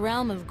 A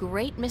realm of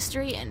great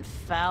mystery and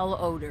foul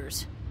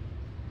odors.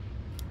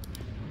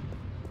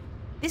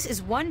 This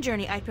is one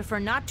journey I'd prefer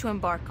not to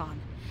embark on.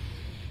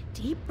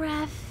 Deep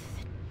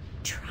breath.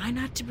 Try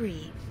not to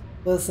breathe.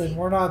 Listen,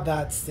 we're not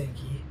that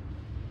stinky.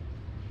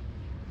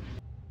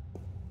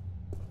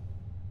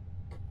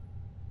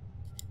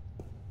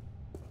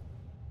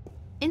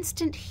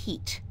 Instant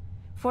heat.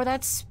 For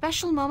that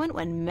special moment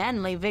when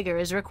manly vigor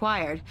is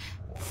required.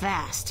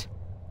 Fast.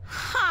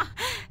 Ha!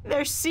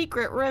 Their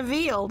secret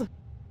revealed.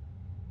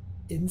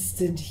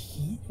 Instant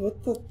heat?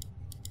 What the?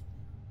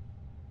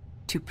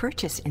 To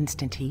purchase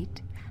Instant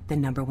Heat, the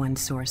 #1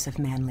 source of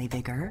manly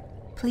vigor,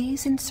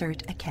 please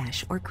insert a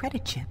cash or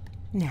credit chip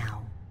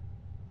now.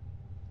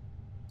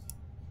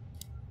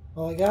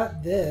 Well, I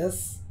got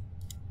this.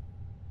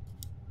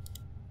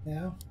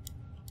 Yeah.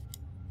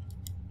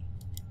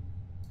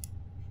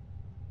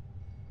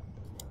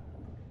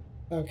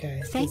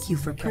 Okay. Thank you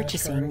for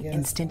purchasing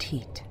Instant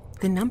Heat,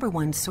 the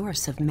 #1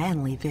 source of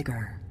manly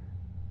vigor.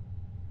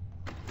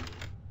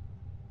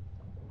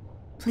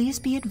 Please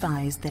be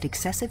advised that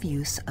excessive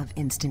use of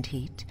Instant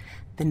Heat,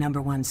 the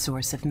 #1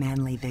 source of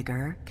manly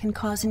vigor, can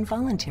cause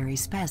involuntary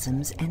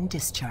spasms and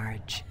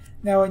discharge.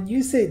 Now, when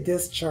you say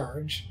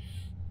discharge,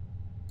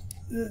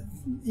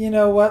 you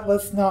know what?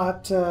 Let's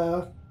not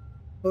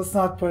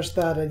push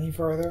that any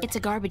further. It's a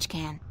garbage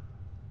can.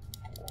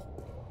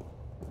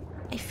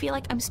 I feel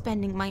like I'm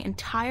spending my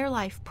entire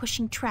life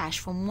pushing trash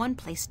from one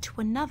place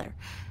to another.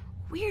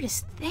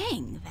 Weirdest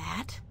thing,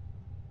 that.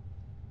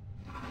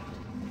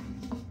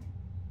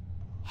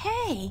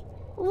 Hey,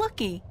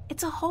 looky,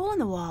 it's a hole in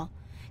the wall,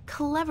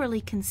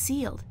 cleverly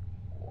concealed.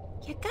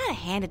 You gotta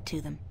hand it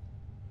to them.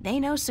 They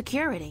know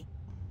security.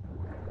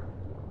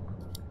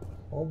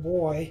 Oh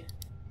boy.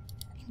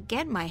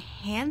 Get my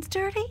hands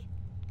dirty?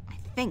 I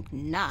think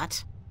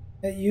not.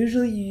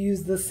 Usually you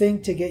use the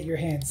sink to get your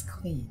hands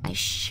clean. I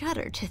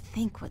shudder to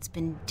think what's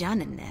been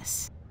done in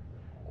this.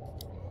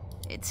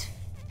 It's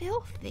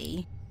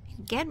filthy.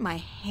 Get my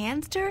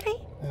hands dirty?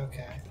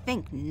 Okay. I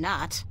think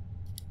not.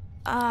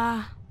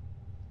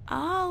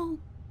 I'll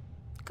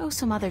go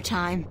some other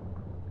time.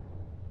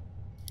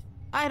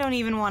 I don't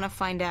even want to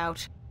find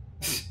out.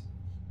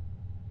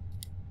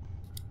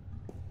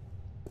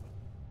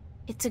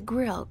 It's a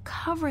grill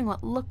covering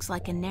what looks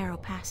like a narrow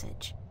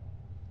passage.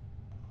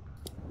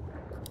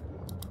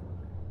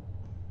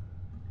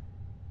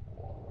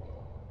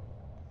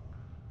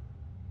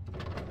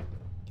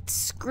 It's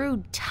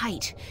screwed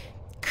tight.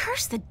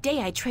 Curse the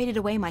day I traded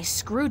away my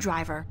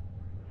screwdriver.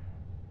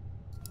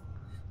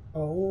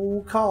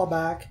 Oh,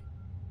 callback.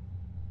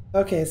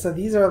 Okay, so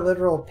these are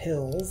literal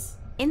pills.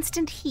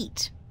 Instant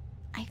heat.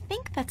 I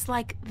think that's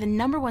like the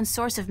 #1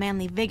 source of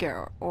manly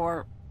vigor,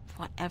 or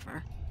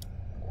whatever.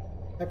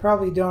 I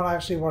probably don't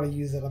actually want to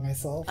use it on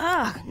myself.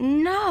 Ugh,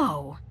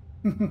 no!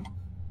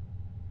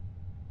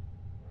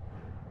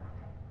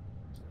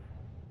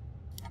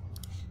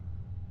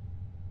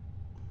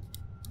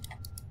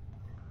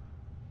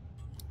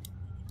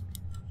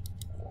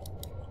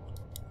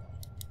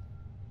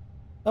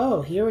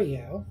 Oh, here we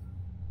go.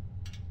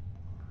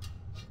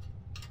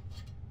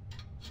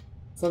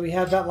 So we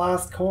had that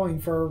last coin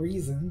for a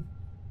reason.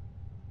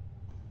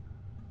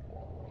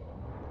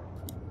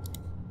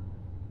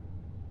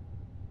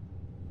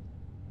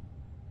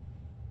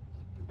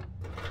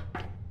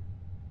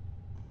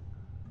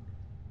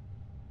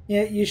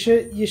 Yeah, you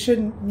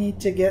shouldn't need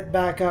to get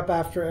back up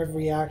after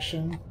every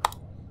action.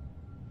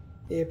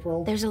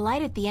 April. There's a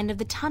light at the end of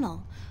the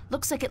tunnel.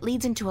 Looks like it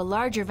leads into a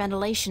larger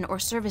ventilation or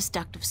service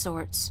duct of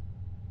sorts.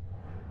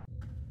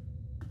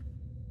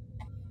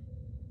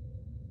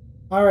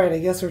 Alright, I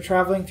guess we're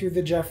traveling through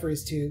the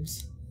Jeffries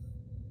tubes.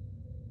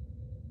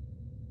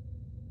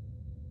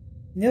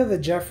 You know, the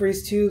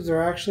Jeffries tubes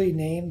are actually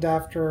named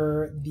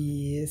after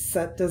the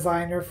set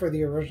designer for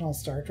the original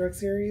Star Trek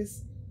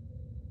series.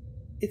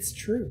 It's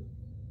true.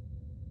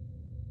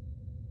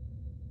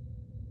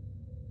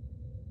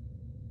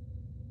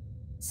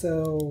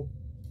 So,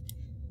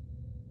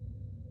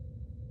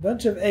 a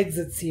bunch of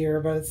exits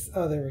here, but it's...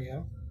 Oh, there we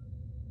go.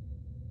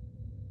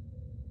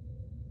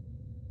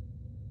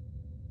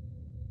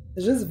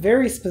 It's just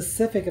very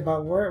specific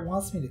about where it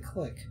wants me to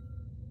click.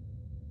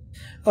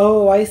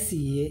 Oh, I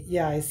see.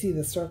 Yeah, I see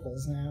the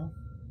circles now.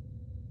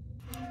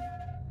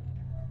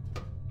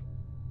 Of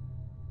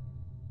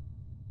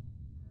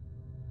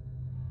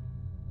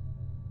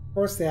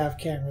course they have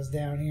cameras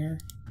down here.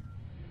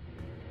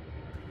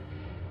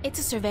 It's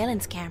a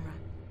surveillance camera.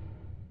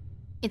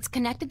 It's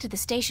connected to the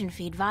station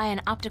feed via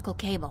an optical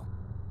cable.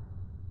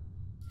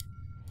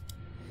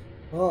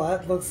 Well,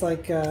 that looks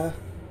like a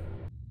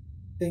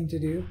thing to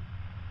do.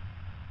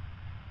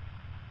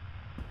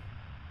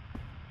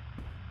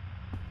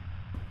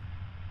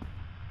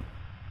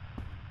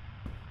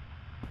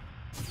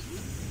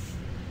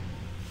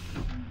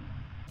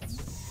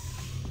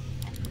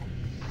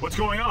 What's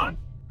going on?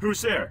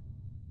 Who's there?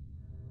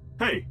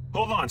 Hey,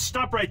 hold on,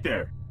 stop right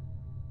there.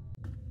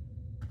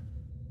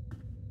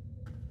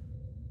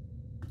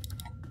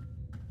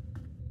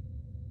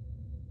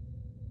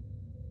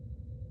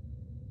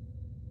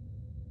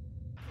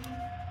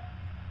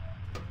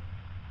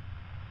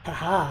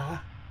 Haha.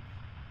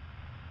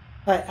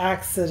 I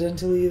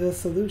accidentally the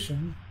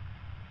solution.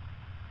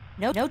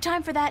 No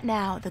time for that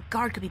now. The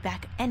guard could be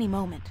back any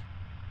moment.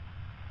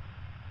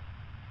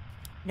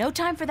 No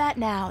time for that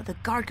now. The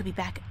guard could be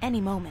back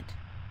any moment.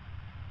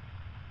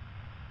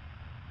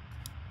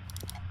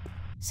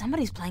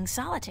 Somebody's playing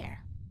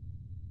solitaire.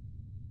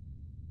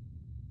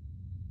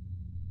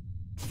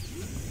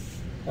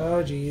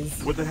 Oh,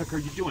 geez. What the heck are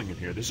you doing in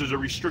here? This is a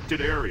restricted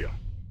area.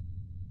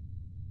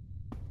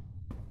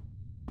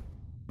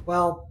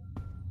 Well...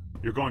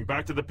 You're going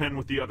back to the pen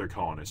with the other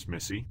colonists,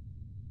 Missy.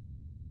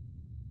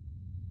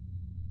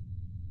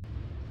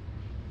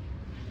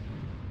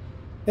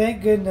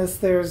 Thank goodness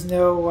there's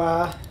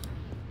no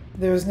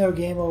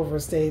game over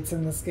states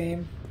in this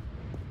game.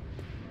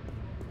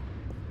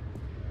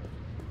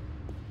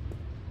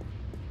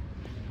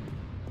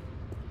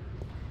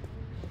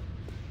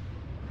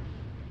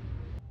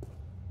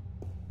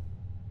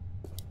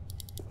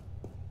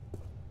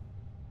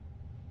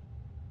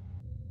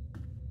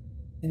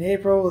 In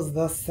April was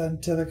thus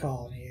sent to the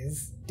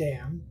colonies.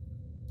 Damn.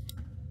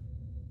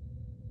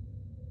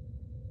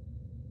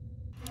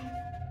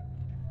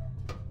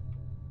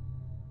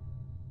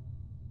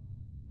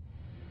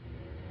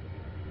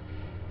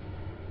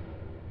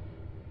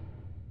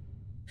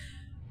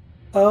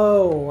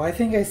 Oh, I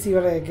think I see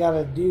what I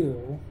gotta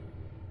do.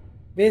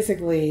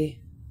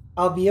 Basically,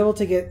 I'll be able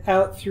to get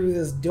out through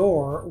this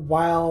door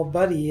while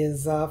Buddy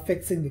is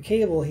fixing the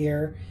cable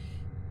here,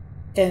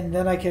 and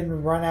then I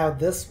can run out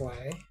this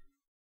way.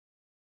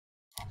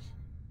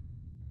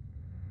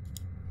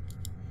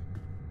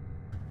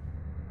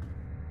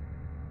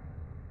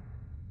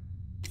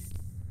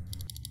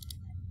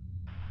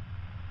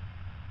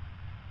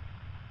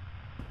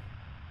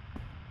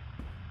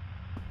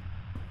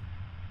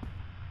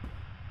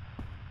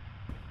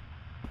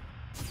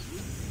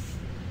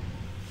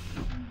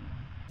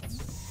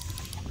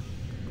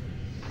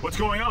 What's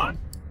going on?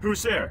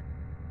 Who's there?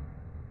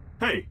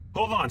 Hey,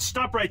 hold on.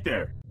 Stop right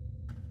there.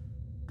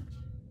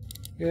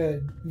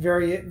 Good.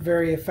 Very,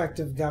 very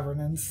effective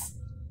governance.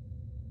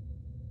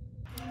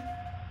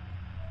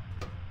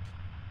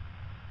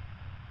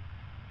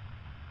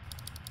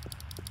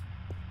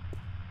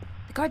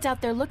 The guard's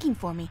out there looking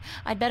for me.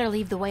 I'd better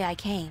leave the way I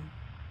came.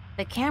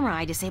 The camera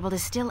I disabled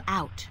is still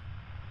out.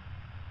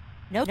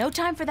 No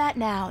time for that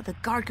now. The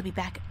guard could be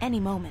back at any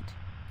moment.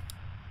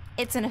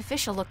 It's an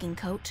official-looking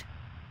coat.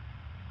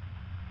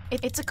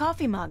 It's a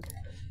coffee mug.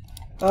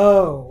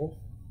 Oh.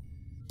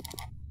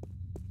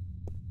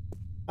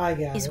 I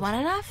got it. Is one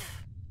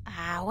enough?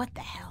 What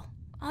the hell.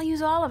 I'll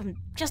use all of them,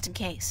 just in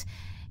case.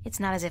 It's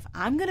not as if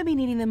I'm gonna be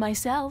needing them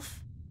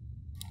myself.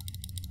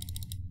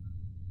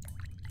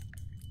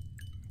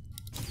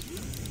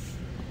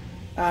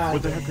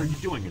 What the heck are you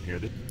doing in here?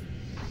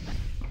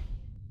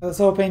 I was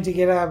hoping to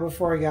get out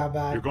before I got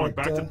back. You're going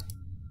back to...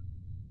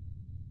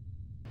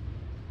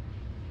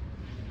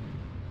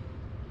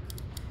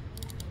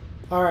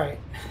 Alright.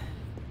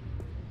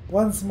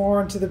 Once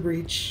more into the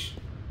breach.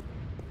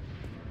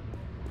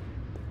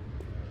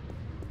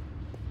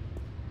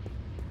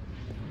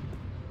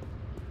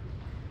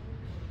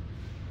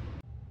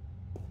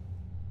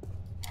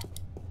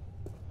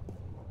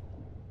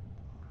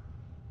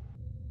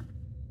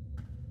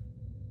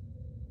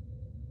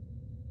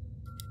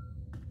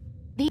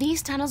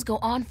 These tunnels go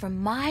on for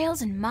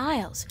miles and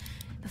miles.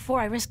 Before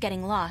I risk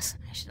getting lost,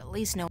 I should at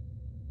least know.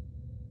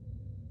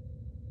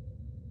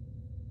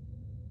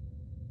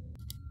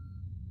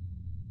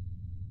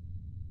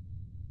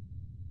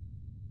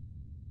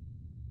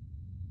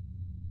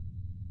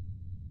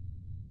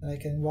 I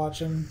can watch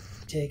him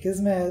take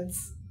his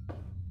meds.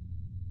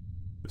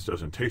 This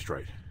doesn't taste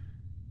right.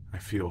 I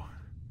feel...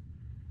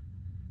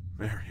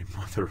 Mary,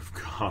 Mother of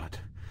God.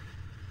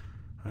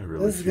 I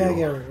really This is gonna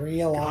get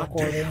real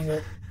awkward, isn't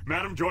it?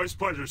 Madam Joy's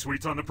pleasure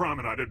suites on the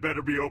promenade had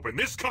better be open.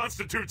 This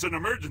constitutes an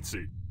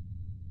emergency.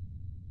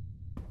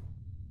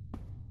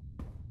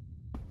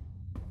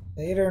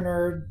 Later,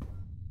 nerd.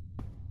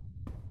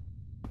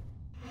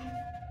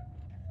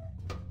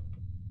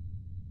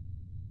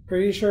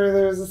 Pretty sure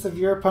there's a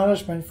severe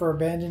punishment for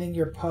abandoning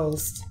your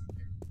post.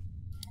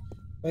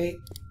 Wait.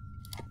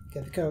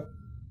 Get the coat.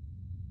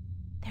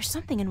 There's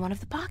something in one of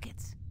the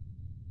pockets.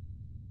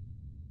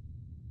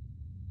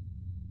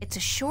 It's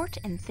a short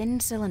and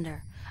thin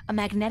cylinder. A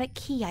magnetic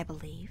key, I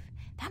believe.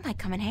 That might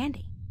come in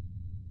handy.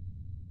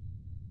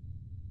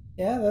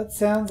 Yeah, that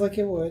sounds like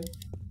it would.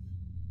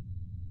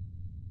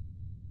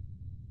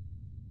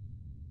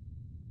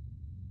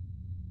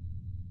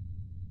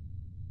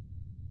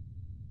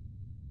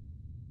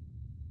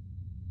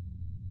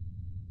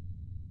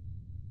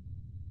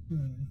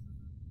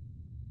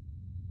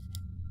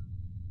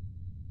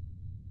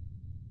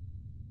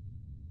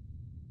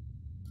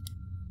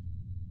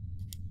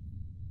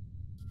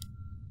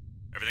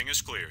 Everything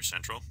is clear,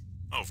 Central.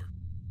 Over.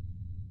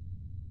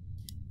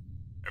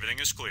 Everything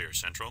is clear,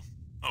 Central.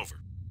 Over.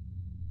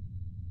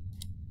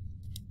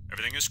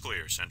 Everything is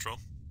clear, Central.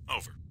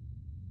 Over.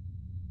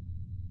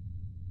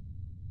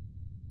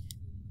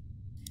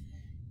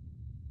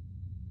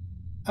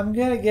 I'm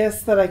gonna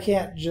guess that I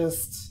can't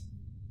just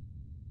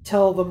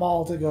tell them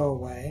all to go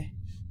away.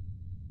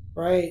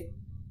 Right?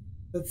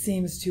 That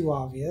seems too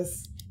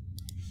obvious.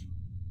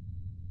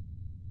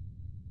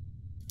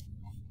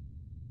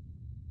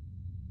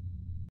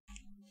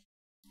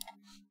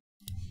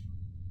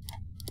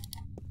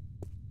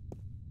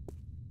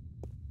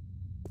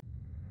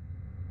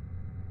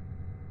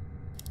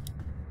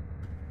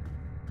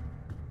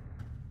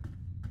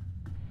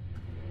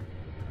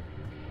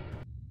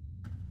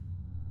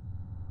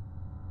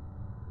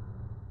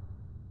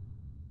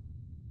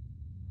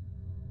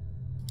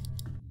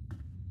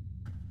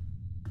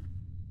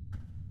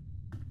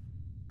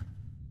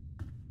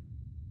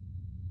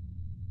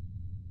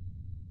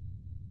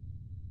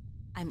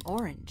 I'm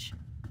orange.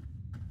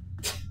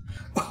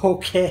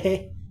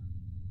 Okay.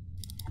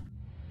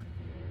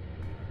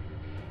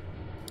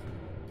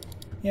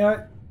 You know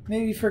what?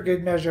 Maybe for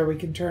good measure we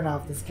can turn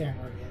off this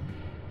camera again.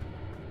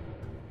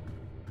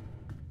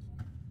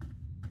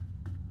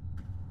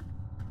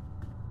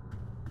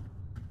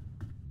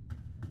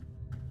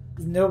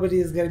 Nobody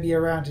is going to be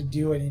around to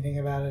do anything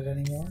about it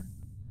anymore.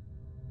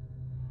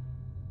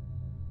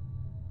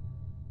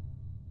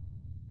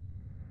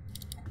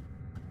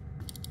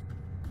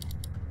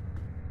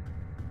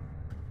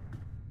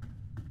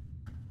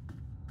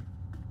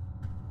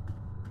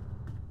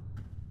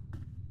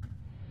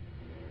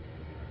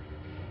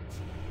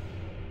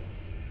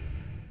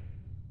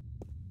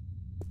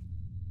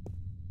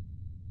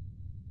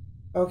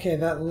 Okay,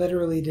 that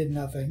literally did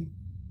nothing.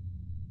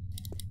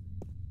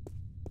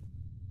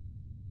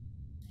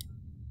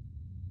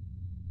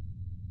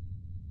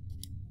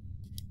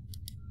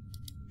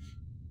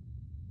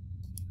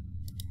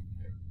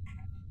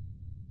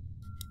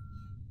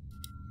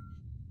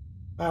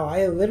 Wow,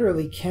 I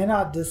literally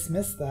cannot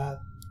dismiss that.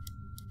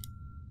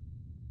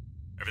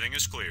 Everything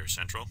is clear,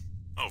 Central.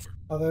 Over.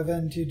 Other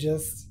than to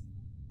just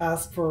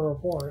ask for a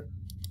report.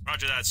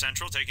 Roger that,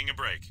 Central. Taking a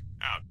break.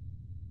 Out.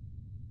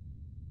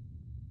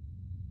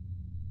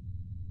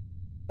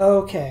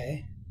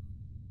 Okay.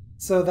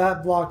 So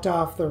that blocked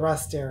off the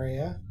rest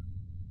area.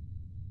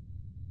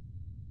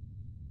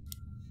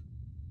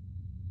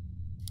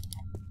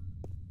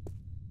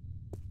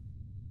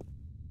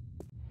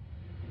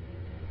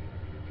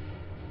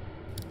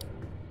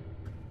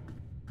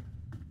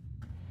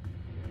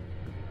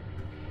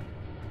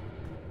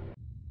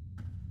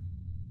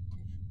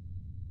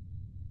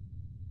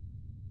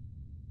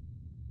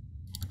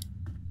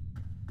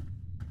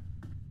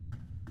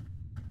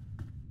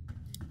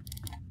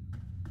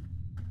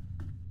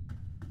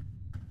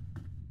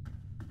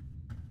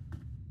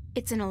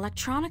 It's an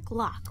electronic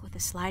lock with a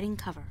sliding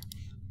cover.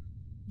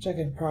 Which I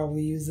can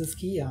probably use this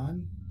key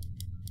on.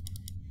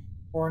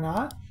 Or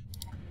not.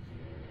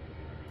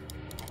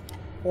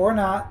 Or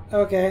not.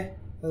 Okay.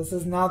 This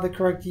is not the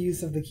correct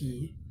use of the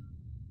key.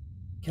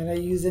 Can I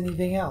use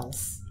anything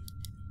else?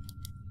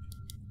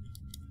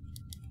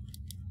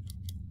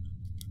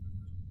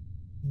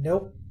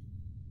 Nope.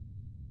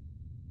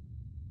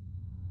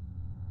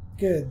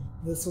 Good.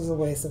 This was a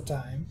waste of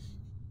time.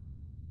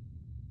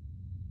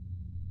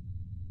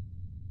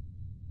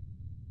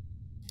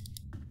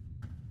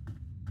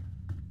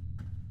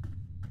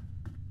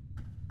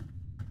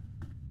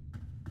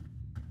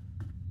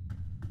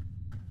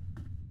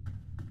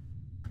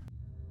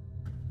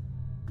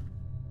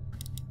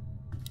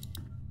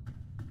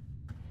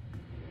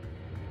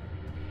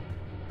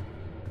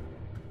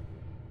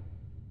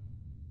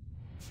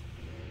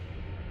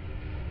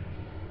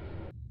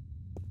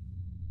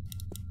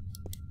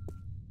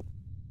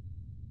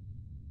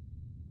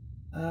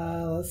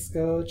 Let's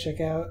go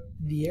check out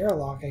the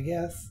airlock, I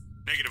guess.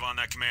 Negative on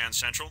that command,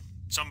 Central.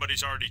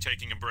 Somebody's already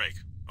taking a break.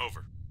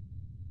 Over.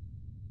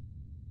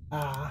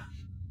 Ah.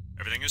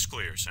 Everything is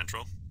clear,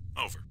 Central.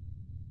 Over.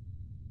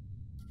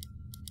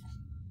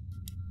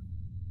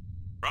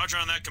 Roger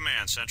on that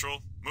command,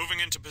 Central. Moving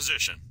into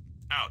position.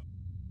 Out.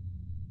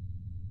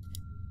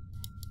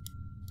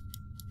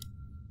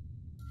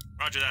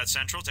 Roger that,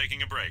 Central.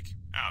 Taking a break.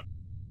 Out.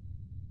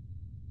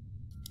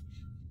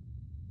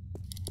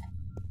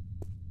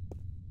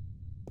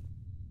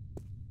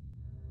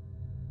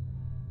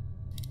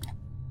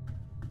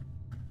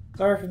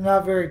 Sorry if I'm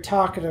not very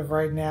talkative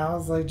right now.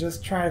 It's like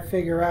just trying to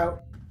figure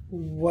out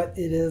what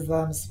it is that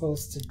I'm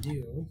supposed to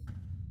do.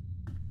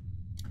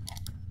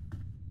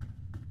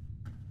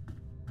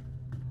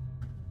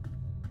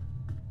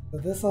 So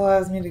this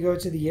allows me to go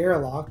to the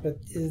airlock, but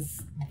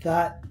is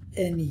that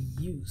any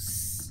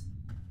use?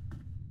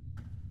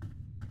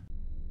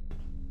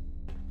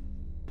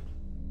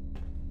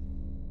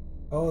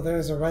 Oh,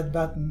 there's a red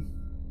button.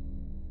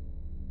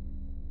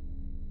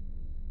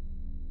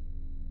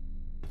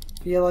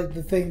 Feel like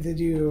the thing to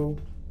do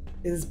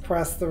is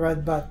press the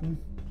red button.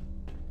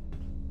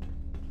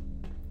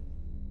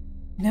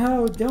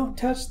 No, don't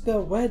touch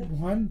the wed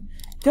one.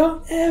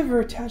 Don't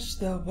ever touch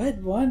the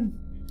wed one.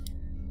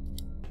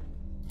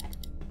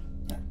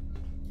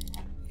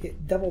 Okay,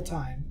 double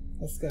time.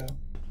 Let's go.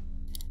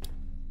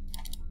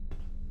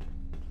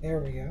 There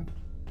we go.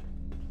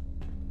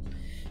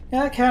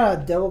 Yeah, kind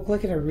of double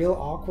click in a real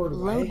awkward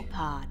way. Load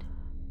pod.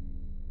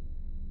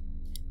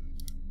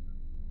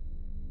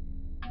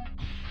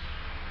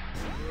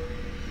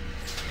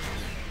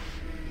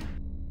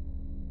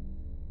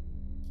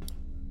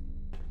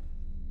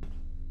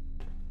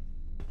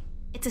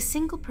 It's a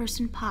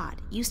single-person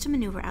pod, used to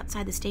maneuver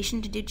outside the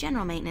station to do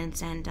general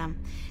maintenance and,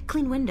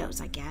 clean windows,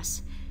 I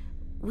guess.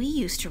 We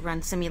used to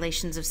run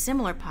simulations of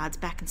similar pods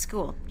back in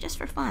school, just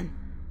for fun.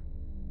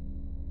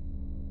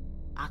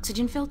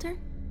 Oxygen filter?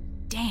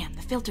 Damn,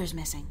 the filter's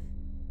missing.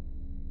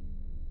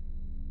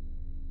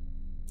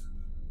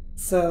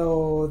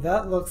 So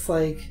that looks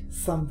like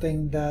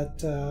something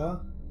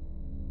that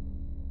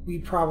we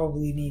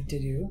probably need to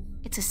do.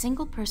 It's a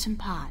single-person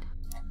pod.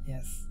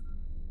 Yes.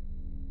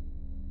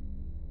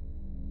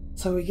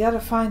 So we gotta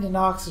find an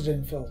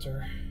oxygen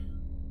filter.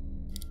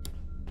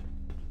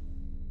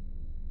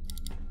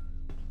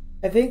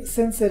 I think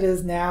since it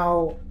is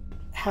now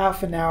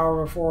half an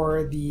hour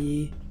before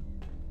the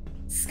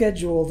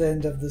scheduled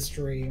end of the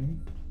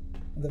stream,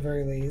 at the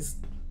very least,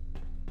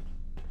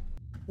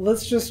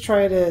 let's just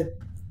try to...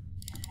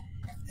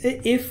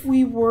 If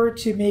we were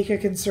to make a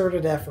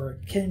concerted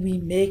effort, can we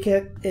make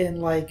it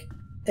in like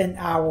an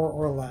hour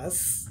or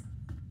less?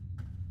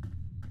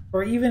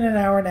 Or even an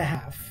hour and a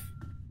half?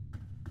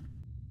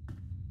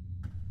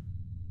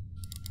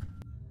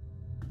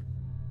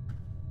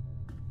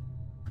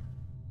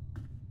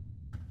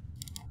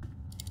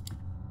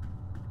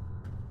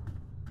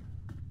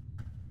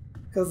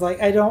 Because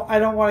like I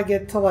don't want to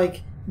get to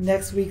like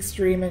next week's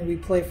stream and we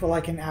play for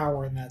like an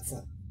hour and that's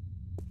it.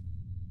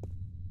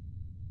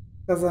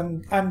 Because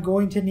I'm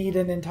going to need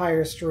an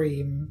entire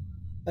stream.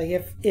 Like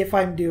if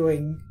I'm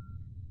doing.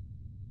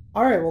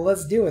 All right, well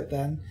let's do it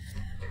then.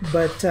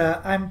 But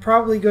I'm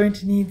probably going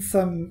to need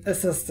some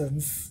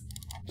assistance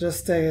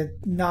just to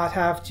not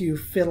have to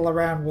fiddle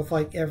around with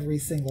like every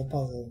single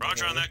puzzle.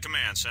 Roger on that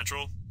command,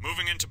 Central.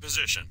 Moving into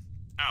position.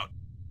 Out.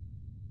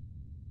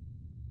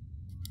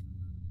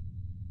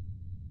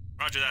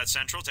 Roger that,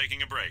 Central.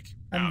 Taking a break.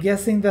 I'm Out.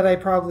 guessing that I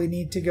probably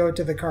need to go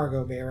to the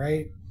cargo bay,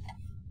 right?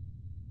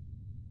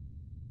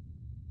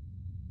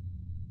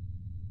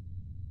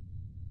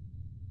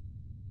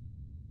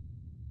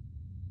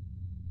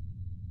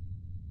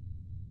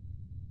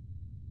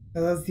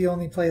 So that's the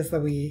only place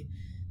that we...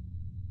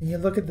 When you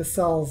look at the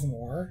cells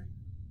more...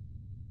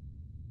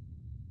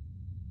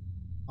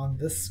 on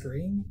this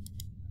screen...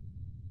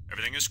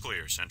 Everything is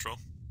clear, Central.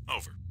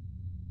 Over.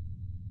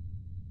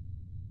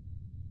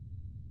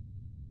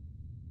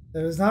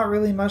 There's not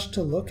really much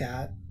to look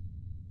at.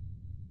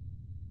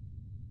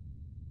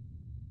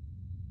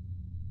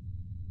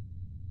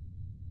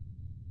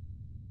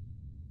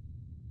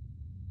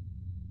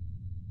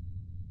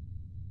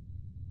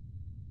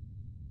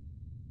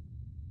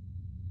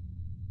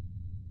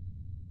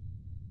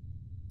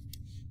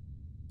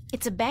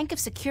 It's a bank of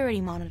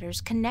security monitors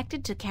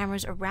connected to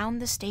cameras around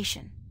the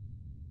station.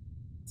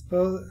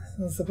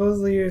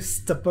 Supposedly you're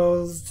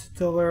supposed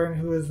to learn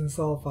who is in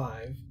cell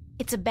 5.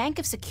 It's a bank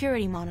of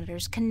security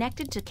monitors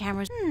connected to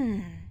cameras.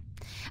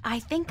 I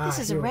think this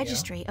is a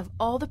registry of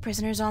all the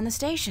prisoners on the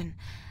station.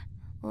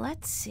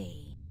 Let's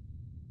see.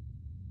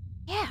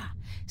 Yeah,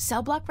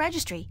 cell block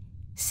registry.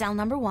 Cell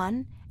number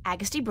 1,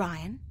 Agusty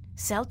Bryan.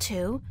 Cell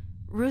 2,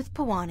 Ruth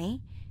Pawani.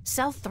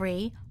 Cell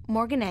 3,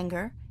 Morgan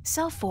Enger.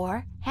 Cell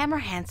 4, Hammer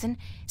Hansen.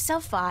 Cell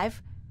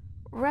 5,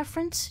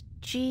 reference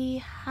G.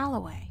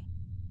 Holloway.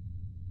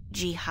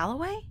 G.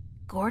 Holloway?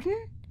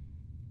 Gordon?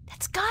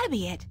 That's gotta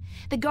be it.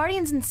 The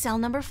Guardian's in cell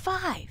number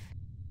 5.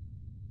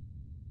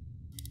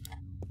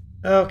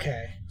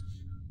 Okay.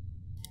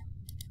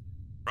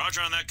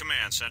 Roger on that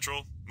command,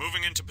 Central.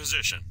 Moving into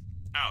position.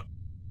 Out.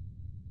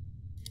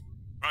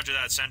 Roger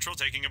that, Central.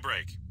 Taking a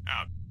break.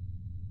 Out.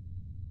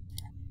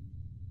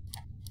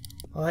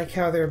 I like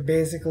how they're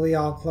basically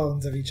all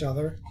clones of each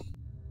other.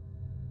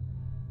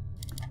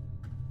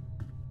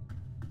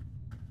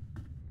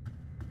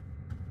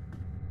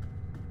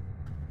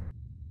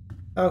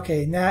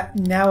 Okay,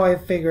 now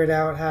I've figured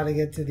out how to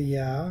get to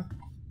the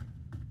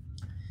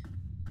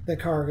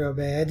cargo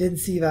bay. I didn't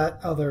see that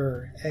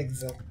other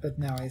exit, but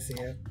now I see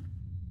it.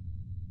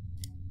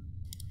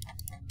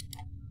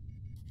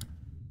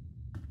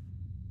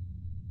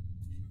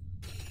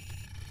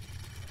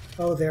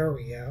 Oh, there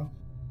we go.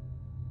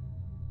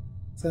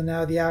 So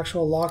now the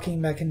actual locking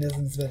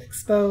mechanism's been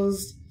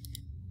exposed.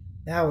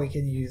 Now we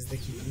can use the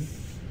key.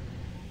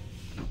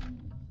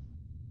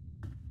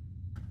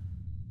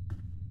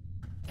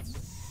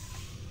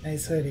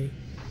 Nice hoodie.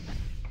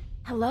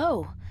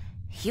 Hello.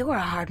 You are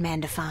a hard man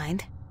to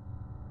find.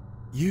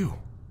 You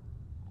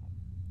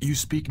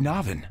speak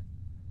Navin.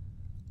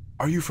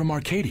 Are you from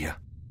Arcadia?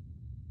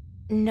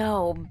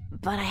 No,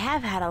 but I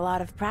have had a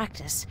lot of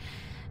practice.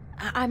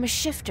 I'm a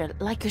shifter,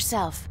 like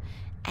yourself.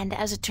 And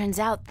as it turns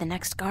out, the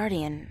next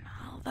Guardian,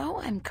 although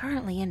I'm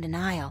currently in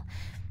denial.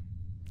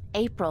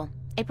 April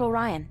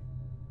Ryan.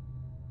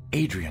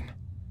 Adrian,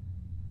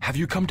 have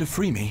you come to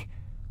free me,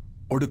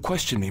 or to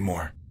question me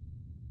more?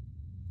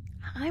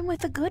 I'm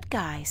with the good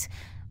guys.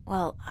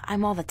 Well,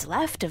 I'm all that's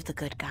left of the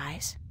good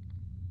guys.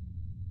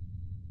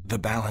 The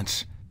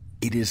balance,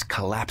 it is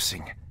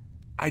collapsing.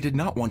 I did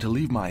not want to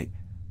leave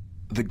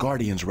the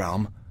Guardian's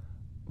realm,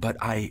 but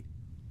I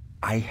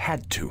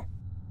had to.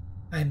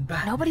 I'm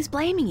back. Nobody's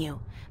blaming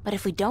you. But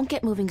if we don't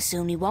get moving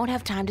soon, we won't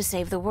have time to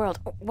save the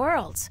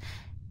worlds.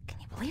 Can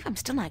you believe I'm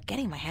still not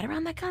getting my head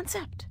around that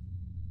concept?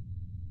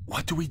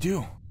 What do we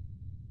do?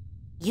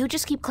 You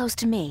just keep close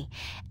to me,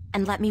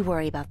 and let me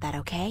worry about that,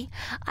 okay?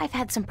 I've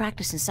had some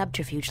practice in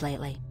subterfuge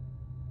lately.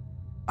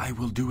 I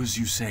will do as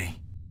you say.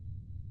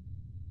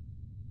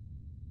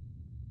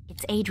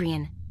 It's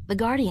Adrian, the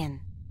Guardian.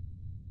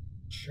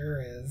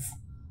 Sure is.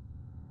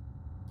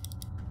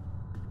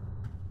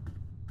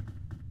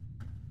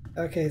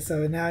 Okay,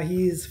 so now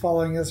he's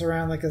following us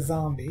around like a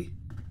zombie.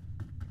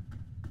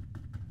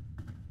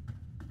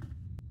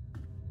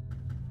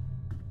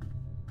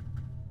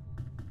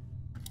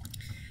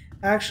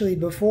 Actually,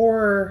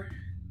 before...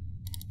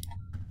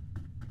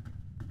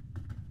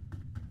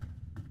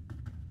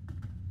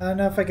 I don't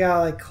know if I gotta,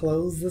 like,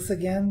 close this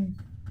again.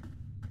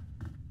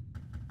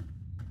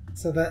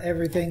 So that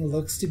everything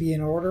looks to be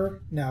in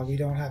order. No, we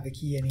don't have the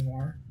key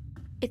anymore.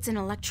 It's an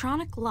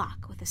electronic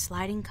lock with a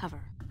sliding cover.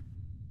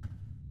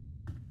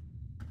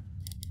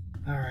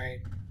 Alright.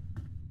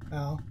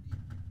 Well.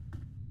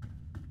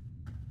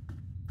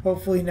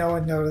 Hopefully no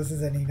one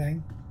notices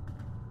anything.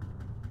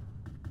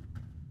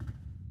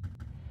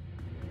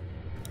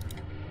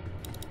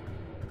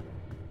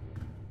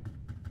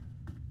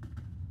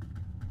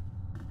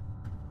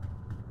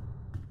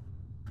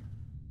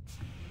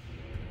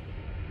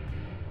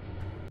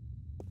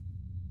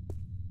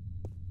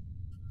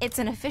 It's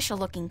an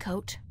official-looking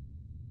coat.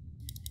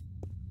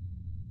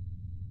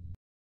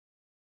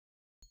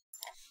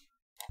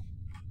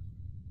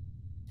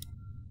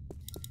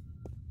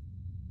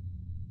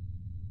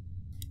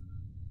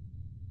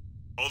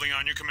 Holding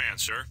on your command,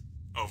 sir.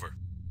 Over.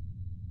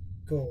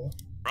 Cool.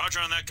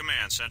 Roger on that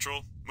command,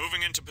 Central.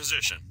 Moving into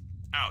position.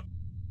 Out.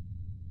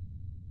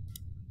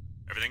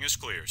 Everything is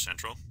clear,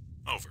 Central.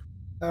 Over.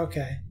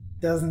 Okay.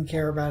 doesn't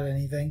care about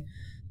anything.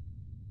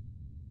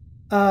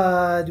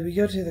 Do we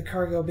go to the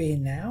cargo bay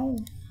now?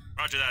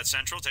 Roger that,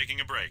 Central. Taking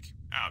a break.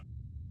 Out.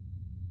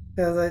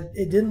 Because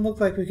it didn't look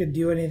like we could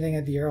do anything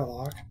at the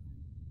airlock.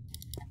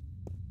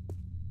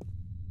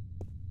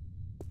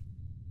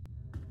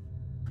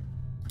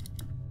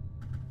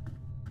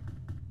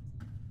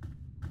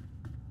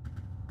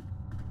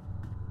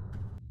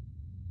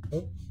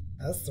 Oh,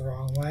 that's the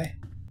wrong way.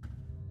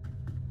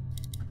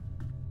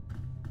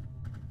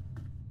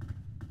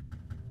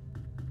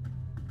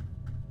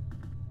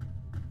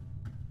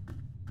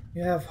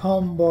 You have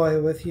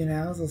Homeboy with you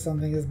now, so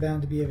something is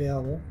bound to be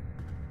available.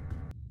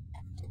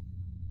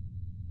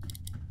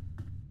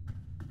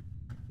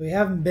 We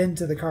haven't been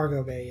to the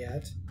cargo bay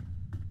yet.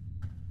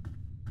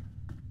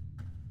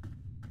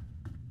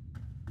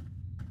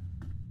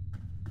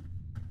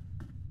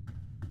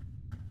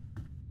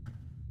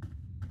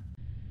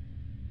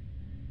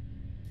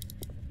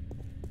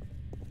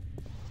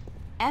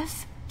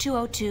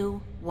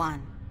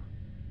 F2021.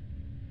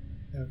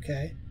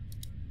 Okay.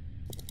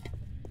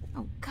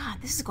 Oh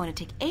god, this is going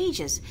to take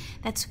ages.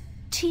 That's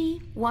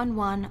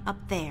T11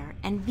 up there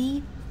and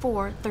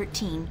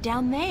V413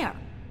 down there.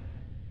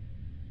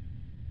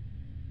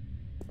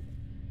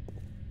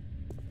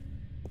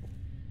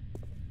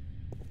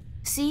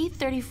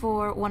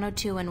 C34,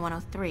 102, and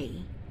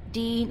 103,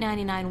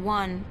 D99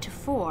 1 to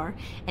 4,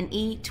 and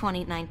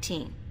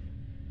E2019.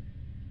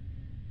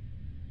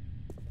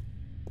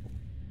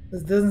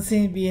 This doesn't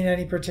seem to be in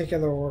any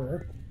particular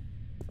order.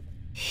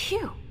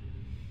 Phew.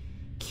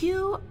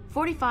 Q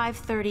 45,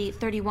 30,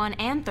 31,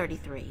 and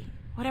 33.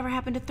 Whatever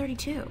happened to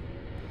 32?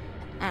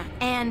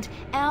 And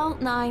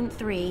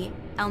L93,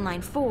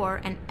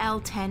 L94, and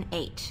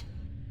L108.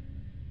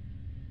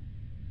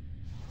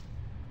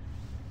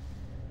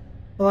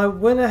 Well, I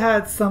would have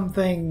had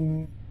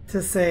something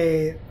to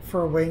say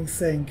for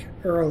WingSync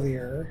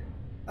earlier,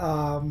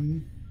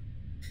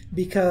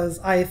 because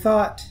I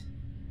thought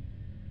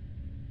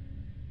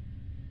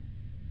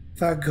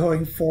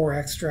going 4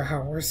 extra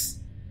hours.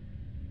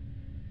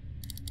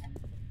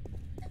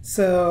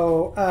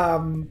 So,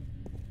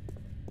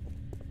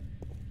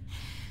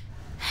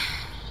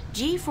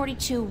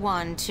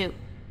 G42 2.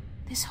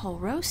 This whole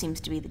row seems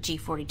to be the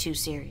G42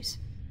 series.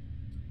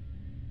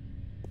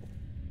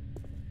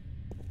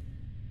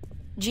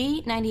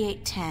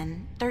 G98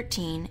 10,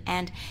 13,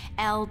 and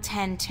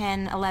L10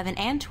 10, 11,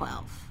 and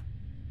 12.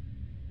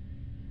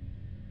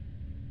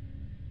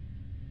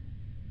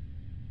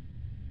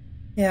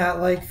 Yeah,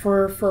 like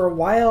for a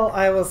while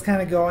I was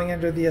kind of going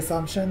under the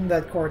assumption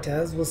that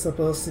Cortez was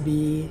supposed to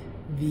be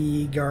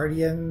the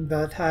Guardian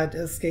that had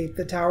escaped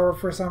the tower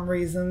for some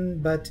reason,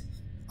 but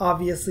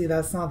obviously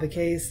that's not the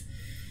case.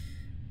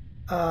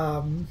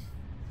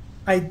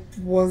 I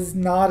was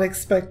not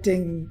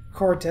expecting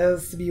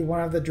Cortez to be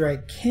one of the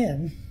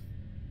Drakekin.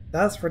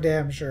 That's for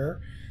damn sure.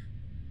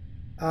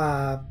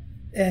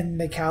 And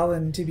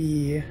McAllen to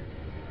be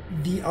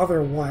the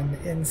other one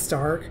in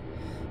Stark.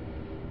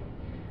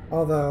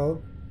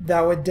 Although,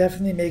 that would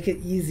definitely make it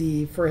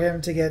easy for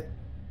him to get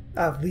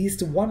at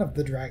least one of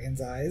the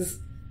dragon's eyes.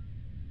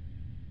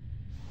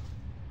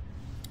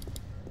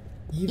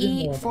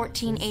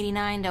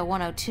 E1489 to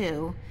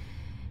 102,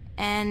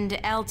 and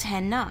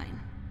L109.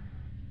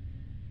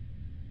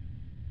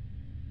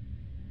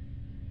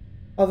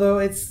 Although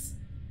it's...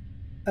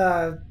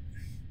 I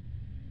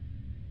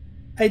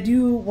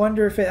do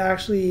wonder if it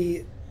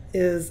actually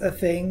is a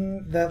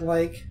thing that,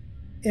 like,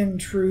 in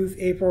truth,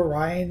 April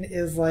Ryan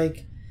is,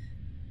 like,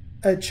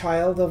 a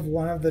child of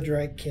one of the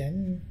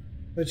Drakekin,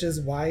 which is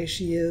why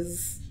she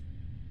is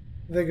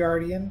the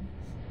Guardian.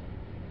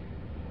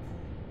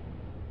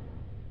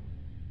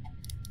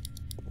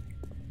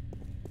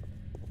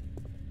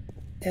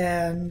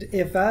 And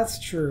if that's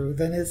true,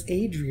 then is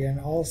Adrian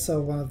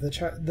also one of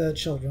the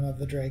children of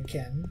the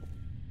Drakekin?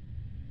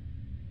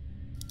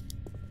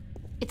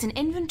 It's an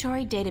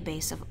inventory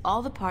database of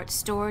all the parts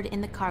stored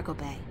in the cargo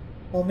bay.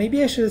 Well,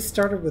 maybe I should have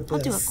started with this. I'll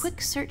do a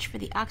quick search for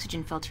the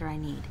oxygen filter I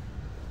need.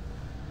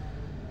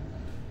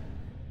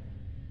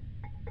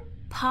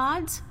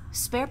 Pods,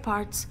 spare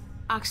parts,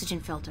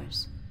 oxygen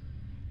filters.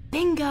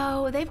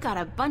 Bingo! They've got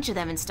a bunch of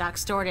them in stock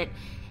stored at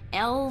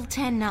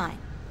L109.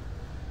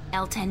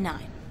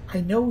 L109.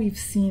 I know we've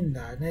seen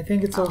that, and I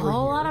think it's over here. A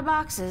whole lot of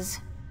boxes.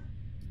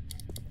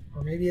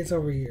 Or maybe it's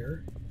over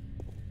here.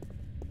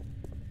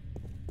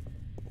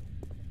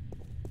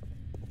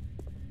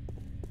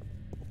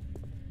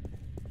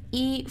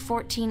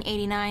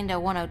 E1489 to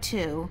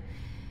 102,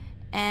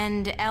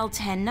 and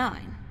L109.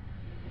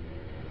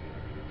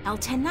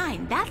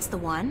 L109, that's the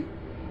one.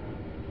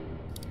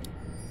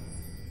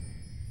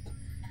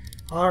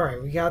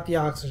 Alright, we got the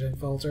oxygen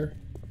filter.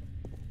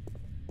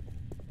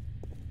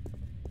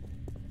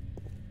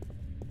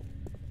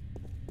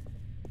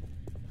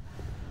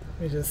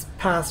 We just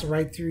pass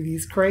right through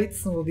these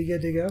crates and we'll be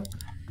good to go.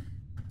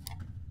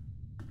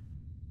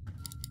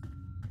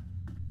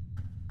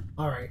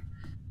 Alright.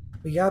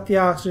 We got the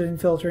oxygen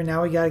filter,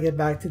 now we gotta get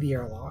back to the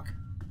airlock.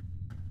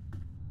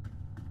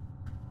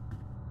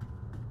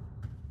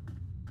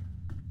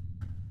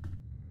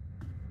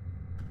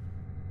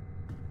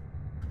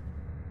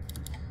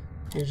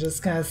 You're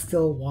just kind of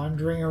still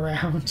wandering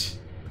around,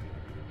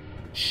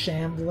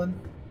 shambling.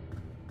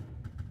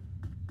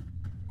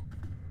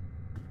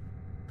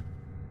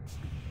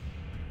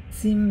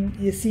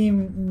 You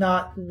seem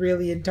not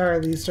really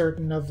entirely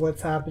certain of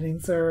what's happening,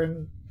 sir,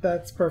 and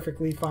that's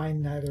perfectly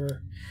fine.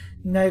 Neither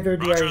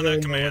do I Roger really that,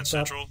 know Command what's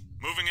up. Central.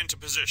 Moving into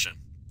position.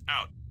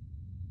 Out.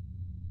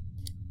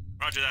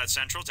 Roger that,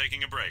 Central.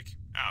 Taking a break.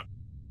 Out.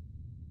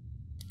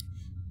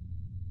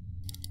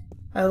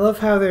 I love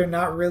how they're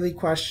not really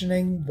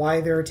questioning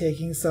why they're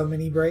taking so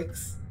many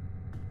breaks.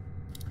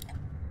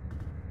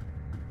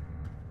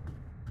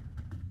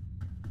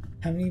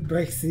 How many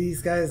breaks do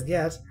these guys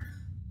get?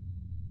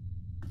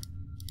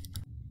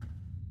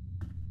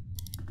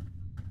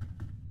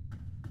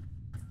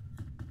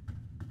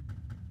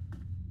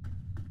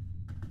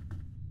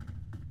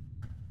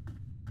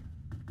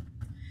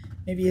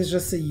 Maybe it's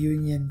just a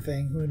union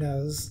thing, who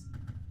knows?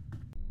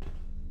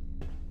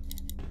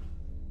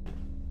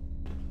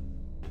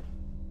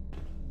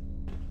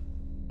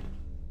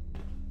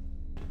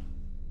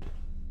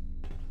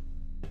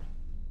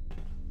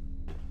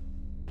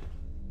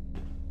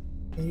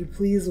 Can you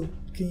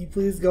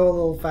please go a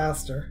little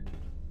faster?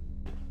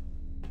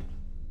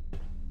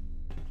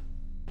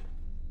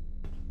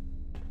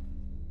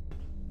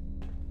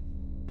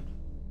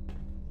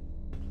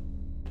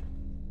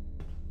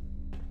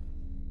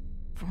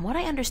 From what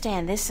I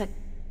understand, this is a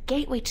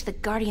gateway to the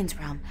Guardian's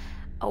realm.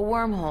 A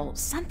wormhole,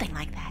 something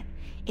like that.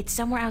 It's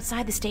somewhere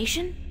outside the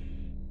station?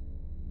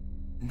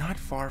 Not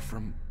far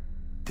from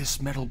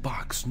this metal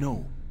box.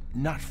 No,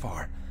 not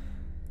far.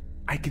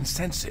 I can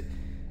sense it.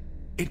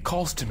 It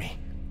calls to me.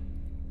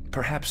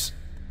 Perhaps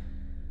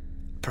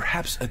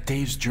a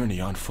day's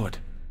journey on foot.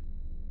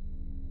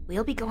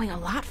 We'll be going a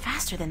lot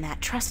faster than that,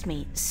 trust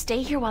me.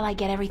 Stay here while I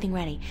get everything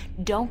ready.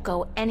 Don't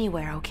go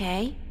anywhere,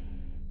 okay?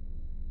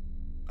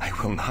 I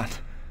will not.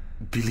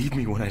 Believe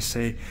me when I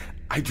say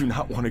I do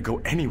not want to go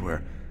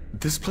anywhere.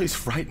 This place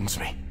frightens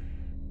me.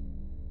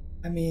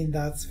 I mean,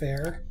 that's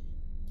fair.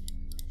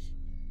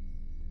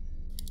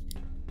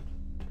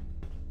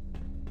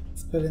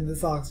 Let's put in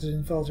this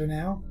oxygen filter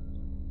now.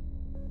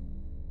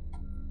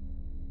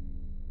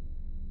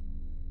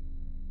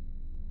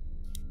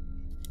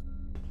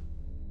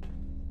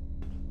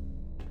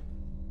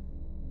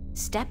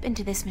 Step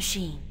into this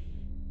machine.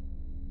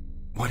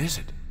 What is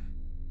it?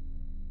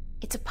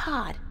 It's a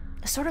pod,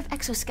 a sort of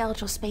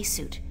exoskeletal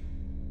spacesuit.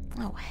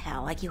 Oh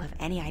hell, like you have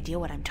any idea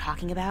what I'm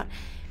talking about?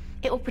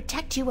 It will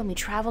protect you when we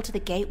travel to the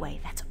gateway.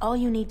 That's all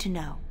you need to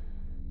know.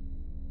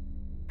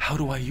 How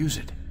do I use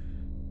it?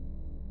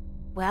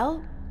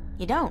 Well,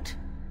 you don't.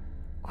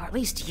 Or at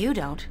least you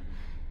don't.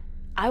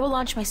 I will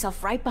launch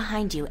myself right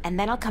behind you, and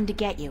then I'll come to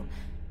get you.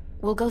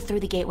 We'll go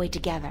through the gateway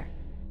together.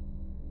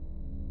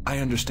 I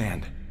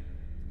understand.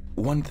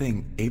 One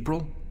thing,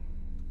 April.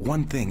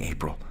 One thing,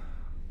 April.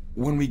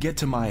 When we get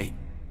to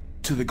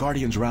the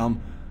Guardian's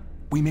realm,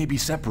 we may be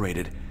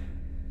separated,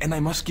 and I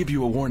must give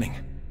you a warning.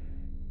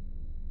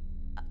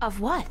 Of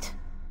what?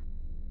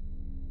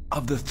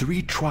 Of the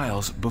 3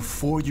 trials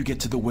before you get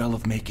to the Well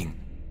of Making.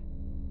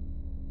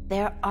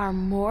 There are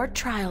more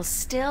trials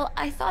still?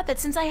 I thought that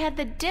since I had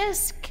the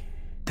disc...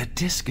 The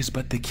disc is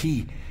but the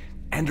key,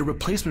 and a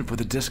replacement for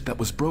the disc that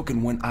was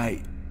broken when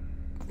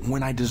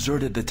I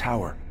deserted the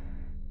tower.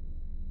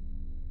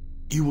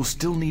 You will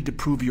still need to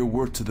prove your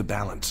worth to the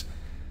balance,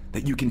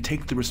 that you can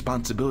take the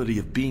responsibility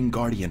of being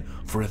Guardian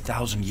for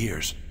 1,000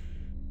 years.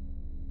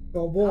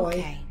 Oh boy.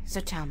 Okay, so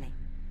tell me,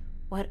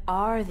 what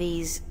are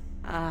these,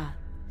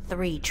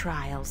 3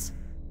 trials?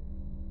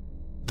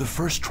 The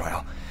first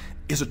trial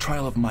is a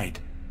trial of might.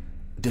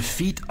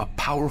 Defeat a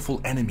powerful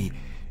enemy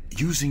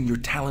using your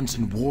talents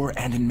in war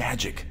and in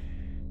magic.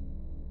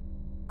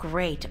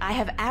 Great, I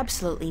have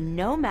absolutely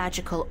no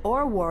magical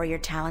or warrior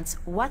talents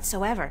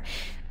whatsoever.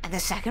 And the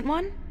second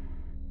one?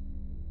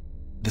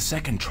 The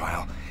second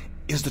trial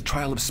is the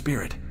trial of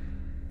spirit.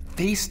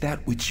 Face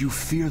that which you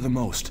fear the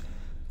most,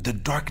 the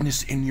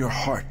darkness in your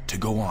heart to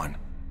go on.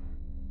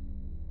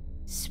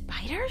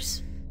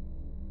 Spiders?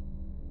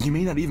 You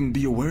may not even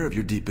be aware of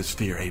your deepest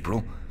fear,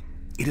 April.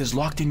 It is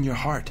locked in your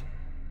heart.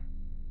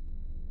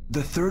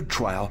 The third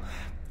trial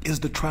is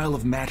the trial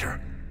of matter.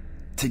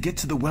 To get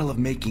to the Well of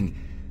Making,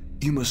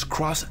 you must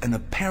cross an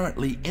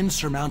apparently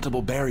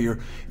insurmountable barrier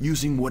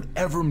using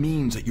whatever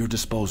means at your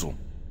disposal.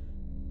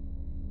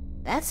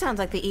 That sounds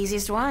like the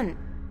easiest one.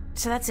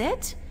 So that's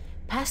it?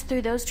 Pass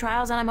through those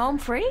trials and I'm home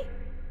free?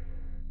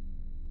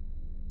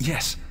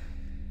 Yes.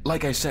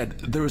 Like I said,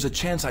 there is a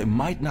chance I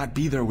might not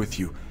be there with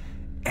you.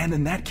 And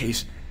in that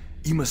case,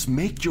 you must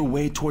make your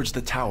way towards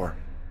the tower.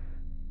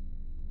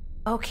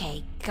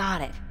 Okay,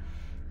 got it.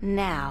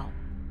 Now,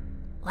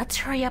 let's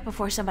hurry up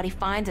before somebody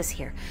finds us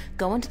here.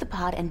 Go into the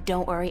pod and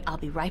don't worry, I'll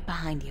be right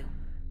behind you.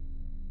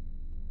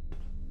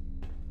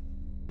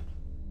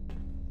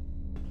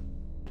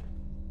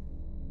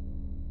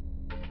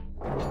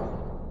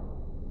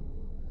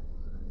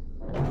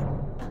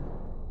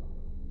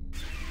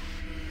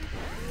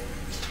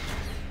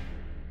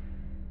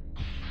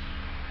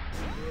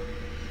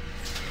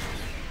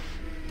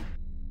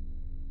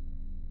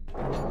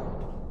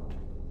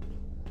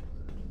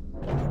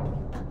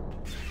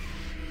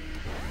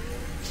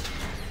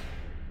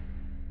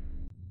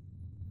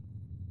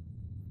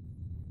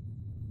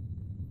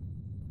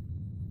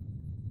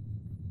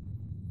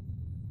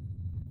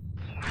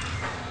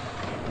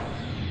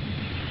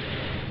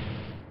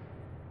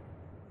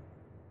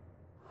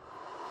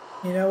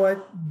 You know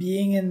what?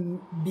 Being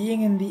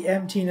in the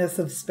emptiness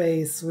of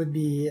space would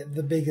be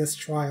the biggest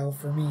trial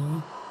for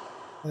me.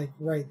 Like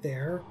right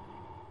there.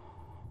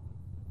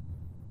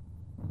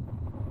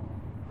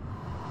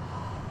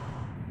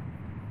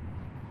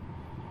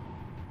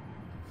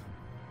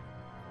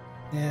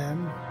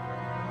 And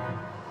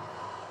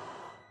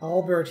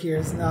Albert here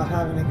is not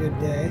having a good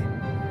day.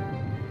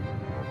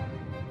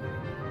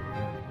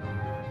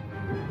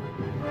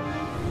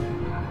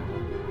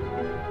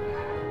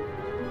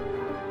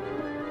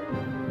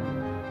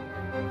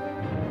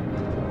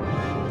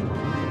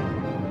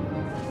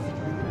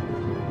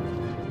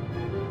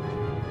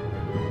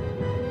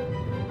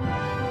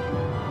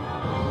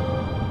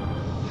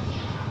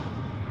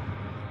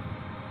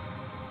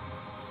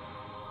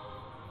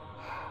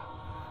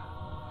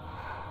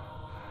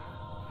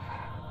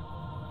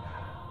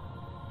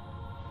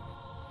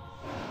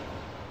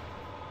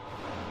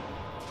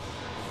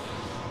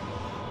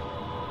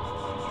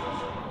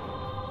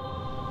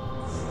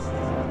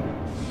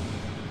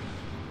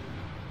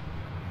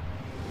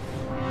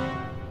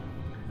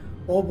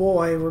 Oh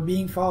boy, we're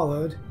being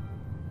followed.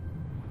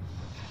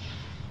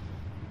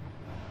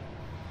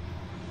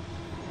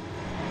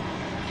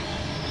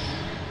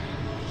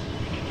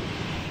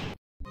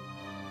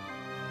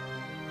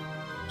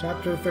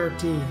 Chapter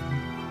 13.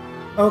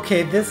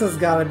 Okay, this has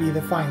got to be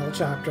the final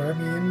chapter. I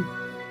mean,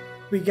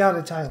 we got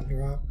a title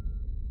drop.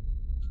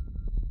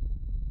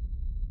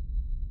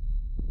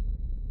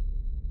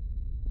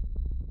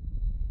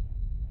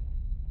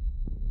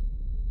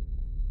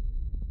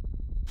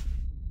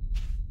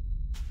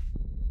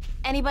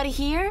 Anybody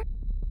here?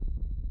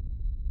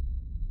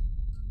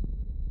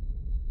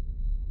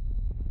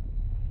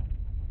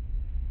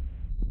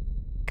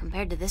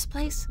 Compared to this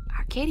place,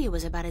 Arcadia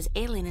was about as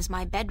alien as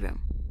my bedroom.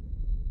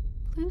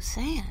 Blue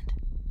sand.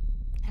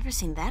 Never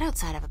seen that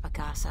outside of a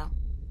Picasso.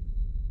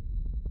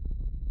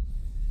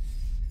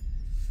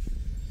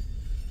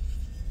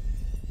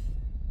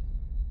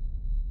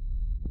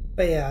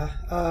 But yeah,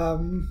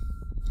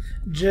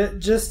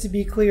 just to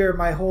be clear,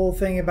 my whole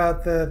thing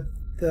about the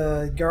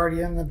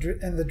Guardian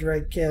and the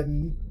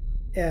Draken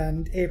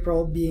and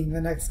April being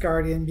the next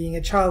Guardian, being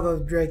a child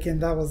of Draken,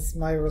 that was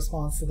my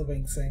response to the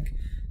wing sync.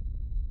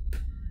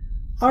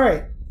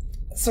 Alright,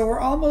 so we're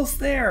almost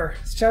there.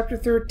 It's chapter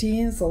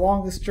 13, it's the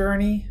longest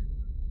journey.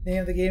 The name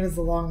of the game is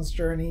The Longest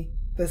Journey.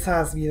 This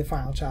has to be the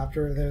final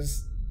chapter,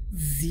 there's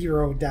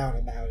zero doubt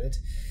about it.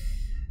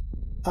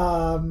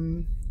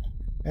 I'm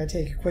gonna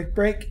take a quick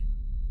break.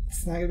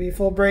 It's not gonna be a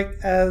full break,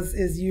 as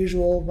is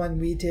usual when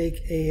we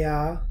take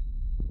a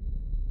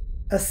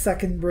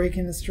second break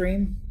in the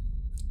stream.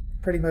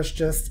 Pretty much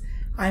just,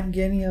 I'm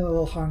getting a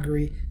little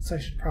hungry, so I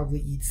should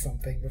probably eat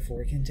something before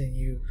we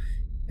continue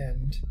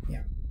and,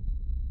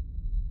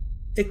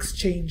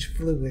 exchange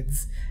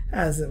fluids,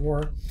 as it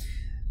were.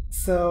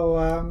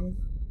 So,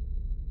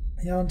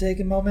 take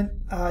a moment.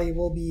 I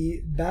will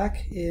be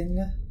back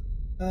in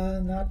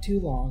not too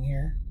long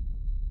here.